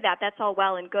we do that? That's all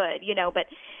well and good,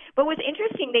 But what's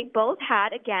interesting, they both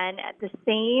had, again, at the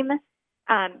same,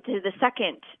 to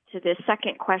the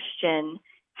second question,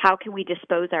 how can we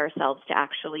dispose ourselves to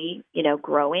actually,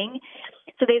 growing?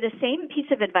 So they had the same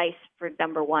piece of advice for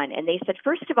number one. And they said,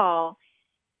 first of all,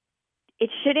 it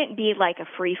shouldn't be like a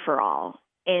free-for-all.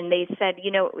 And they said,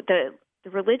 the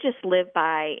religious live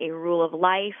by a rule of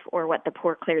life, or what the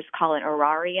Poor Clares call an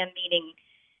horarium, meaning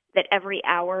that every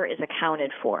hour is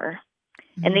accounted for.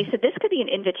 Mm-hmm. And they said this could be an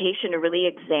invitation to really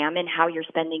examine how you're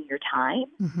spending your time.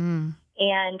 Mm-hmm.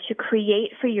 And to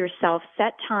create for yourself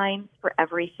set times for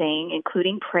everything,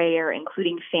 including prayer,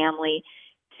 including family.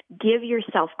 Give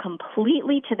yourself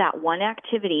completely to that one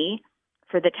activity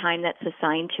for the time that's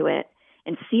assigned to it,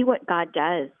 and see what God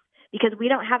does. Because we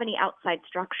don't have any outside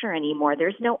structure anymore.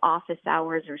 There's no office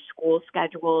hours or school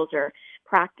schedules or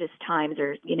practice times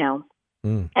or,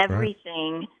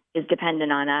 everything is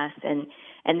dependent on us. And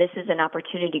this is an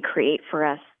opportunity to create for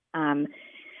us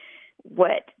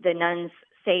what the nuns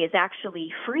say is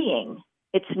actually freeing.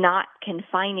 It's not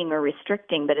confining or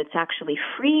restricting, but it's actually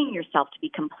freeing yourself to be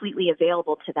completely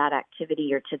available to that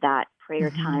activity or to that prayer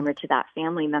time or to that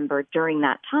family member during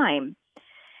that time.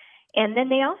 And then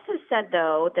they also said,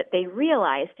 though, that they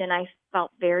realized, and I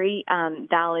felt very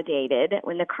validated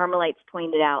when the Carmelites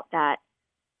pointed out that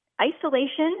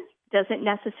isolation doesn't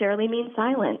necessarily mean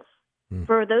silence.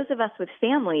 For those of us with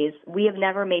families, we have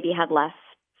never maybe had less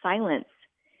silence.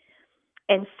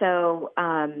 And so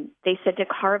they said to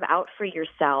carve out for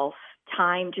yourself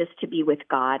time just to be with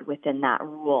God within that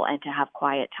rule and to have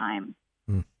quiet time.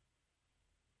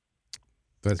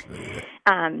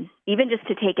 Even just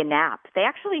to take a nap. They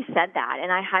actually said that,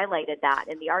 and I highlighted that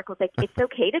in the article. Like, it's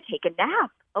okay to take a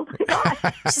nap. Oh, my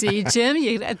gosh. See, Jim,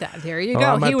 there you go.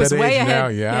 I'm he at was that way age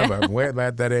ahead. now, but I'm way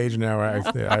at that age now.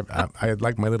 I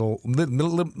like my little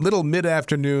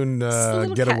mid-afternoon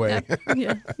getaway.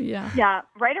 Yeah,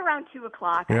 right around 2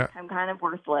 o'clock, I'm kind of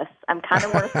worthless.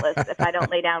 If I don't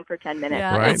lay down for 10 minutes.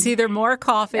 Yeah, right? It's either more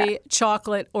coffee,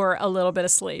 chocolate, or a little bit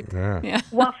of sleep. Yeah.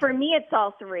 Well, for me, it's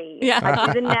all three. Yeah. I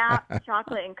do the nap,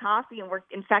 chocolate, and coffee, and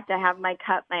in fact, I have my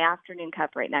afternoon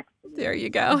cup right next to me. There you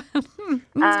go.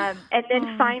 And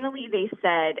then finally, they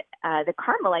said, the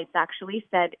Carmelites actually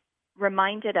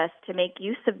reminded us to make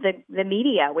use of the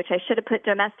media, which I should have put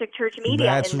domestic church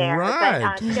media in there. Right.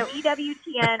 But,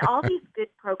 EWTN, all these good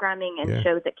programming and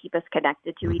shows that keep us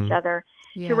connected to each other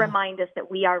to remind us that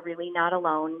we are really not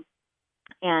alone.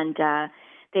 And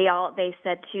they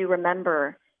said to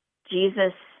remember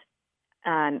Jesus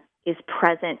is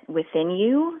present within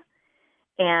you,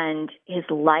 and his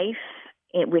life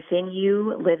within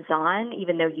you lives on,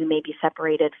 even though you may be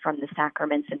separated from the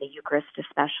sacraments and the Eucharist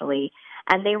especially.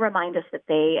 And they remind us that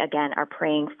they, again, are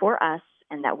praying for us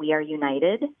and that we are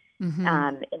united in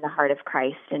the heart of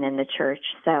Christ and in the church.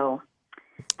 So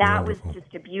that was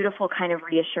just a beautiful kind of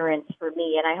reassurance for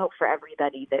me, and I hope for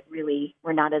everybody, that really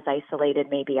we're not as isolated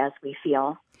maybe as we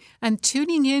feel. And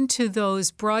tuning into those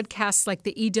broadcasts like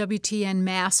the EWTN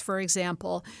Mass, for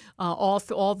example,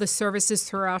 all the services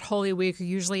throughout Holy Week are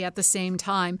usually at the same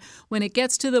time. When it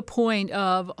gets to the point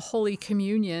of Holy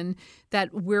Communion,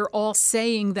 that we're all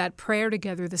saying that prayer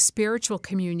together, the spiritual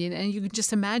communion, and you can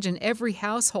just imagine every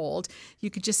household, you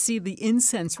could just see the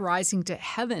incense rising to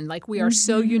heaven. Like we are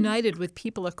so united with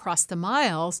people across the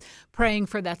miles praying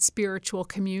for that spiritual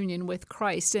communion with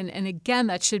Christ. And again,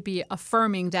 that should be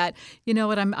affirming that, you know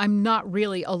what, I'm not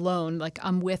really alone. Like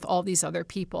I'm with all these other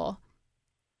people.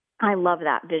 I love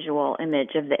that visual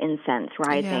image of the incense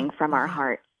rising from our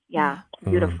hearts. Yeah,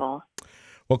 beautiful.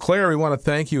 Well, Claire, we want to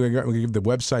thank you. We give the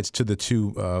websites to the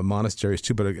two monasteries,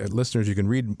 too. But listeners, you can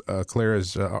read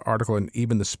Claire's article on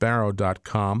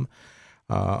eventhesparrow.com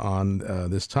on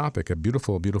this topic. A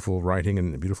beautiful, beautiful writing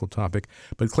and a beautiful topic.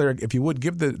 But Claire, if you would,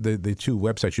 give the two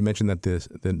websites. You mentioned that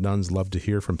the nuns love to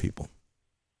hear from people.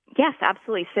 Yes,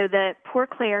 absolutely. So the Poor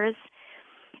Clares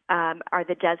are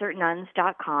the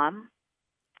desertnuns.com.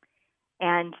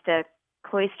 And the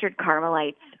Cloistered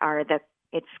Carmelites are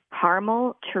it's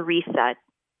Carmel Teresa,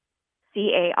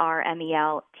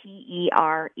 CarmelTeresa,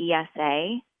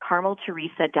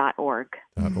 carmelteresa.org.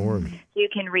 .org. You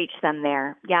can reach them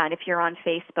there. Yeah, and if you're on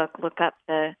Facebook, look up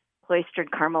the Cloistered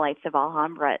Carmelites of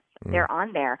Alhambra. They're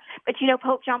on there. But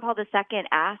Pope John Paul II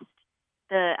asked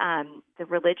the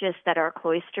religious that are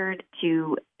cloistered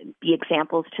to be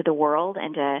examples to the world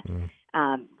and to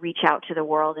reach out to the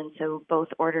world. And so both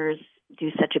orders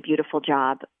do such a beautiful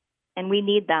job. And we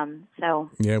need them. So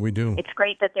yeah, we do. It's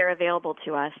great that they're available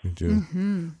to us. We do.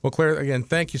 Well, Claire, again,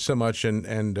 thank you so much,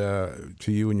 and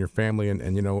to you and your family. And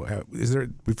is there,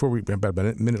 before we have about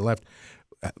a minute left,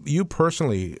 you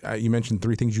personally, you mentioned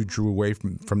 3 things you drew away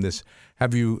from this.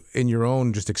 Have you, in your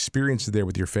own just experiences there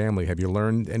with your family, have you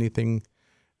learned anything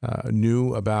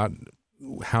new about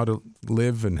how to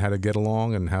live and how to get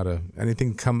along and how to,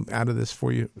 anything come out of this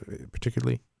for you,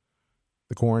 particularly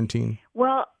the quarantine?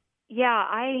 Well, yeah,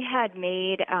 I had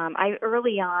made,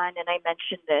 early on, and I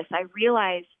mentioned this, I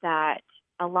realized that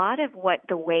a lot of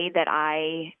the way that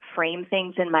I frame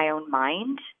things in my own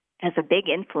mind has a big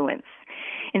influence.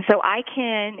 And so I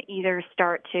can either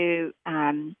start to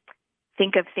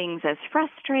think of things as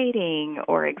frustrating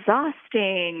or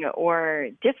exhausting or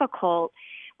difficult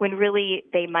when really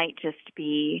they might just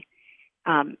be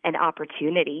an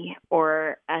opportunity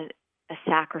or a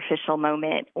sacrificial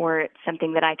moment or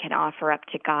something that I can offer up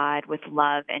to God with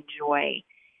love and joy.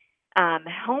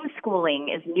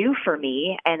 Homeschooling is new for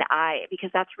me, and because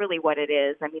that's really what it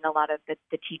is. I mean, a lot of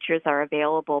the teachers are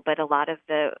available, but a lot of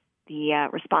the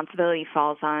responsibility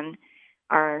falls on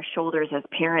our shoulders as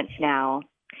parents now.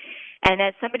 And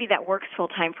as somebody that works full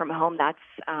time from home, that's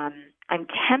I'm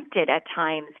tempted at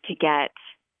times to get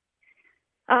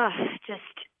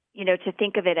to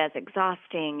think of it as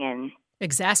exhausting and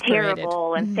exasperated,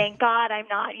 terrible, and thank God I'm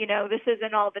not. This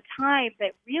isn't all the time,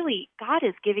 but really, God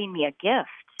is giving me a gift.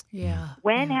 Yeah.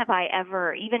 When have I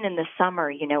ever, even in the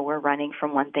summer, we're running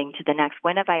from one thing to the next.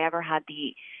 When have I ever had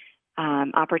the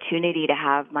opportunity to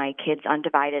have my kids'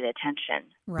 undivided attention?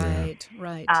 Right,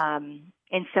 right.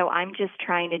 And so I'm just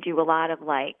trying to do a lot of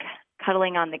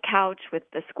cuddling on the couch with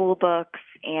the school books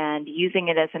and using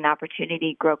it as an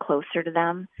opportunity to grow closer to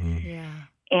them. Yeah.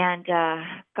 And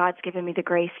God's given me the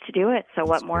grace to do it. So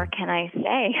what more can I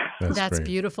say? That's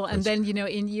beautiful. And then,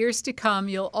 in years to come,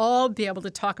 you'll all be able to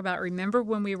talk about, remember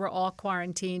when we were all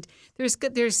quarantined?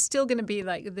 There's still going to be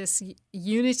this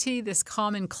unity, this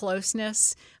common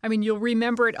closeness. I mean, you'll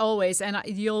remember it always. And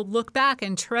you'll look back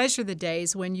and treasure the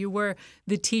days when you were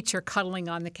the teacher cuddling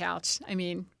on the couch. I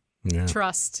mean,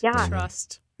 trust. Yeah.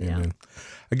 Trust. Amen. Yeah.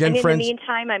 Again, and in friends, the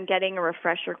meantime, I'm getting a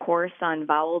refresher course on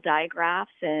vowel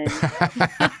digraphs and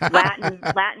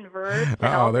Latin verbs.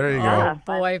 And there you go. Oh,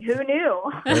 boy. Who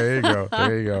knew? There you go.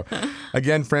 There you go.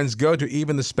 Again, friends, go to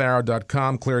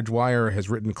eventhesparrow.com. Claire Dwyer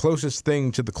has written Closest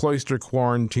Thing to the Cloister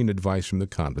Quarantine Advice from the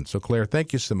Convent. So, Claire,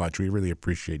 thank you so much. We really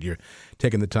appreciate you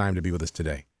taking the time to be with us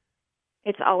today.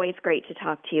 It's always great to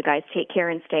talk to you guys. Take care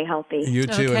and stay healthy. You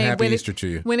too, and happy Easter to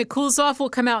you. When it cools off, we'll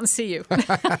come out and see you.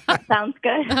 Sounds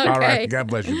good. Okay. All right. God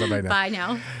bless you. Bye-bye now. Bye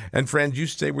now. And friends, you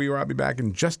stay where you are. I'll be back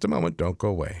in just a moment. Don't go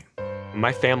away.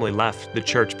 My family left the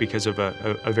church because of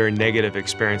a very negative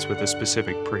experience with a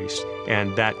specific priest,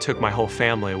 and that took my whole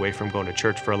family away from going to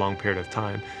church for a long period of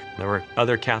time. There were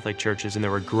other Catholic churches, and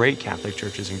there were great Catholic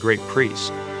churches and great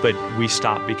priests, but we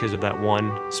stopped because of that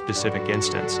one specific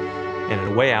instance. And in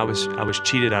a way, I was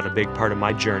cheated out a big part of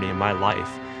my journey in my life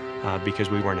because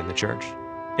we weren't in the church.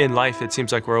 In life, it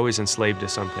seems like we're always enslaved to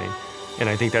something, and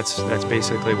I think that's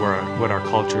basically what our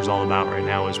culture is all about right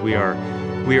now. Is we are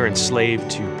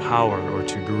enslaved to power or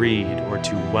to greed or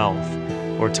to wealth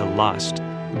or to lust.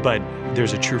 But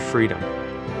there's a true freedom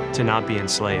to not be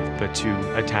enslaved, but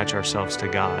to attach ourselves to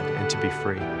God and to be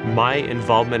free. My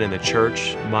involvement in the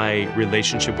church, my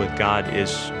relationship with God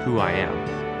is who I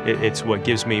am. It's what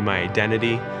gives me my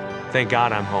identity. Thank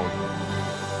God I'm home.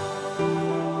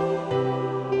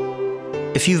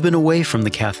 If you've been away from the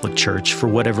Catholic Church for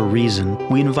whatever reason,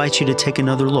 we invite you to take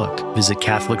another look. Visit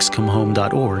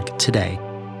CatholicsComeHome.org today.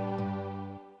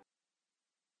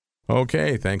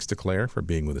 Okay, thanks to Claire for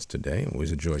being with us today.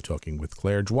 Always enjoy talking with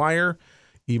Claire Dwyer.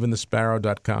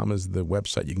 EvenTheSparrow.com is the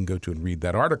website you can go to and read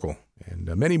that article. And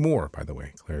many more, by the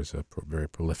way. Claire's a very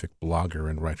prolific blogger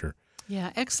and writer.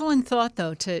 Yeah, excellent thought,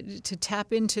 though, to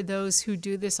tap into those who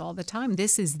do this all the time.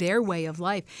 This is their way of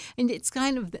life. And it's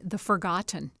kind of the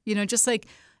forgotten, just like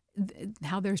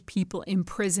how there's people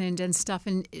imprisoned and stuff.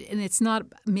 And it's not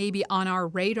maybe on our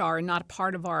radar, not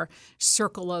part of our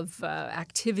circle of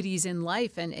activities in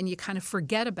life. And you kind of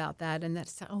forget about that. And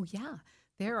that's,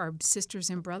 there are sisters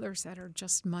and brothers that are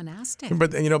just monastic.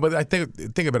 But I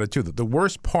think about it, too. The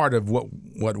worst part of what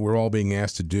we're all being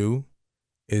asked to do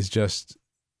is just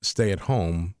stay at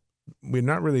home. We're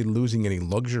not really losing any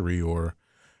luxury, or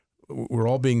we're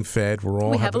all being fed.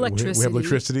 We have electricity. We have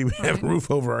electricity. We have a roof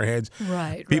over our heads.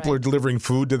 Right. People are delivering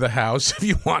food to the house if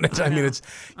you want it. I mean, it's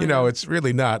it's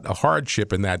really not a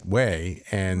hardship in that way.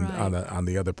 And on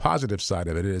the other positive side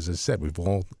of it, as I said, we've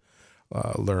all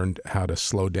learned how to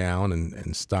slow down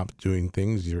and stop doing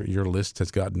things. Your list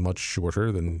has gotten much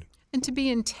shorter than and to be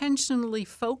intentionally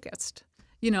focused.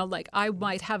 Like I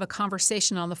might have a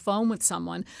conversation on the phone with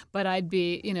someone, but I'd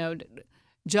be,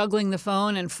 juggling the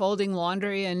phone and folding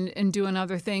laundry and doing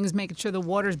other things, making sure the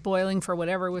water's boiling for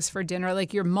whatever was for dinner.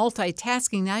 Like you're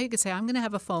multitasking. Now you could say, I'm going to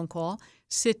have a phone call,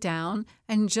 sit down,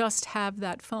 and just have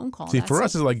that phone call. See, for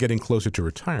us, it's like getting closer to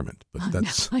retirement. But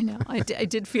that's. No, I know. I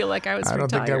did feel like I was retired. I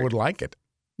don't think I would like it.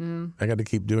 I got to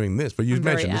keep doing this. But you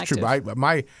mentioned it's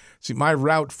true. My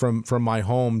route from my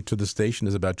home to the station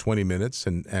is about 20 minutes,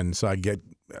 and so I get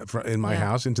in my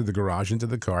house, into the garage, into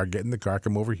the car, get in the car,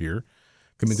 come over here,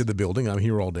 come into the building. I'm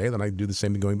here all day. Then I do the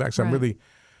same thing going back. So I'm really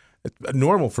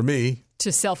normal for me.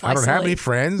 To self-isolate. I don't have any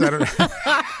friends.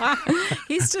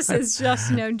 It's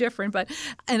just no different.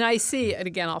 And I see, and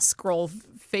again, I'll scroll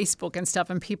Facebook and stuff,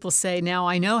 and people say, now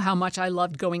I know how much I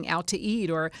loved going out to eat,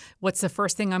 or what's the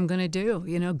first thing I'm going to do?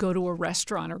 Go to a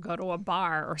restaurant or go to a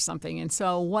bar or something. And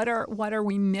so what are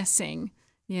we missing?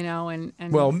 And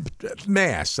well,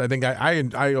 Mass. I think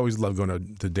I always love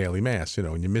going to daily Mass,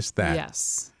 and you miss that.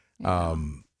 Yes.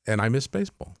 And I miss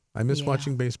baseball. I miss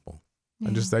watching baseball. Yeah.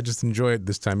 I just enjoy it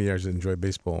this time of year. I just enjoy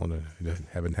baseball, and I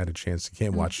haven't had a chance. You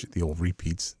can't watch the old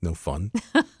repeats. No fun.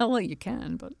 Well, you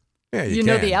can, but you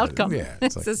know the outcome. Yeah,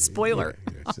 it's like, a spoiler.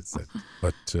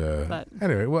 But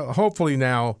anyway, well, hopefully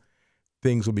now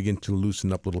things will begin to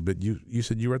loosen up a little bit. You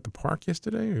said you were at the park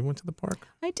yesterday, or you went to the park?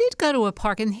 I did go to a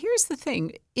park, and here's the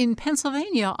thing. In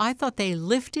Pennsylvania, I thought they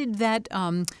lifted that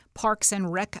Parks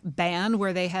and Rec ban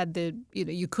where they had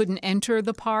you couldn't enter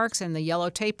the parks and the yellow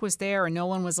tape was there and no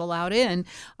one was allowed in.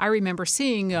 I remember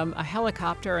seeing a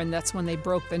helicopter, and that's when they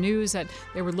broke the news that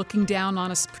they were looking down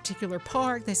on a particular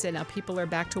park. They said, now people are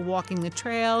back to walking the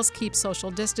trails, keep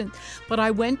social distance. But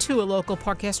I went to a local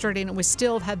park yesterday, and it was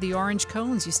still had the orange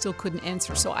cones. You still couldn't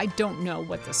enter. So I don't know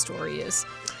what the story is.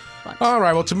 All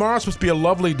right. Well, tomorrow's supposed to be a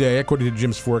lovely day, according to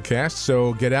Jim's forecast.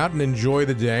 So get out and enjoy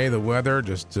the day, the weather.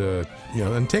 Just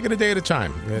and take it a day at a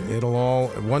time.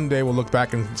 One day we'll look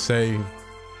back and say,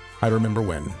 I remember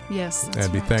when. Yes,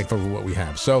 and be thankful for what we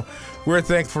have. So we're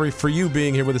thankful for you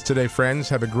being here with us today, friends.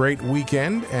 Have a great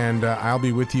weekend, and I'll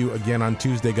be with you again on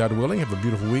Tuesday, God willing. Have a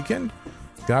beautiful weekend.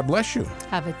 God bless you.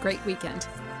 Have a great weekend.